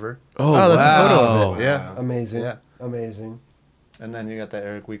VX ever. Oh, that's a photo wow. of it. Yeah, Amazing. Yeah. Amazing. and then you got the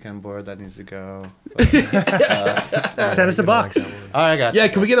Eric Weekend board that needs to go. Send us a box. All right, I got Yeah, you.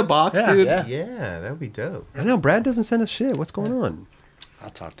 can we get a box, Yeah. dude? Yeah. Yeah, that would be dope. I know Brad doesn't send us shit. What's going on? I'll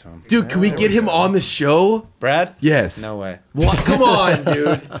talk to him. Dude, can we get him on the show? Brad? Yes. No way. What? Come on,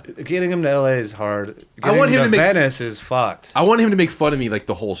 dude. Getting him to LA is hard. I want him to make- Venice is fucked. I want him to make fun of me like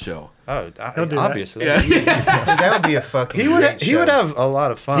the whole show. Oh, He'll do that. obviously. Yeah. Dude, that would be a fucking He would. great He would show. have a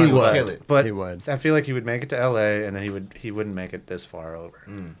lot of fun. He would. but- Kill it. But He would. I feel like he would make it to LA, and then he wouldn't make it this far over.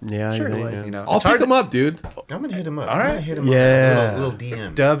 Yeah, Sure, I think, like- yeah. You know, I'll it's pick hard him up, dude. I'm gonna hit him up. All I'm right. gonna hit him Yeah. up. Little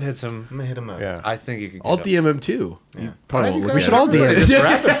DM. Dub hits him. I'm gonna hit him up. Yeah. I think you could. I'll get DM him too. Yeah. Probably Alright, won't you look guys at should it. all DM. Just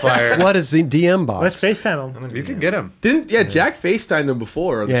rapid fire. Flood his DM box. Let's FaceTime him. You could get him. Jack FaceTimed him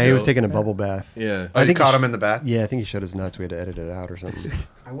before. On the Yeah, he show. was taking a bubble bath. Yeah. I think he caught sh- him in the back. Yeah, I think he showed his nuts. We had to edit it out or something.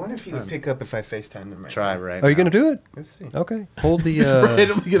 I wonder if he would pick up if I FaceTime him right Try now. right. Are you now. going to do it? Let's see. Okay. Hold the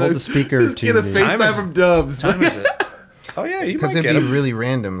Randomly get hold a- the speaker just to get a the- Time FaceTime is- from Dubs. What time is it? Oh yeah, you Because might it'd get be him. really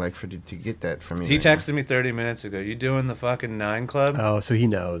random, like to get that from me. He right now. texted me 30 minutes ago. You doing the fucking 9 Club? Oh, so he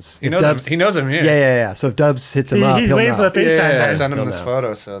knows. he If knows. Dubs- He knows I'm here. Yeah. So if Dubs hits him up, He's he'll waiting know. for the FaceTime. Yeah. I'll guy. send him He'll this know.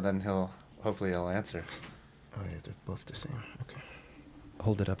 photo, so then hopefully he'll answer. Oh yeah, they're both the same. Okay.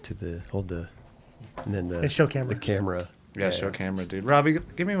 Hold it up to the and then the And show camera. The camera. Yeah, show camera, dude. Robbie,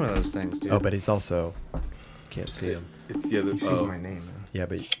 give me one of those things, dude. Oh, but he's also can't see him. It's the other. He sees Oh. my name. Though. Yeah,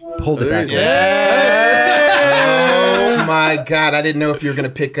 but hold it There back. he is. Oh my god! I didn't know if you were gonna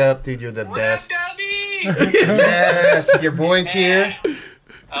pick up, dude. You're the best. Yes, your boy's here.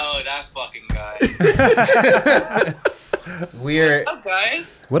 Oh, that fucking guy. We're What's up,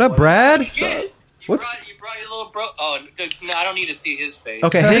 guys? What up, Brad? Shit. What's- You brought your little bro. Oh, no, I don't need to see his face.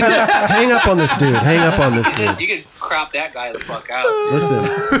 Okay, hang up on this dude. Hang up on this dude. You could crop that guy the fuck out. Listen,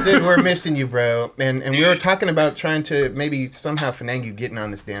 dude, we're missing you, bro. And we were talking about trying to maybe somehow finang you getting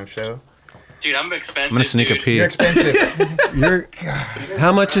on this damn show. Dude, I'm expensive. I'm gonna sneak dude. a peek. You're expensive. you're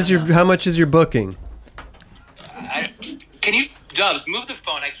how much is your booking? Can you, Dubs, move the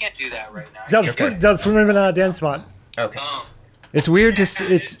phone? I can't do that right now. Dubs, Okay. Dubs, put him in a Dan spot. Okay. Oh, It's weird to it's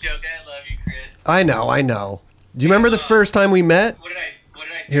it's. joke. I love you, Chris. I know. Do you remember the first time we met? What did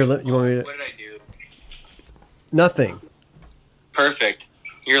I do? Here, you want me to? What did I do? Nothing. Perfect.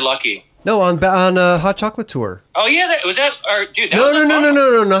 You're lucky. No, on Hot Chocolate Tour. Oh yeah, dude. That No, was no, a no, fun no, one.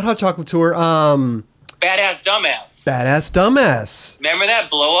 no, not Hot Chocolate Tour. Badass dumbass. Badass Dumbass. Remember that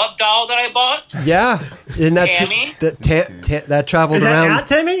blow up doll that I bought? Yeah, and that Tammy? that traveled Is that around at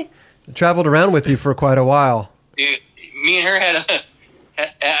Timmy? traveled around with you for quite a while. Dude, me and her had a.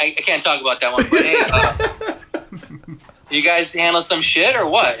 I can't talk about that one, but hey, You guys handle some shit or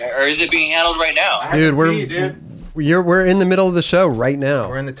what? Or is it being handled right now? Dude, we're in the middle of the show right now.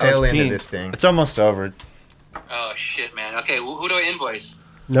 We're in the tail end of this thing. It's almost over. Oh shit, man. Okay, who do I invoice?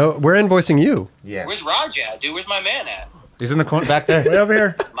 No, we're invoicing you. Yeah. Where's Raj at, dude? Where's my man at? He's in the corner back there. Way over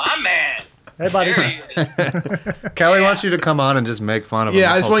here. My man. Hey, buddy. There he is. Kelly wants you to come on and just make fun of him.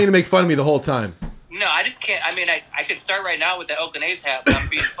 Yeah, I just want you to make fun of me the whole time. No, I just can't. I mean, I could start right now with the Oakland A's hat, but I'm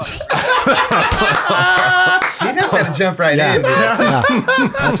being fucking. He knows how to jump right in. Dude. Yeah.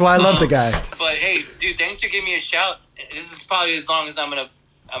 That's why I love the guy. But hey, dude, thanks for giving me a shout. This is probably as long as I'm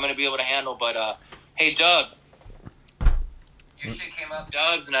gonna be able to handle. But hey, Dubs, your shit came up,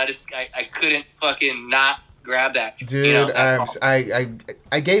 Dubs, and I couldn't fucking not grab that. Dude, you know, that call.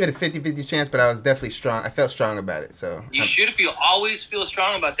 I gave it a 50-50 chance, but I was definitely strong. I felt strong about it. So You should always feel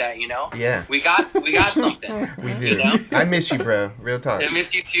strong about that, you know? Yeah. We got something. we do. You know? I miss you, bro. Real talk. I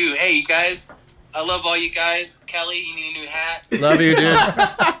miss you too. Hey, you guys, I love all you guys. Kelly, you need a new hat. Love you, dude.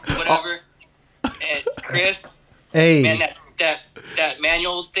 Whatever. And Chris, Hey. man, that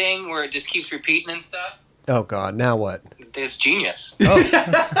manual thing where it just keeps repeating and stuff. Oh God, now what? It's genius. Oh,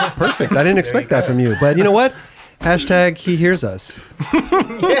 perfect. I didn't expect that from you. But you know what? Hashtag he hears us.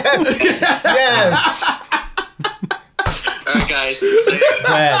 Yes. All right, guys.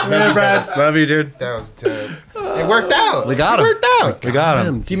 Brad. Love you, dude. That was dope. It worked out. We got him. It worked out. We got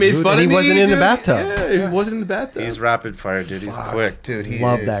him. He made fun and of me. he wasn't in the dude. bathtub. Yeah, he wasn't in the bathtub. He's rapid fire, dude. He's quick. Dude, he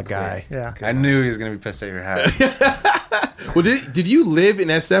Love is that quick. guy. Yeah. I knew he was gonna be pissed at your hat. Well, did you live in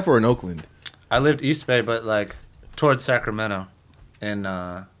SF or in Oakland? I lived East Bay, but like towards Sacramento, in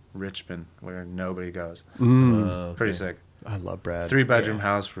Richmond, where nobody goes. Mm. Pretty sick. I love Brad. 3-bedroom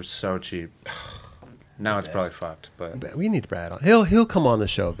house for so cheap. Now it's probably fucked, but We need Brad on. He'll come on the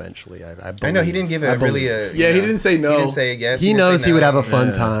show eventually. I know he didn't give it really a. Yeah, he didn't say no. He didn't say yes. He didn't knows say he would no. have a fun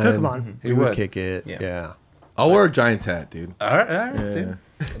Yeah. time. Come on. He would kick it. Yeah. Yeah. I'll wear a Giants hat, dude. all right, Yeah. dude.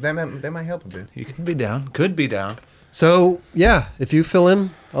 That might help a bit. You could be down. Could be down. So yeah, if you fill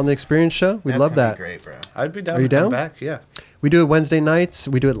in on the experience show, we'd love that. Great, bro. I'd be down. Are you to come down? Back, yeah. We do it Wednesday nights.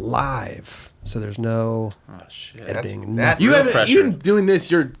 We do it live, so there's no Oh shit. editing. that's You Real haven't pressure. even doing this.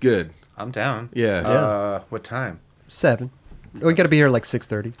 You're good. I'm down. Yeah. What time? 7. We got to be here like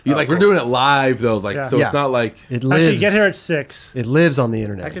 6:30. You like we're doing it live though, like Yeah. so Yeah. it's not like It lives. Actually, get here at 6. It lives on the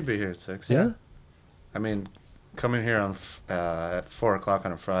internet. I could be here at 6. Yeah. I mean, coming here on at 4 o'clock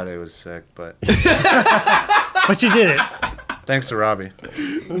on a Friday was sick, but But you did it. thanks to Robbie.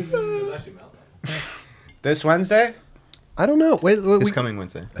 It was actually Mel. This Wednesday? I don't know. Wait, It's coming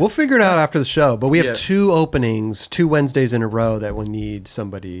Wednesday. we'll figure it out after the show. But we have Yeah. 2 openings, 2 Wednesdays in a row that will need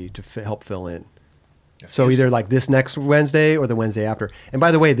somebody to help fill in. So either like this next Wednesday or the Wednesday after. And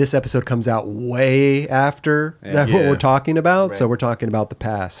by the way, this episode comes out way after that's what Yeah. we're talking about. Right. So we're talking about the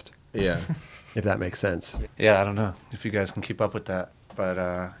past, yeah. if that makes sense. Yeah, I don't know if you guys can keep up with that. But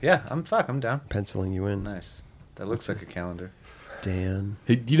yeah, I'm down. Penciling you in. Nice. That looks like a calendar. Dan.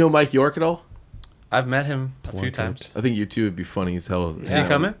 Hey, do you know Mike York at all? I've met him a few Plunkett. times. I think you two would be funny as hell. Is he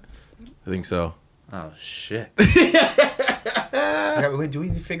coming? I think so. Oh shit. Yeah, wait, do we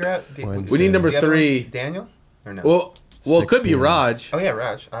figure out? Wednesday. We need number the other 3. one? Daniel or no? Well, it 6 could be p.m. Raj. Oh yeah,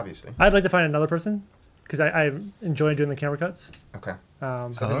 Raj, obviously. I'd like to find another person because I enjoy doing the camera cuts. Okay.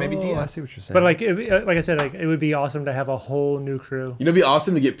 Um, So then maybe Oh, Dia. I see what you're saying. but like I said, like it would be awesome to have a whole new crew. You know, it'd be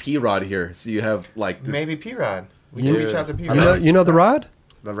awesome to get P Rod here, so you have like this. Maybe P Rod. We can reach out to P you know, Rod. you know the Rod?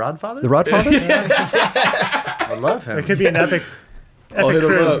 The Rod Father? The Rod Father? I love him. It could be an epic I'll hit him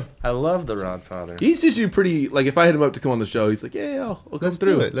crew. up. I love the Rod Father. He's usually pretty. Like if I hit him up to come on the show, he's like, "Yeah, I'll come Let's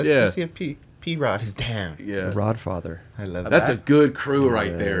through." do it. Let's yeah, see if P Rod is down. yeah. The Rod Father. I love That's a that. good crew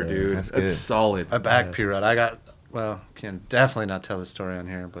right there, dude. that's That's good. solid. I back P Rod. I got can definitely not tell the story on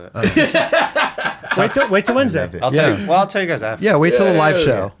here, but Wait till Wednesday. love it. I'll tell you. Well, I'll tell you guys after. Yeah, wait till the live Yeah.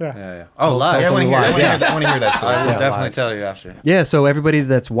 show. Yeah. Oh, live. Yeah, I want to hear, Live, yeah. I want to hear that story. I will Yeah, definitely live. tell you after. Yeah, so everybody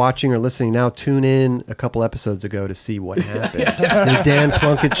that's watching or listening now, tune in a couple episodes ago to see what happened. Did Dan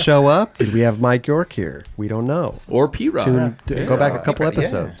Plunkett show up? Did we have Mike York here? We don't know. Or P Rod. Go back a couple Yeah.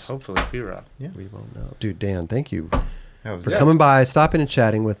 episodes. Hopefully, P Rod. We won't know. Dude, Dan, thank you That was for dope. coming by, stopping and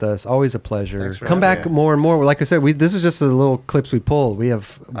chatting with us. Always a pleasure. Thanks for Come having back me. more and more. Like I said, this is just the little clips we pulled. We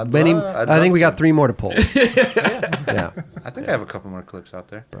have many. I'd I think love we got to. 3 more to pull. Yeah, I think I have a couple more clips out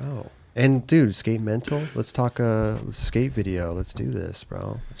there. bro. And dude, Skate Mental. Let's talk a skate video. Let's do this,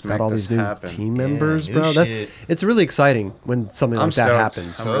 bro. Let's Got make all this these new happen. team Yeah, members, new bro. shit. It's really exciting when something I'm like that stoked.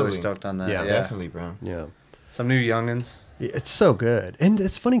 happens. I'm really Totally. stoked on that. Yeah. Yeah, Definitely, bro. Yeah. Some new youngins. It's so good. And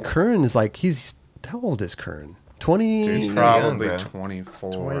it's funny, Curran is like, how old is Curran? 20? Dude, he's He's probably young, bro.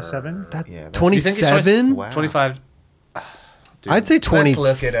 24. 27? That, Yeah, that's- You think he's 27? Wow. 25. dude. I'd say 25.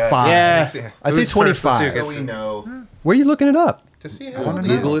 Let's look it up. Yeah. I'd say Who's first? Let's see 25. who So gets we it. know Where are you looking it up? to see I how wanna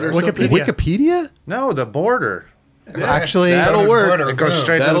Google it or something. Wikipedia. Wikipedia? No, the border. Actually, That'll work. It goes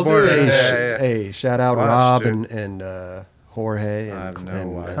straight to That'll the do border. it. Yeah. hey, shout out Watch, Rob dude. and Jorge and, I have no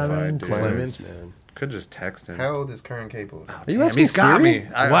and Wi-Fi, Clemens. dude. Clemens. man. Could just text him. How old is current cable? Are you Damn, asking he's got Siri? me.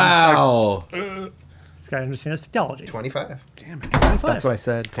 Wow. This guy understands theology. 25. Damn it. 25. That's what I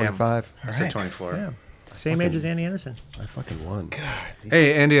said. 25. I said 24. Yeah. Same age as Andy Anderson. I fucking won.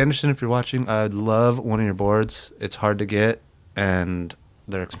 Hey, Andy Anderson, if you're watching, I'd love one of your boards. It's hard to get, and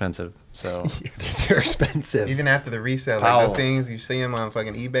they're expensive. So, They're expensive. Even after the resale, like Powell. those things you see them on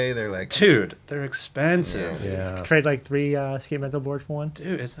fucking eBay, they're like, dude, they're expensive. Yeah. Trade like 3 skate mental boards for one.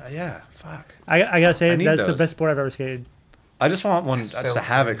 Dude, it's yeah, fuck. I gotta say, I need that's the those. best board I've ever skated. I just want one That's just so to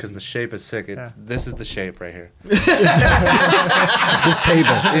have it because crazy. the shape is sick. Yeah. This is the shape right here. This table.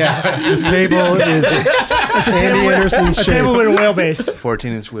 Yeah, This table is Andy Anderson's A table shape. with a wheelbase.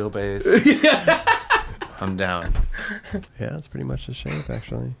 14-inch wheelbase. I'm down. Yeah, it's pretty much the shape,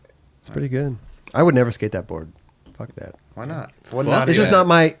 actually. It's pretty good. I would never skate that board. Fuck that. Why not? It's just not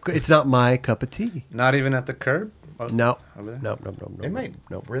my. It's not my cup of tea. Not even at the curb. No. Over there? No. it might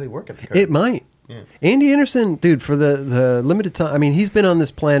No. really work at the curb. It might. Yeah. Andy Anderson, dude, for the limited time. I mean, he's been on this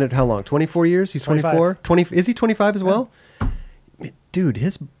planet how long? 24 years? He's 24? 20, is he 25 as well? Dude,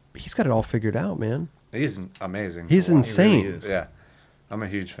 he's got it all figured out, man. He's amazing. He's Wow. insane. He really is. Yeah, I'm a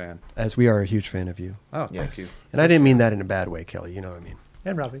huge fan. As we are a huge fan of you. Oh, Yes. thank you. And I didn't mean that in a bad way, Kelly. You know what I mean?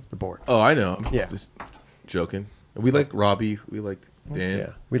 And Robbie. The board. Oh, I know. I'm Yeah. just joking. We like Robbie. We like Dan. Yeah.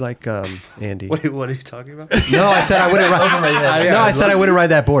 We like Andy. Wait, what are you talking about? No, I said I wouldn't ride. No, I said I wouldn't ride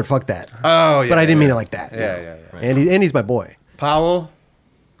that board. Fuck that. Oh, yeah. But I didn't mean yeah. it like that. Yeah. Andy's my boy. Powell.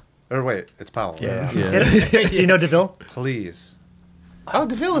 Or wait, it's Powell. Yeah. right? Yeah. You know DeVille? Please. Oh,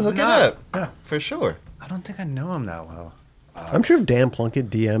 DeVille is hooking Not- up. Yeah. For sure. I don't think I know him that well. I'm sure if Dan Plunkett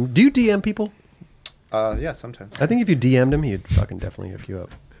DM. Do you DM people? Yeah, sometimes. I think if you DM'd him, he'd fucking definitely hook you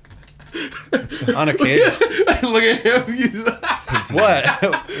up. On occasion. Look at him. He's- What?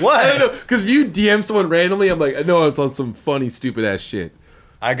 What? I don't know. Because if you DM someone randomly, I'm like, I know it's on some funny, stupid ass shit.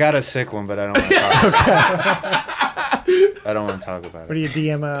 I got a sick one, but I don't want to talk about it. I don't want to talk about What do it. you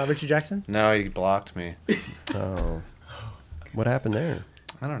DM Richie Jackson? No, he blocked me. Oh. What happened there?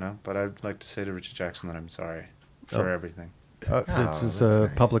 I don't know, but I'd like to say to Richie Jackson that I'm sorry for everything. This Oh, is that's a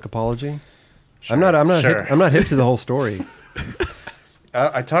nice. public apology. Sure, I'm not sure. hip, I'm not hip to the whole story.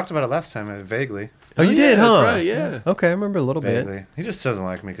 I talked about it last time, vaguely. Oh, you did, yeah, huh? That's right, yeah. Okay, I remember a little bit. Vaguely. He just doesn't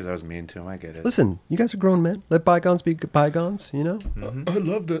like me because I was mean to him. I get it. Listen, you guys are grown men. Let bygones be bygones, you know? I'd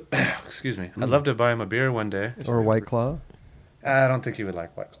love to. Excuse me. I'd love to buy him a beer one day. Or a White Claw. I don't think he would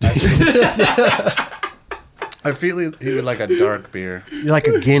like white. I feel he would like a dark beer. Like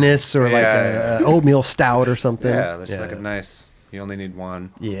a Guinness or like Yeah, a oatmeal stout or something. Yeah, that's like a nice. You only need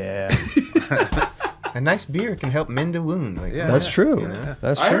one. Yeah, A nice beer can help mend a wound. Like, Yeah. that's true. You know?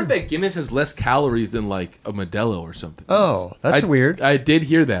 That's I true. heard that Guinness has less calories than like a Modelo or something. Oh, that's I- weird. I did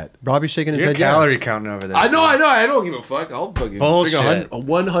hear that. Robbie's shaking his You're head. calorie yes. counting over there. I know. I don't give a fuck. I'll fucking Bullshit. drink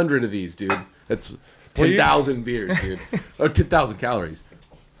 100 of these, dude. That's 10,000 beers, dude. Or 10,000 calories.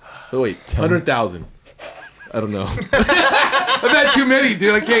 Oh, wait, 100,000. I don't know. I've had too many,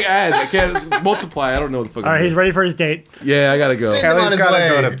 dude. I can't add. I can't multiply. I don't know what the fuck. All right, he's ready for his date. Yeah, I gotta go. Send him on Kelly's his gotta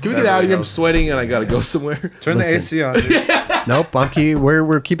way. go to. Can we get out of here? I'm Beverly sweating and I gotta go somewhere. Hills. Turn Listen. the AC on. Dude. Nope,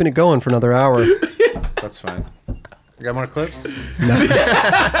 we're keeping it going for another hour. That's fine. You got more clips?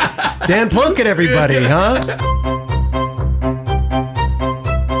 Dan Plunkett, everybody, huh?